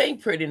trying to sing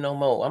pretty no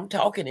more. I'm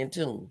talking in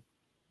tune.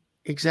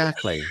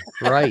 Exactly.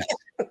 Right.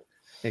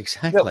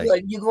 Exactly.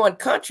 But you going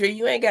country,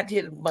 you ain't got to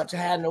hit a bunch of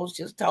high notes,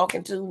 just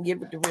talking to and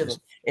give it the rhythm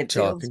and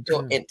tell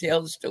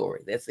the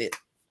story. That's it.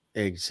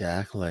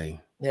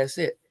 Exactly. That's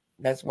it.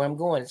 That's where I'm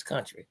going. It's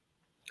country.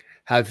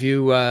 Have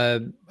you how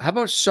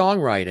about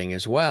songwriting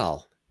as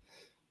well?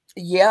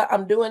 Yeah,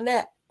 I'm doing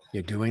that.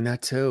 You're doing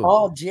that too.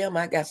 Oh, Jim,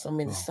 I got so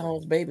many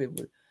songs, baby.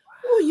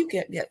 Oh, you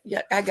get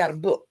I got a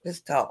book.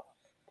 Let's talk.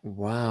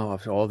 Wow,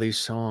 of all these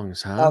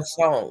songs, huh? Of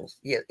songs.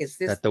 Yeah, it's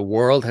this that the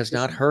world has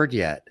not heard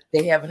yet.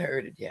 They haven't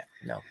heard it yet.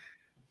 No.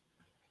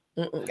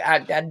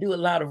 I do a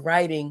lot of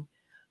writing,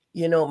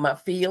 you know, my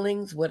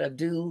feelings, what I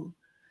do.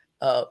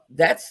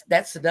 That's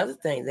another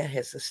thing that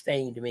has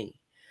sustained me,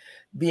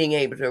 being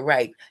able to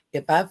write.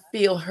 If I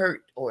feel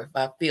hurt or if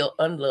I feel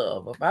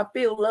unloved, or if I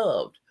feel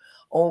loved,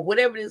 or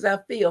whatever it is I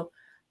feel,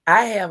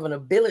 I have an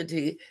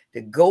ability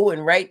to go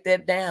and write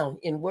that down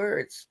in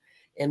words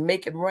and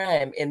make it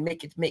rhyme and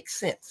make it make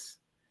sense.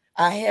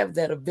 I have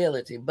that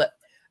ability, but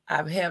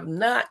I've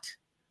not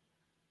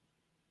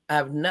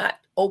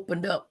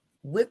opened up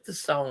with the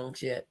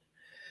songs yet,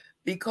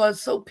 because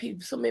so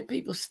many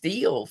people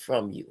steal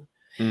from you.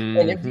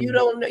 And if you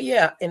don't know,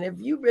 and if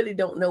you really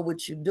don't know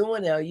what you're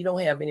doing now, you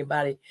don't have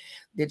anybody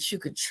that you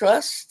could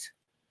trust.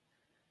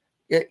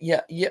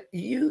 You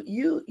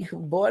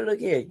boy, look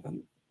here,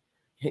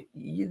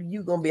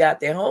 you gonna be out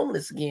there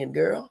homeless again,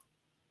 girl.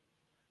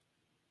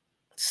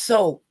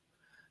 So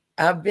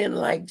I've been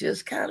like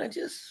just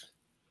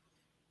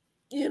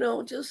you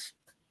know, just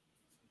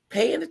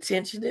paying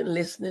attention and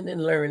listening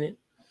and learning.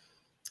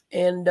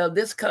 And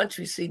this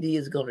country CD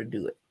is going to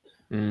do it.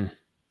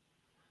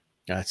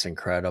 That's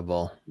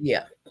incredible.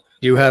 Yeah.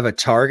 Do you have a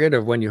target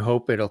of when you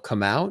hope it'll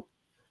come out?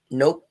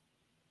 Nope.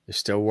 You're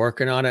still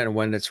working on it, and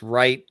when it's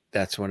right,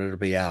 that's when it'll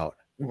be out.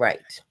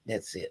 Right.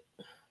 That's it.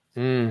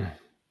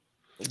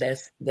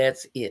 That's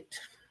it.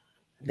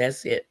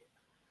 That's it.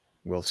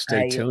 We'll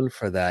stay tuned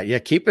for that. Yeah,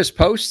 keep us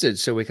posted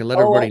so we can let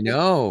everybody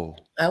know.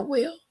 I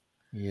will.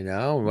 You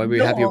know, maybe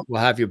we'll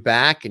have you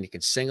back and you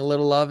can sing a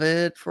little of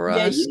it for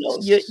us.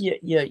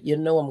 You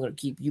know I'm going to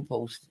keep you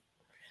posted.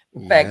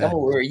 In fact, I'm going to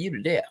worry you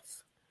to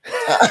death.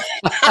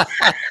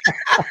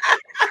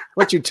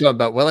 What you talking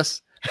about,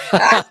 Willis?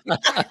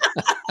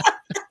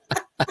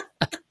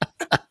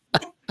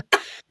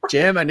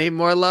 Jim, I need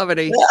more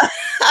levity.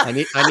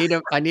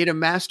 I need a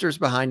master's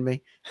behind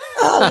me.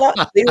 See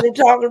what I'm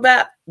talking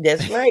about?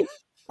 That's right.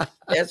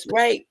 That's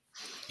right.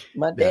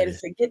 My daddy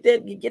said, get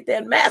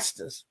that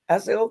master's. I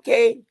said,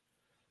 okay.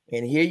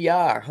 And here you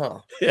are, huh?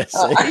 Yes.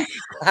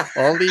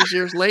 All these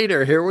years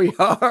later, here we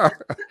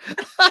are.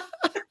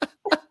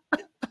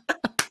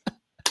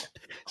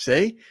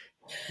 See?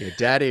 Your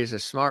daddy is a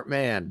smart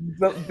man.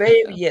 But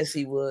baby, yes,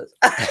 he was.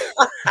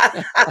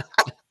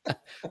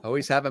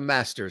 Always have a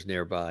master's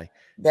nearby.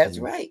 That's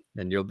right.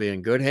 And you'll be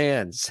in good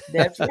hands.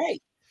 That's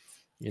right.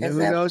 You know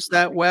That's who knows that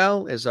absolutely.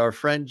 well is our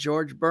friend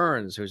George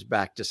Burns, who's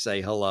back to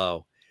say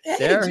hello. Hey,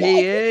 There he Georgie.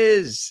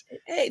 is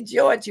Hey,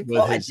 Georgie with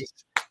Porgy.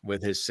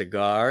 his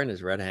cigar and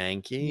his red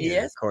hanky. And of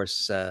Yes,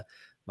 course,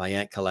 my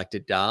aunt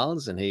collected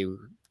dolls, and he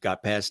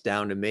got passed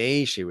down to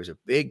me. She was a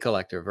big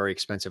collector of very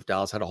expensive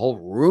dolls, had a whole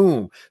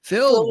room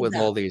filled full with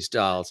all down. these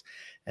dolls.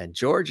 And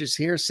George is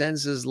here,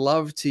 sends his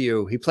love to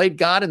you. He played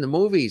God in the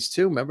movies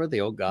too. Remember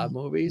the old God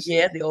movies?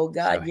 Yeah, the old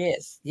So God.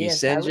 Yes, he yes, I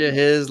sends you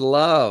remember. his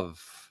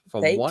love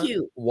from Thank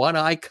you. one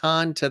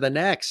icon to the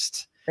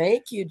next.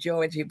 Thank you,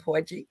 Georgie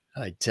Porgy.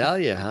 I tell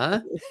you,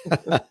 huh?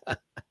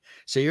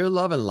 So you're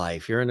loving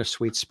life. You're in a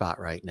sweet spot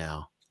right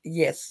now.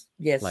 Yes,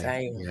 yes, Like,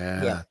 I am.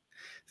 Yeah. yeah,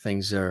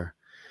 things are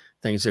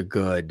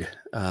good.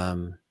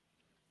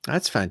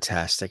 That's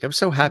fantastic. I'm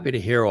so happy to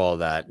hear all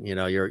that. You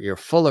know, you're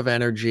full of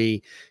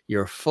energy.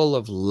 You're full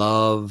of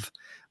love,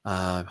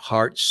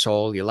 heart,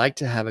 soul. You like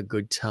to have a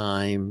good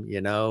time,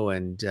 you know,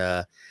 and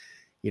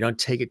you don't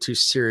take it too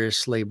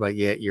seriously, but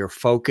yet you're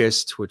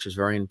focused, which is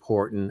very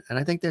important. And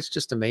I think that's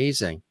just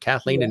amazing.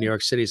 Kathleen in New Yeah.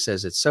 York City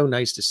says, it's so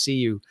nice to see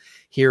you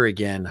here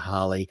again,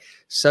 Holle.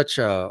 Such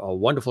a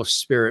wonderful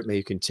spirit. May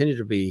you continue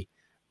to be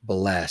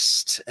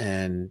blessed.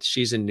 And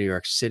she's in New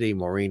York City.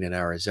 Maureen in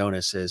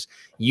Arizona says,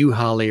 you,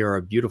 Holle, are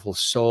a beautiful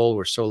soul.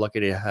 We're so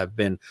lucky to have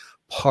been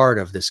part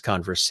of this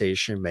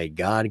conversation. May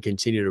God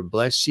continue to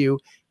bless you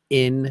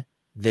in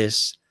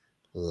this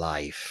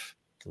life.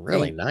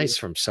 Really Thank you. nice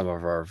from some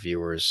of our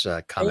viewers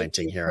Thank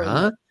commenting you here, so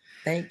huh? much.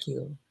 Thank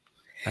you.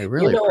 I You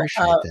really know,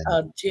 appreciate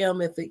that.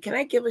 Jim, can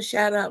I give a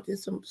shout out to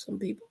some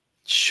people?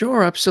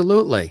 Sure,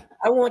 absolutely.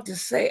 I want to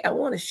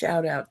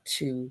shout out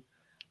to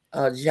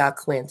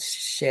Jacqueline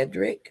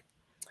Shedrick.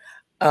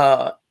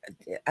 Uh,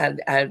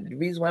 the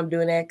reason why I'm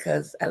doing that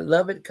because I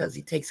love it because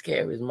he takes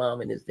care of his mom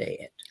and his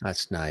dad.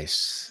 That's nice.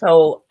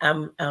 So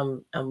I'm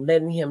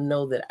letting him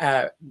know that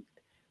I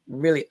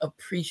really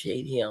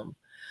appreciate him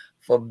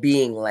for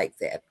being like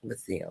that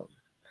with them.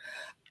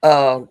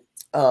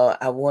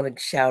 I want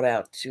to shout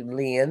out to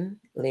Lynn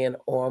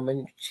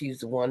Orman. She's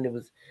the one that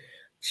was.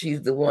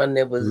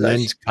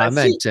 Lynn's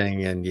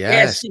commenting, and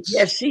yes,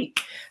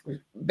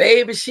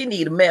 Baby, she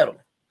need a medal.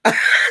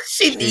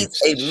 She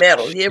needs a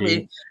medal. You hear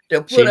me?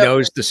 To she put up.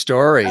 knows the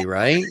story,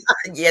 right?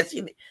 Yes,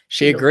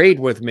 She agreed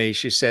with me.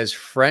 She says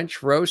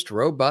French roast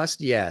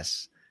robust.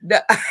 Yes.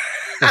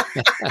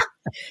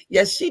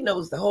 Yes, she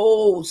knows the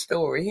whole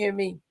story. Hear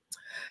me?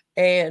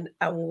 And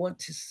I want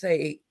to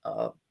say,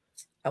 I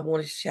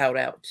want to shout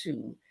out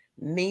to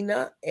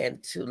Nina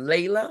and to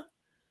Layla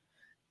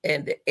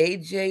and the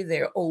AJ.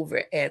 They're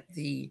over at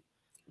the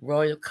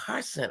Royal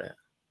Car Center.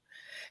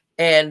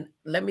 And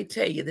let me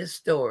tell you this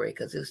story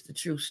because it's the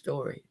true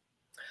story.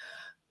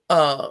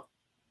 But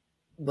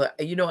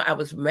you know, I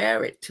was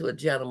married to a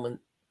gentleman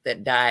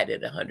that died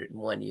at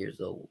 101 years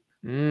old.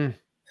 Mm.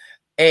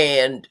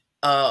 And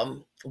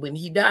when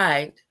he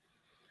died,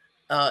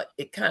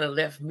 it kind of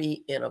left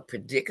me in a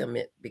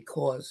predicament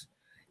because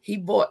he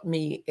bought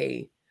me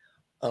a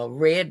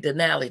red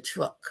Denali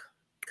truck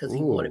because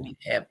he wanted me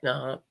to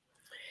have.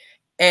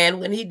 And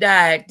when he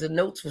died, the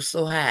notes were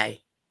so high.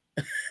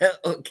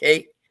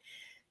 Okay.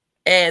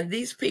 And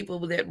these people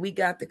that we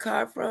got the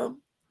car from,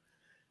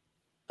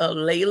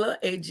 Layla,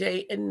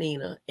 AJ, and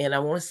Nina, and I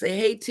want to say,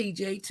 hey,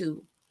 TJ,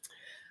 too.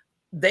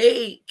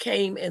 They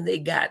came and they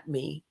got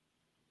me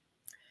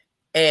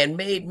and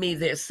made me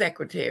their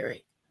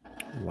secretary.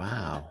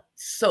 Wow.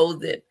 So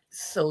that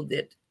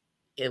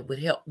it would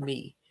help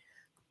me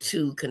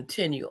to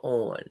continue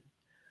on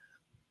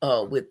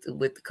with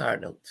the car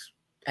notes.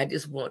 I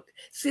just want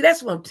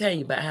that's what I'm telling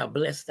you about how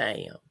blessed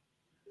I am.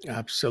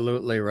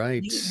 Absolutely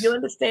right. You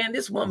understand?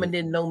 This woman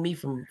didn't know me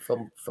from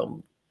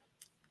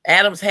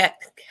Adam's hat,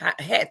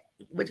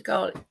 what you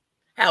call it?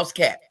 House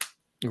cat.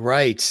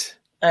 Right.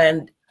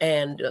 And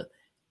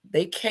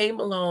they came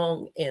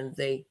along and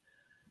they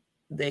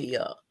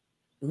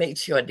made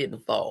sure I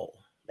didn't fall.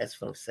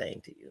 That's what I'm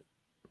saying to you.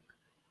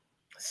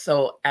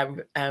 So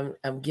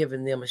I'm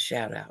giving them a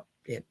shout out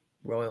at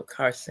Royal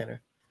Car Center.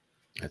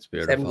 That's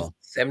beautiful.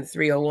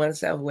 7301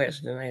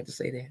 Southwestern. I had to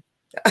say that.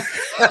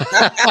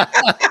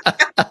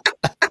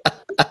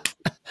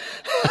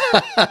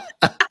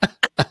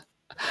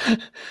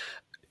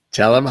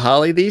 Tell him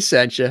Holle Thee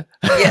sent you.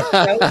 Yes,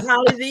 tell him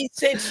Holle Thee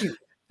sent you.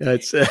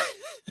 That's it.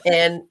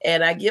 And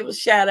I give a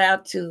shout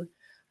out to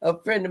a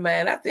friend of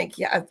mine.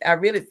 I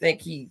really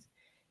think he's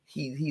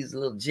a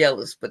little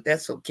jealous, but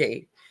that's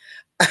okay.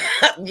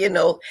 You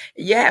know,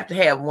 you have to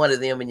have one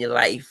of them in your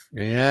life.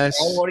 Yes.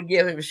 I want to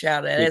give him a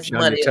shout out. That's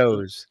Money.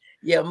 Toes.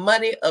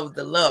 Money of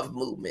the Love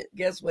Movement.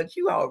 Guess what?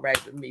 You all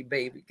right with me,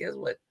 baby. Guess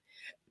what?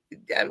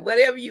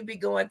 Whatever you be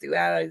going through,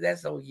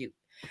 that's on you.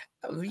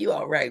 You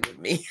all right with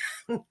me.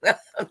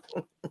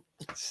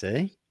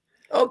 See?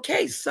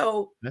 Okay,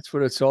 so that's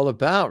what it's all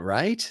about,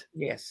 right?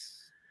 Yes.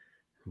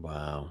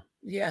 Wow.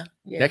 Yeah.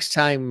 Next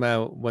time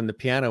when the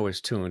piano is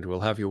tuned,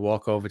 we'll have you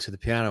walk over to the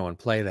piano and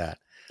play that.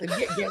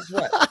 Guess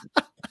what?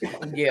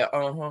 Yeah,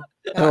 All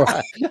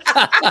right.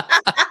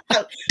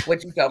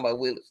 What you talking about,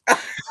 Willis?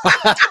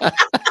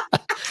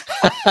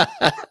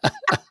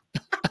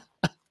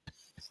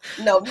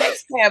 No,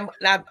 next time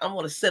I'm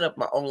going to set up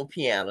my own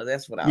piano.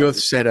 That's what I'll You'll do.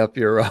 set up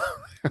your own.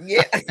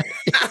 Yeah.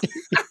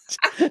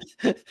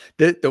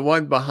 The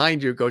one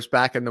behind you goes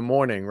back in the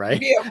morning,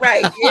 right? Yeah,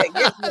 right.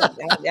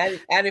 Yeah,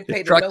 I didn't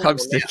pay the Truck note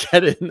comes on to that.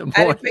 get it in the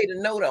I morning. didn't pay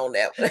the note on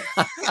that one.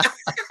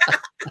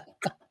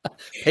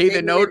 Pay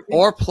the note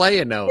or play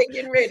a note.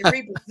 They're getting ready to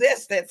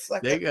repossess that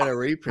sucker. They're going to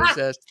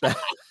repossess that.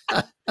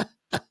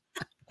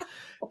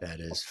 That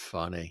is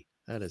funny.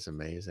 That is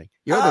amazing.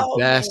 You're the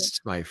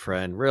best, my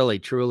friend. Really,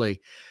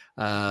 truly.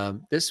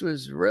 This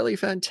was really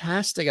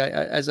fantastic.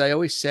 As I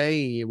always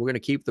say, we're going to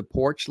keep the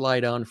porch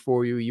light on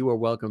for you. You are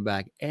welcome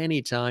back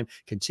anytime.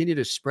 Continue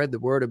to spread the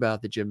word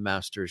about the Jim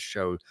Masters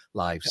Show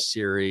live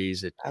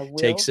series. It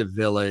takes a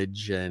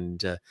village,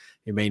 and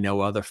you may know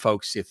other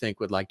folks you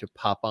think would like to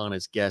pop on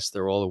as guests.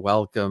 They're all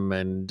welcome.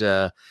 And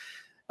I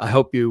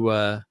hope you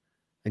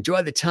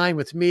enjoy the time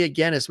with me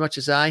again as much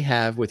as I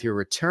have with your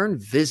return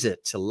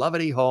visit to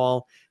Loveity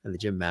Hall and the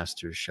Jim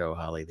Masters Show,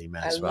 Holle Thee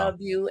Maxwell. I love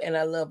you, and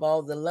I love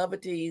all the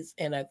Loveties,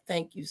 and I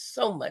thank you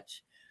so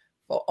much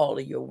for all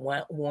of your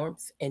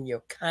warmth and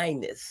your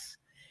kindness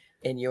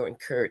and your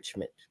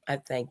encouragement. I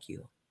thank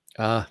you.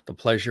 The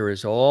pleasure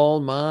is all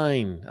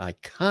mine.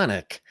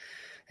 Iconic,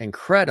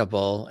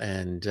 incredible,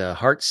 and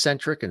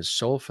heart-centric and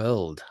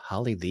soul-filled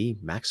Holle Thee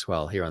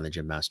Maxwell here on the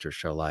Jim Masters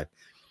Show Live.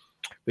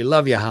 We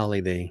love you,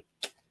 Holle Thee.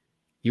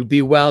 You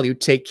be well, you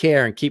take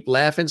care, and keep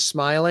laughing,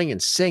 smiling,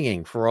 and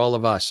singing for all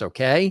of us,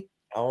 okay?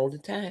 All the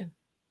time.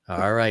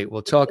 All right.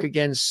 We'll talk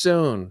again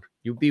soon.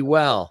 You be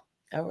well.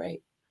 All right.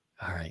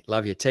 All right.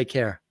 Love you. Take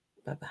care.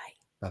 Bye-bye.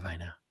 Bye-bye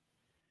now.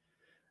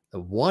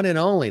 The one and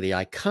only, the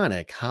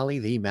iconic Holle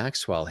Thee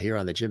Maxwell here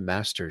on the Jim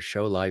Masters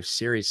Show Live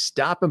series,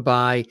 stopping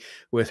by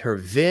with her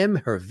vim,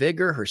 her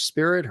vigor, her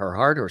spirit, her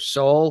heart, her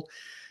soul,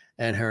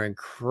 and her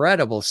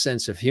incredible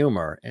sense of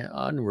humor.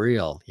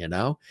 Unreal, you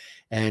know?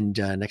 And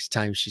next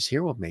time she's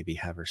here, we'll maybe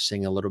have her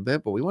sing a little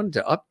bit, but we wanted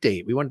to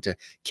update. We wanted to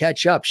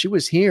catch up. She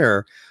was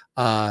here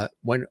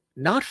when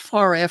not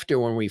far after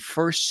when we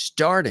first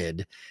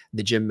started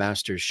the Jim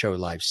Masters Show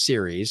Live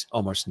series,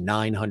 almost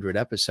 900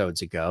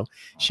 episodes ago.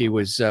 She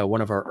was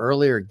one of our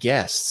earlier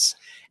guests,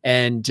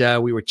 and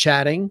we were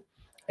chatting.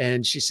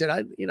 And she said,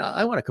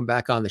 I want to come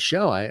back on the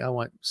show. I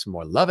want some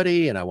more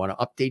Loveity, and I want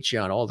to update you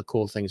on all the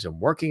cool things I'm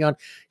working on.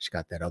 She's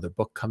got that other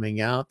book coming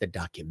out, the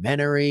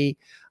documentary,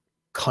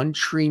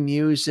 country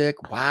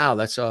music. Wow,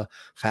 that's a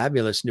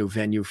fabulous new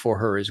venue for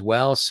her as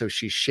well. So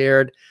she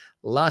shared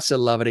lots of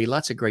Loveity,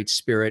 lots of great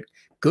spirit,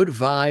 good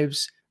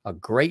vibes, a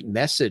great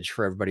message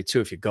for everybody too.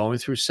 If you're going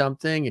through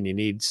something and you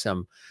need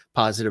some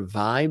positive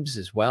vibes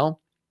as well.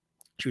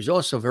 She was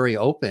also very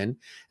open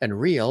and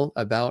real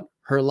about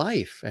her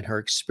life and her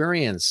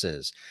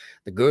experiences,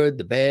 the good,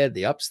 the bad,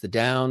 the ups, the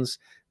downs.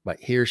 But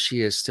here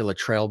she is, still a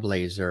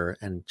trailblazer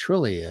and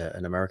truly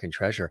an American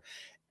treasure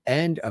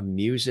and a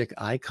music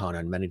icon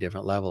on many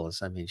different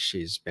levels. I mean,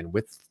 she's been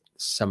with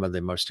some of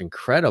the most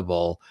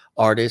incredible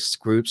artists,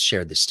 groups,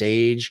 shared the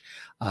stage,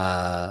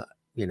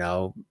 you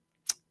know,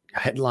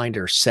 headlined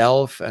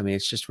herself. I mean,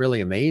 it's just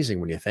really amazing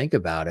when you think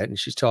about it. And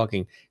she's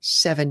talking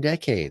 7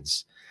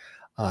 decades.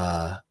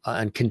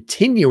 And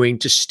continuing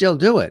to still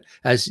do it.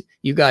 As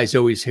you guys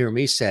always hear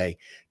me say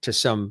to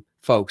some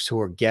folks who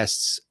are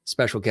guests,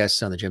 special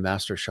guests on the Jim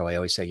Masters Show, I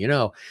always say, you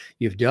know,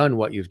 you've done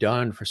what you've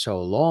done for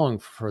so long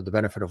for the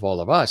benefit of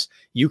all of us.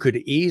 You could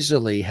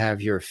easily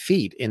have your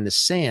feet in the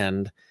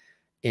sand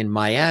in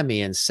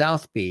Miami and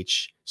South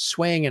Beach,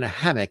 swaying in a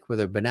hammock with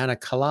a banana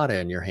colada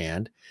in your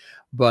hand.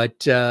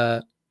 But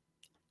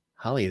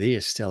Holle Thee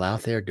is still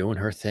out there doing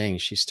her thing.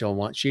 She's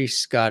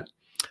got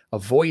a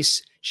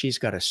voice. She's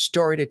got a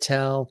story to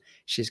tell.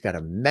 She's got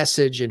a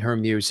message in her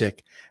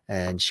music,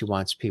 and she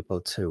wants people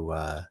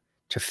to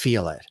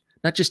feel it,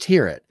 not just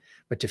hear it,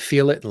 but to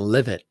feel it and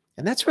live it.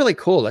 And that's really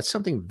cool. That's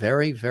something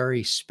very,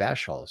 very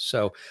special.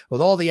 So with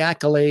all the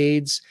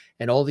accolades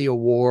and all the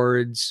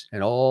awards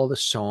and all the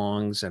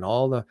songs and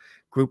all the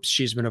groups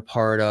she's been a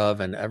part of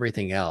and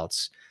everything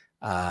else,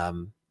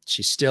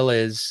 she's still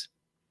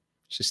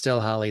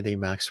Holle Thee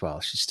Maxwell.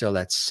 She's still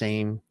that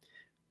same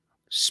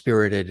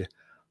spirited,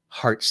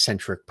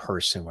 heart-centric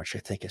person, which I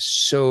think is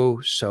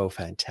so, so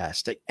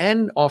fantastic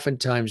and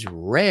oftentimes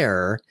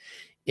rare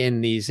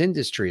in these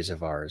industries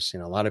of ours. You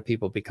know, a lot of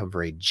people become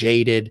very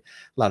jaded.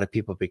 A lot of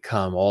people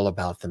become all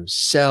about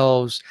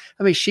themselves.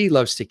 I mean, she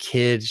loves to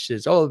kid.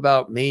 She's all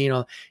about me. You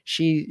know,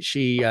 you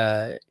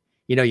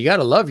know, you got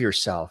to love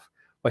yourself,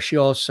 but she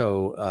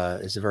also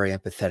is a very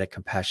empathetic,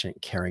 compassionate,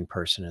 caring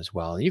person as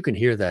well. And you can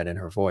hear that in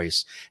her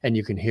voice, and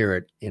you can hear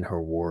it in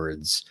her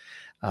words.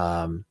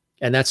 And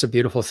that's a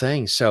beautiful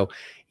thing. So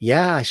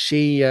yeah,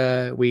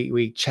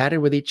 we chatted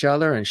with each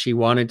other, and she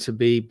wanted to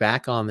be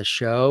back on the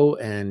show.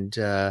 And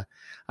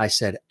I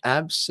said,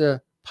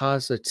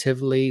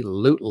 positively,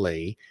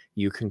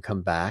 you can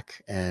come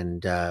back.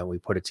 And we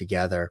put it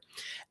together.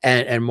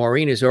 And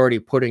Maureen is already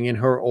putting in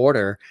her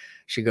order.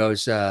 She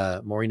goes,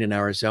 Maureen in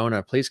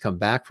Arizona, please come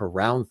back for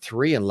round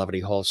 3 in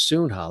Loveity Hall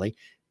soon, Holle.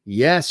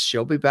 Yes,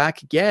 she'll be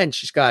back again.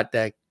 She's got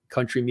that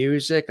country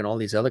music and all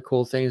these other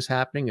cool things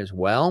happening as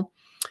well.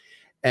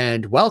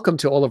 And welcome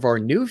to all of our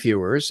new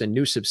viewers and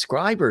new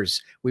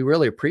subscribers. We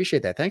really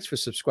appreciate that. Thanks for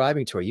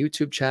subscribing to our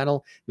YouTube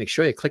channel. Make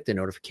sure you click the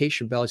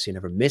notification bell so you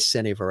never miss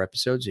any of our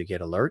episodes. You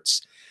get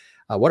alerts.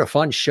 What a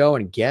fun show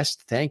and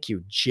guest. Thank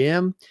you,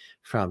 Jim,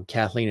 from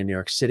Kathleen in New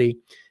York City.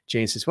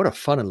 Jane says, what a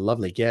fun and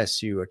lovely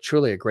guest. You are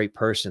truly a great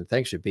person.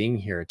 Thanks for being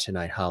here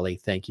tonight, Holly.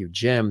 Thank you,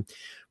 Jim.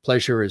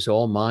 Pleasure is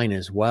all mine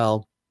as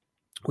well.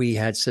 We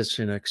had such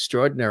an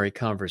extraordinary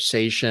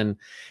conversation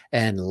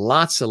and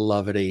lots of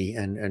levity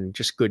and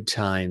just good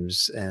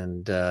times.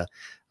 And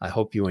I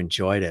hope you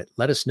enjoyed it.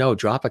 Let us know.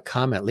 Drop a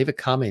comment. Leave a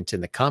comment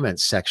in the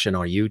comments section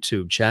on our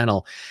YouTube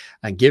channel.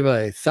 And give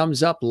a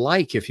thumbs up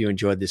like if you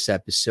enjoyed this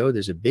episode.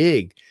 There's a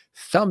big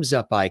thumbs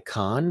up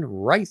icon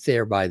right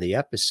there by the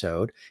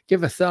episode.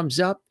 Give a thumbs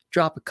up.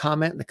 Drop a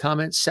comment in the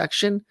comments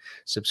section.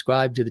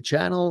 Subscribe to the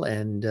channel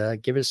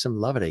and give us some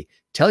levity.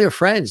 Tell your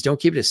friends. Don't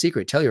keep it a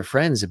secret. Tell your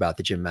friends about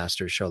the Jim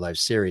Masters Show Live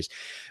series.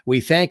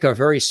 We thank our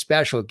very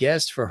special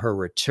guest for her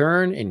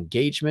return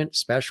engagement.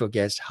 Special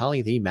guest,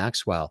 Holle Thee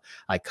Maxwell,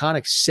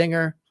 iconic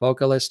singer,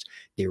 vocalist,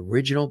 the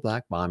original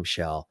Black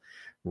Bombshell,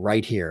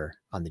 right here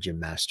on the Jim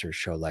Masters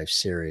Show Live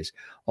series.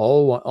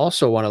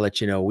 Also want to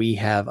let you know we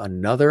have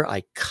another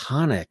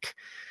iconic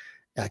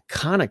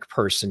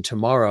person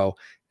tomorrow.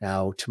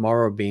 Now,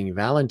 tomorrow being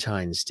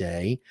Valentine's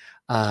Day,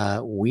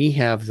 we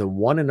have the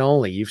one and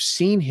only. You've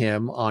seen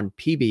him on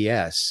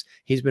PBS.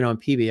 He's been on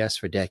PBS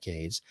for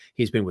decades.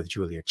 He's been with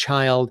Julia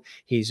Child.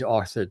 He's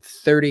authored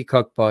 30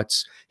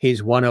 cookbooks.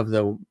 He's one of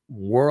the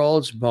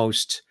world's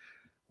most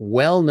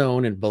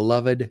well-known and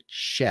beloved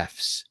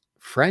chefs,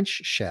 French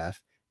chef,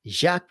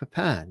 Jacques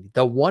Pepin,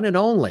 the one and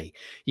only.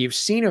 You've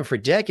seen him for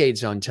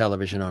decades on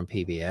television on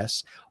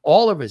PBS.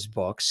 All of his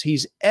books,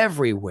 he's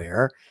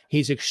everywhere.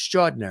 He's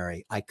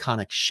extraordinary,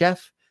 iconic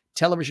chef,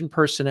 television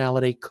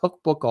personality,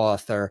 cookbook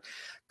author,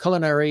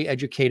 culinary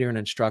educator and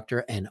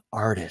instructor, and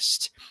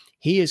artist.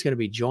 He is going to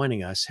be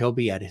joining us. He'll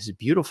be at his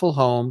beautiful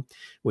home,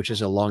 which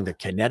is along the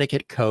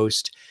Connecticut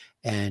coast.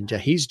 And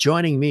he's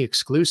joining me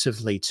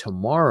exclusively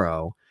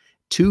tomorrow,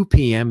 2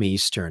 p.m.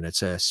 Eastern.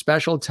 It's a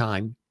special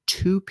time,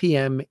 2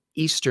 p.m.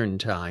 Eastern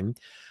time,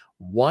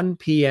 1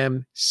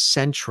 p.m.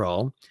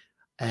 Central,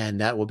 and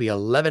that will be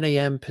 11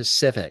 a.m.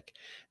 Pacific.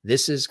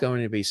 This is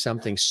going to be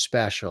something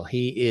special.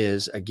 He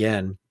is,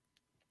 again,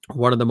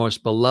 one of the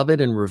most beloved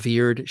and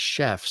revered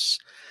chefs,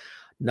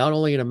 not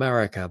only in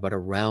America, but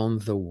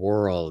around the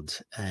world.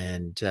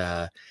 And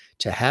to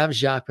have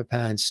Jacques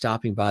Pepin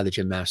stopping by the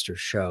Jim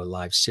Masters Show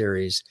Live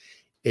series,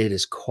 it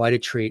is quite a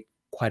treat,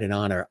 quite an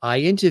honor. I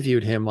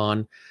interviewed him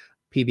on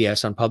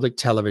PBS, on public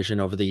television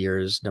over the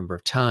years, a number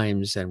of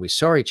times, and we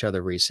saw each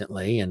other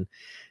recently, and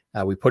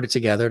we put it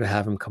together to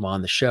have him come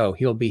on the show.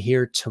 He'll be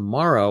here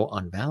tomorrow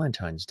on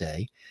Valentine's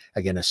Day.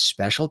 Again, a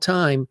special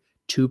time,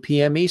 2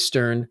 p.m.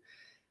 Eastern,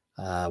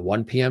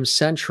 1 p.m.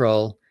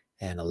 Central,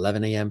 and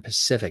 11 a.m.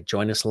 Pacific.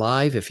 Join us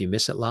live. If you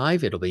miss it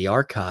live, it'll be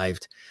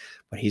archived,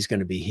 but he's going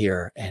to be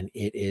here, and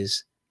it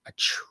is a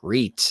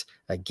treat.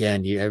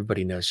 Again,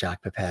 everybody knows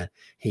Jacques Pepin.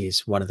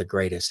 He's one of the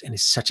greatest, and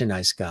he's such a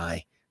nice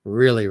guy.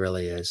 Really,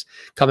 really is.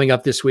 Coming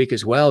up this week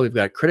as well, we've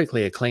got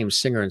critically acclaimed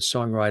singer and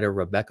songwriter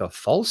Rebecca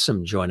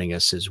Folsom joining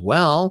us as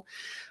well.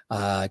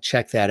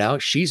 Check that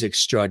out. She's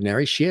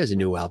extraordinary. She has a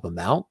new album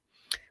out.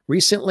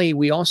 Recently,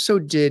 we also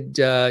did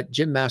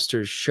Jim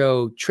Masters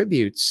Show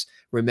tributes,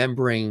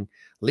 remembering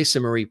Lisa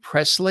Marie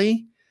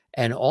Presley,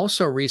 and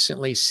also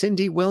recently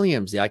Cindy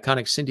Williams, the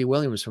iconic Cindy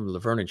Williams from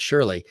Laverne and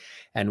Shirley.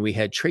 And we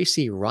had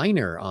Tracy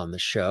Reiner on the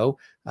show,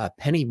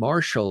 Penny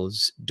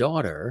Marshall's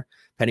daughter.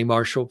 Penny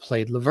Marshall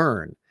played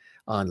Laverne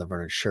on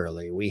Laverne and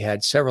Shirley. We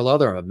had several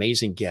other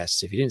amazing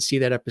guests. If you didn't see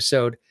that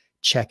episode,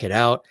 check it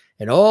out.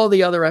 And all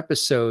the other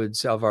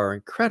episodes of our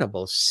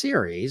incredible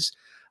series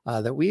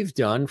that we've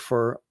done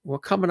we're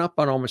coming up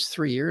on almost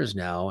 3 years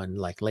now. And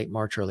like late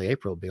March, early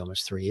April will be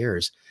almost 3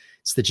 years.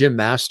 It's the Jim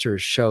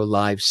Masters Show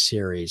Live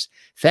series.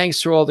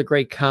 Thanks for all the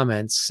great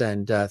comments.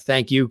 And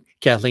thank you,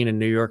 Kathleen in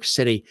New York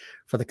City,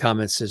 for the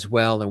comments as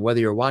well. And whether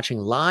you're watching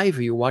live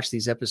or you watch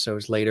these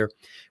episodes later,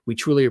 we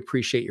truly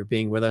appreciate your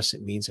being with us.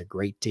 It means a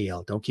great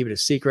deal. Don't keep it a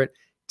secret.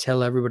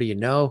 Tell everybody you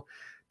know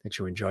that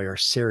you enjoy our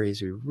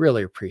series. We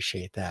really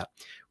appreciate that.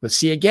 We'll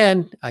see you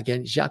again.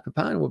 Again, Jacques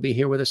Pepin will be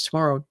here with us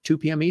tomorrow, 2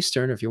 p.m.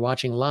 Eastern, if you're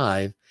watching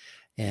live.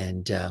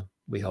 And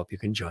we hope you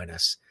can join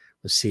us.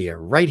 We'll see you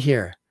right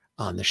here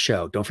on the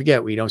show. Don't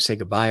forget, we don't say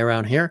goodbye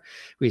around here.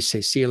 We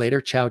say see you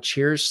later. Ciao,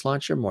 cheers,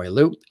 sláinte, moi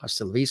lu,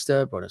 hasta la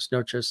vista, buenas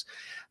noches.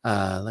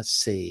 Let's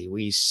see.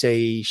 We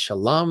say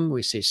shalom.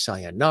 We say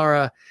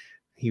sayonara.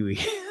 We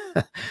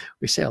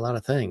say a lot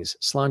of things.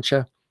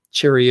 Sláinte,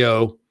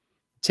 cheerio.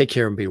 Take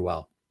care and be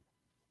well.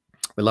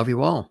 We love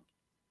you all.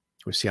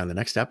 We'll see you on the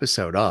next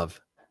episode of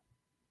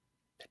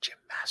the Jim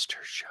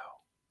Masters Show.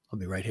 I'll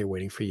be right here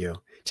waiting for you.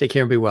 Take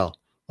care and be well.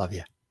 Love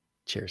you.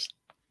 Cheers.